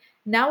believe.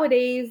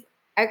 Nowadays,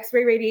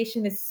 X-ray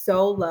radiation is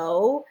so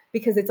low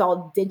because it's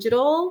all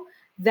digital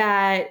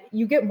that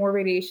you get more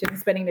radiation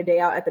spending the day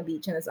out at the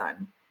beach in the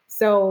sun.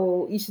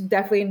 So you should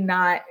definitely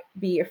not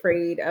be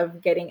afraid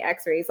of getting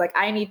X-rays. Like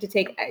I need to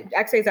take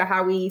X-rays are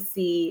how we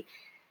see,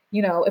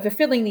 if a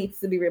filling needs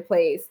to be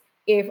replaced,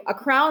 if a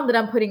crown that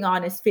I'm putting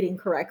on is fitting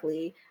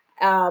correctly.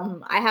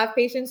 I have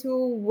patients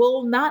who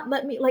will not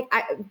let me,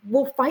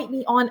 will fight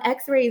me on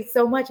X-rays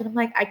so much. And I'm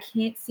like, I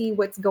can't see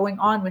what's going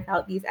on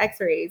without these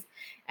X-rays.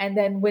 And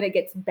then when it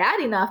gets bad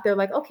enough, they're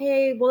like,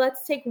 okay, well,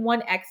 let's take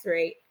one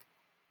X-ray.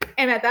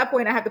 And at that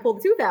point, I have to pull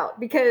the tooth out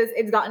because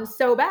it's gotten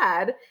so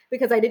bad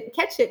because I didn't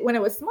catch it when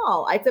it was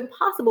small. It's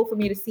impossible for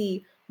me to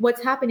see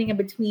what's happening in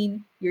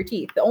between your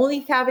teeth. The only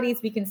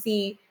cavities we can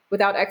see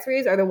without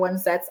X-rays are the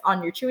ones that's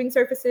on your chewing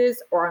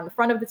surfaces or on the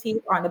front of the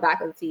teeth or on the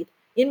back of the teeth.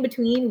 In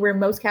between, where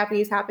most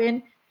cavities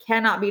happen,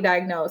 cannot be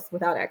diagnosed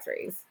without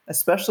X-rays.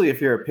 Especially if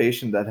you're a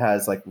patient that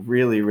has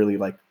really, really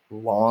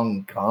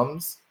long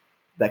gums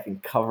that can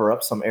cover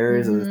up some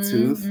areas of the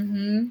tooth.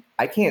 Mm-hmm.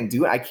 I can't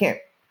do it. I can't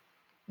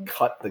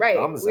cut the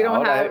gums out. We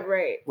don't have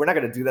We're not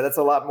going to do that. That's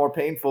a lot more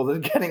painful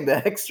than getting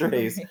the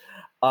X-rays.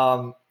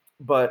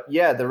 But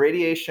yeah, the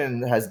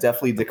radiation has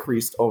definitely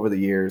decreased over the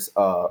years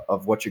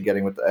of what you're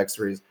getting with the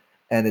X-rays,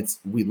 and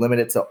we limit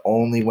it to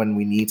only when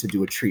we need to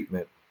do a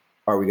treatment.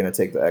 Are we going to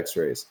take the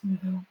X-rays?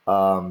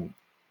 Mm-hmm.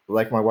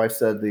 Like my wife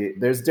said,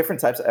 there's different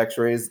types of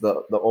X-rays.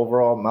 The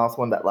overall mouth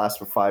one that lasts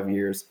for 5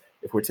 years.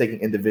 If we're taking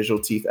individual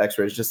teeth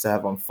X-rays just to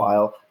have on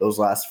file, those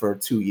last for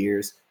 2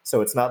 years. So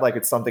it's not like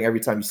it's something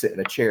every time you sit in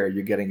a chair,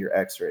 you're getting your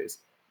X-rays.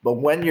 But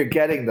when you're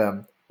getting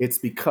them, it's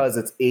because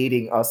it's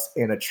aiding us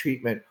in a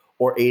treatment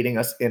or aiding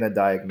us in a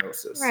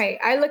diagnosis. Right.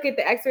 I look at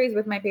the x-rays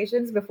with my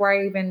patients before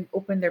I even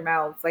open their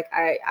mouths. Like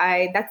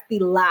I that's the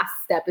last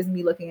step, is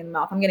me looking in the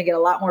mouth. I'm going to get a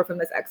lot more from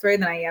this x-ray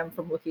than I am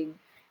from looking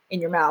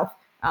in your mouth.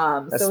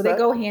 So they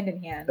go hand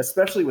in hand.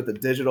 Especially with the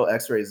digital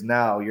x-rays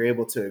now, you're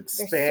able to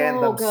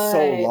expand them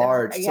so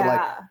large. Yeah. So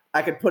like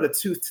I could put a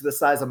tooth to the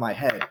size of my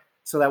head.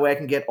 So that way I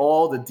can get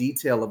all the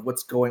detail of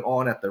what's going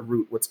on at the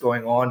root, what's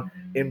going on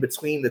in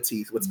between the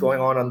teeth, what's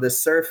going on this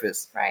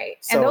surface. Right.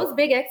 So, and those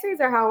big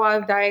x-rays are how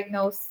I've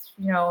diagnosed,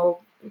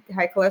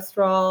 high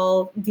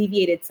cholesterol,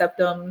 deviated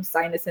septum,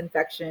 sinus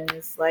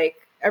infections, like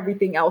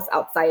everything else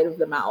outside of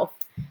the mouth.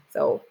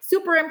 So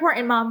super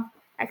important, Mom,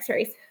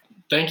 x-rays.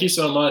 Thank you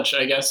so much.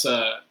 I guess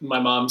my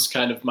mom's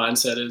kind of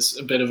mindset is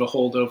a bit of a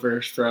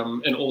holdover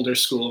from an older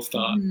school of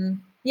thought. Mm-hmm.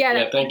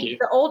 Yeah, thank you.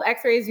 The old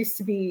x-rays used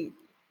to be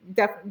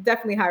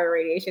definitely higher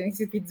radiation. It used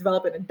to be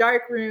developed in a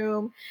dark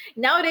room.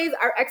 Nowadays,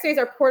 our x-rays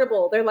are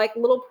portable. They're like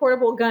little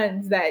portable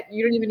guns that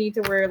you don't even need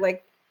to wear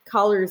like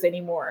collars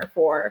anymore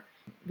for,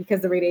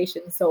 because the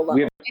radiation is so low.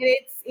 And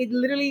it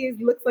literally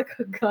looks like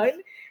a gun,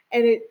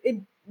 and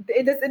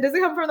it doesn't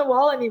come from the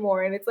wall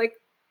anymore. And it's like,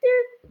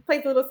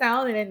 plays a little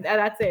sound, and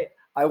that's it.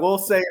 I will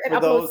say for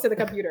those to the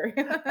computer.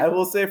 I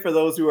will say for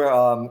those who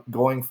are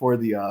going for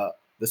the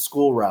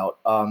school route,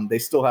 they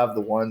still have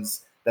the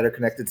ones that are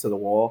connected to the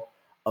wall.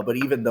 But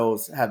even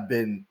those have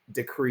been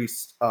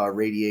decreased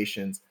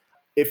radiations.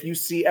 If you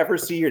ever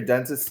see your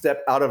dentist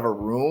step out of a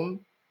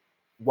room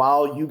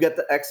while you get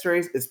the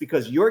x-rays, it's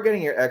because you're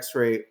getting your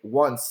x-ray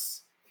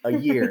once a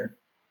year.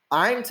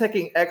 I'm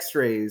taking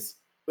x-rays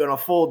in a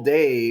full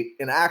day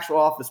in actual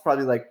office,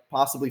 probably like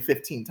possibly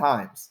 15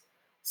 times.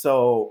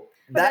 So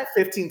that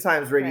 15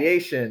 times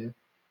radiation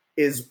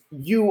is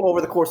you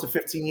over the course of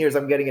 15 years.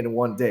 I'm getting it in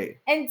one day.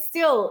 And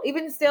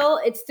even still,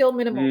 it's still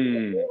minimal.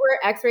 We wear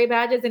x-ray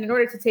badges, and in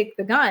order to take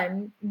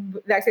the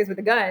x-rays with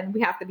the gun,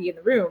 we have to be in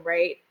the room,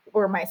 right?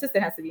 Or my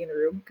assistant has to be in the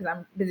room because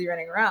I'm busy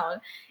running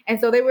around. And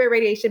so they wear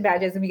radiation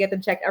badges, and we get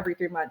them checked every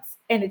 3 months.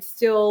 And it's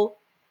still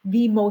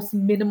the most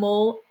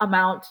minimal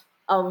amount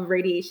of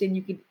radiation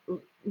you could,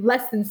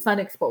 less than sun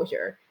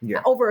exposure,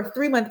 over a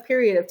 3-month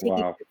period of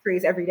taking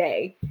x-rays every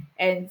day.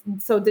 And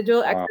so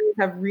digital x-rays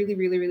have really,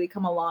 really, really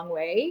come a long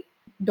way.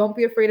 Don't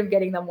be afraid of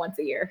getting them once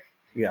a year.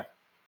 Yeah.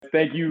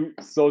 Thank you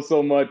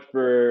so much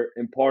for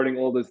imparting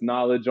all this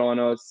knowledge on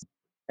us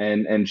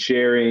and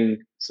sharing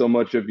so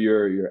much of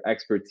your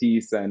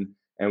expertise and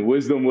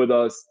wisdom with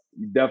us.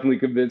 You definitely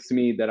convinced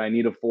me that I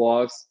need a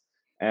floss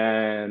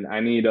and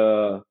I need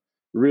to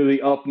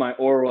really up my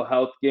oral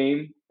health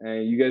game.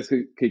 And you guys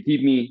could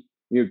keep me,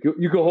 you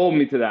could hold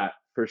me to that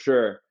for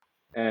sure.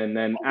 And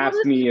then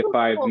ask me if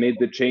I've made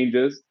the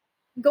changes.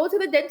 Go to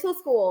the dental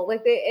school.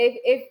 Like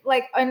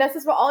and this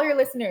is for all your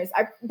listeners.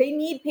 They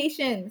need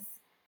patience.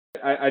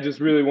 I just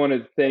really want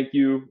to thank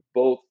you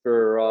both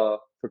for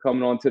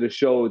coming on to the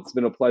show. It's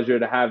been a pleasure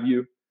to have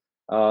you,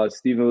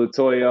 Stephen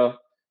Latoya,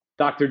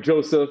 Dr.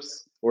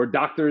 Josephs or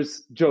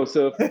Doctors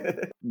Joseph.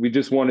 We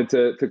just wanted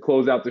to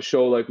close out the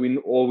show like we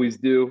always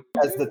do.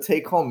 As the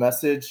take-home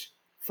message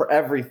for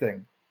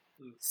everything,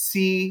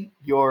 see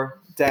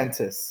your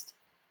dentist,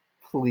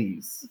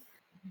 please.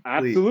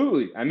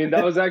 Absolutely. I mean,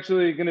 that was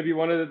actually going to be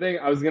one of the things.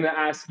 I was going to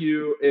ask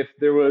you if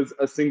there was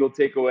a single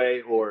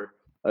takeaway or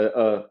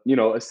a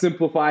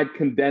simplified,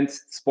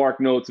 condensed Spark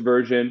Notes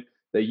version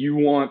that you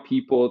want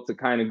people to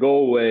kind of go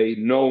away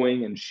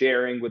knowing and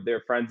sharing with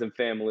their friends and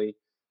family,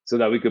 so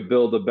that we could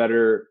build a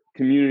better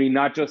community,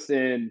 not just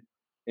in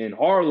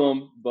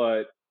Harlem,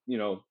 but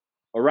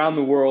around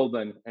the world.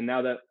 And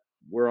now that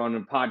we're on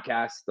a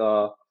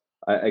podcast,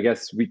 I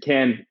guess we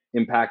can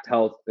impact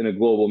health in a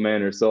global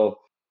manner. So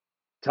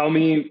tell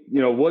me,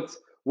 what's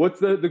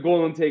the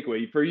golden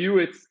takeaway for you?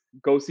 It's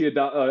go see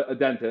a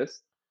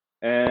dentist.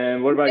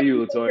 And what about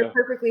you, Latoya? You're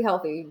perfectly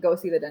healthy. Go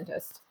see the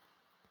dentist.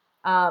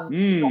 I'm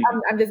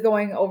just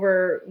going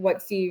over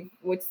what Steve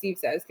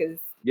says, because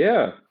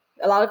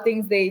a lot of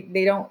things they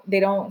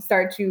don't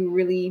start to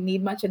really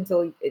need much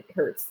until it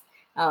hurts,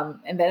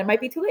 and then it might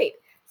be too late.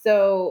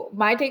 So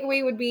my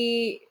takeaway would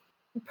be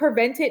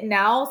prevent it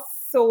now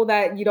so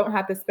that you don't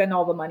have to spend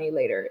all the money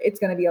later. It's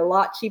going to be a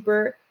lot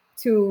cheaper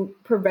to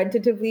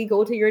preventatively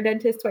go to your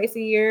dentist twice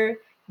a year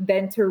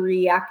than to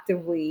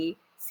reactively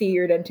see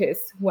your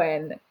dentist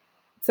when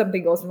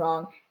something goes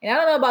wrong. And I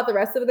don't know about the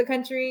rest of the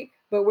country,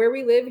 but where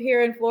we live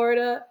here in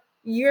Florida,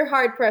 you're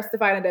hard pressed to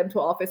find a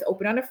dental office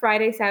open on a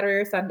Friday, Saturday,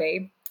 or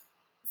Sunday.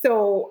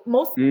 So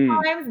most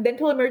times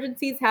dental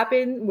emergencies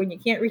happen when you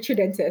can't reach your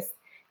dentist.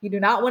 You do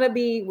not want to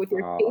be with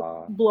your face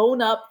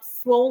blown up,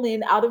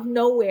 swollen out of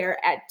nowhere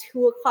at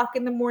 2:00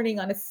 in the morning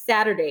on a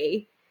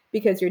Saturday,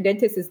 because your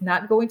dentist is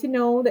not going to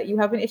know that you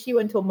have an issue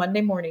until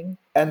Monday morning.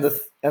 And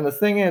the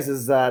thing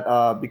is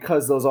that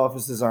because those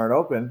offices aren't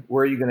open,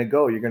 where are you going to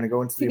go? You're going to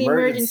go into the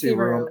emergency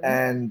room,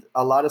 and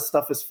a lot of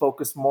stuff is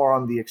focused more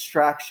on the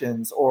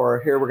extractions,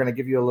 or here we're going to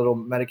give you a little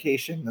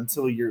medication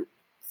until you're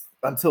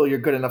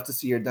good enough to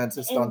see your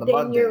dentist on the Monday.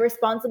 And then you're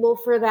responsible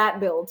for that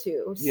bill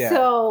too. Yeah.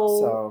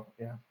 So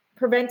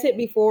prevent it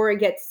before it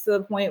gets to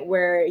the point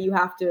where you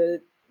have to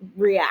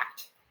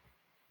react.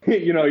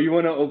 you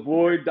want to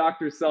avoid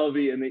Dr.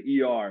 Selby in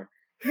the ER.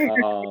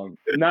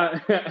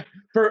 Not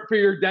for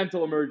your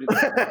dental emergency.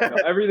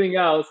 Everything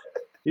else,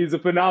 he's a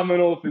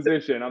phenomenal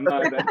physician. I'm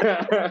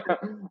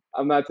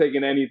not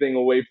taking anything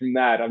away from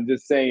that. I'm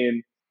just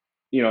saying,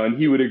 and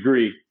he would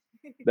agree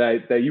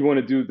that you want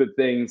to do the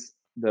things,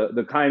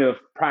 the kind of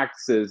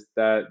practices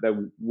that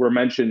were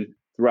mentioned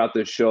throughout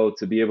this show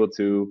to be able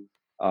to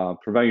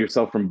prevent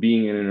yourself from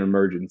being in an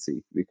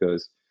emergency,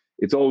 because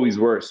it's always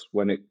worse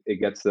when it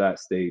gets to that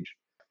stage.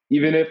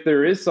 Even if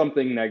there is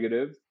something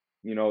negative,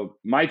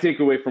 my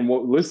takeaway from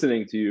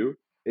listening to you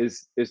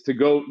is to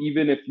go,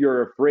 even if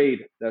you're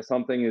afraid that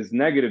something is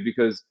negative,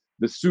 because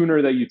the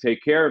sooner that you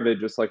take care of it,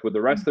 just like with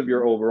the rest of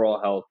your overall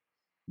health,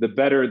 the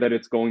better that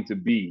it's going to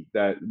be.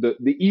 That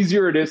the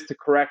easier it is to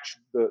correct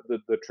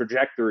the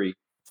trajectory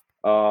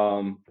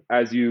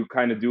as you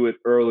kind of do it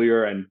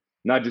earlier, and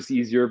not just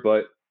easier,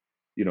 but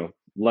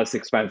less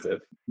expensive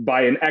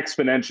by an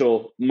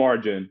exponential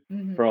margin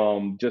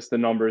from just the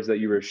numbers that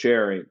you were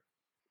sharing.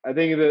 I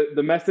think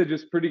the message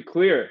is pretty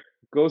clear.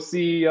 Go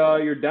see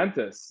your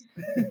dentist.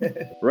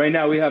 Right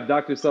now we have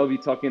Dr. Selby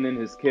tucking in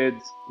his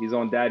kids. He's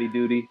on daddy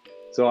duty.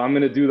 So I'm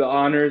going to do the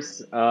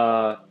honors.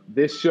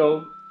 This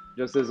show,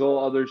 just as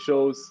all other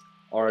shows,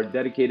 are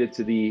dedicated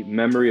to the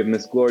memory of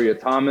Miss Gloria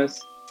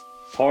Thomas.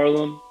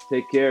 Harlem,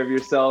 take care of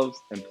yourselves.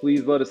 And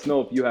please let us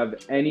know if you have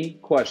any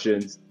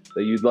questions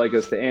that you'd like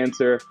us to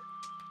answer.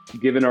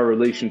 Given our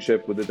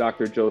relationship with the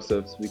Dr.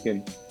 Josephs, we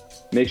can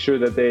make sure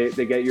that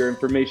they get your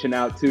information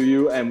out to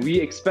you. And we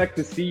expect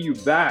to see you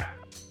back.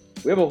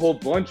 We have a whole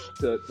bunch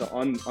to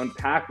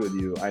unpack with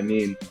you. I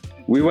mean,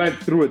 we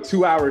went through a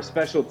 2-hour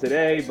special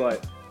today,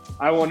 but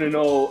I want to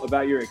know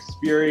about your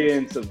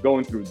experience of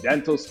going through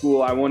dental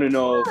school. I want to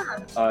know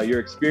your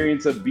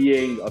experience of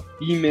being a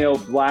female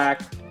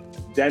Black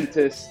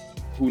dentist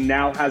who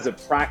now has a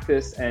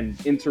practice and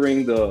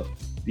entering the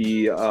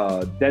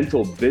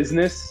dental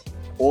business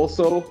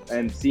also,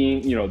 and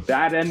seeing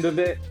that end of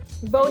it.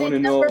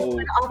 Voted number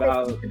one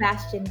office in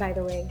Sebastian, by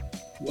the way.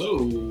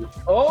 Whoa.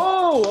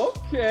 Oh,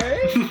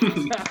 okay.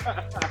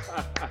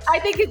 I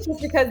think it's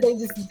just because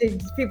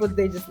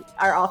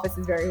our office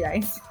is very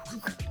nice.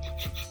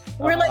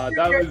 We're like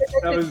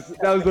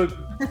that was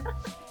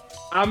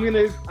I'm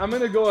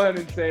gonna go ahead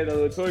and say that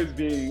LaToya's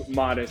being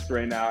modest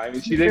right now. I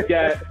mean, she did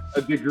get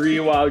a degree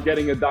while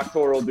getting a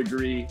doctoral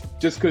degree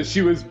just because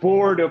she was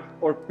bored of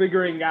or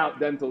figuring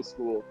out dental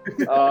school.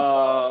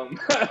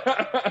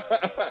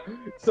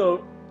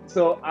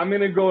 So I'm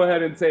gonna go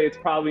ahead and say it's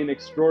probably an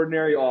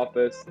extraordinary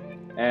office,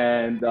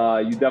 and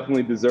you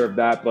definitely deserve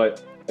that.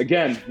 But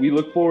again, we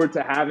look forward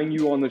to having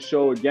you on the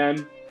show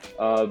again,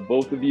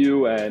 both of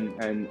you,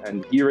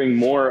 and hearing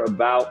more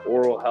about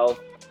oral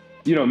health.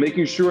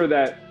 Making sure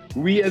that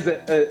we as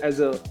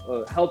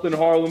a Health in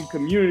Harlem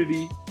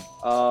community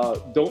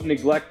don't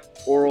neglect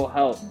oral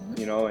health,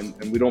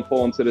 and we don't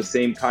fall into the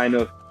same kind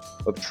of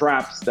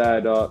traps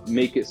that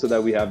make it so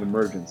that we have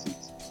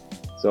emergencies.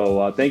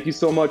 So thank you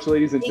so much,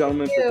 ladies and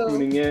gentlemen, for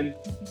tuning in.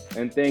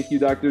 And thank you,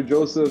 Dr.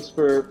 Josephs,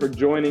 for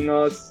joining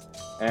us.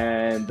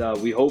 And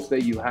we hope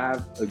that you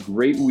have a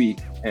great week,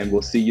 and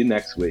we'll see you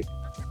next week.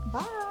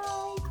 Bye.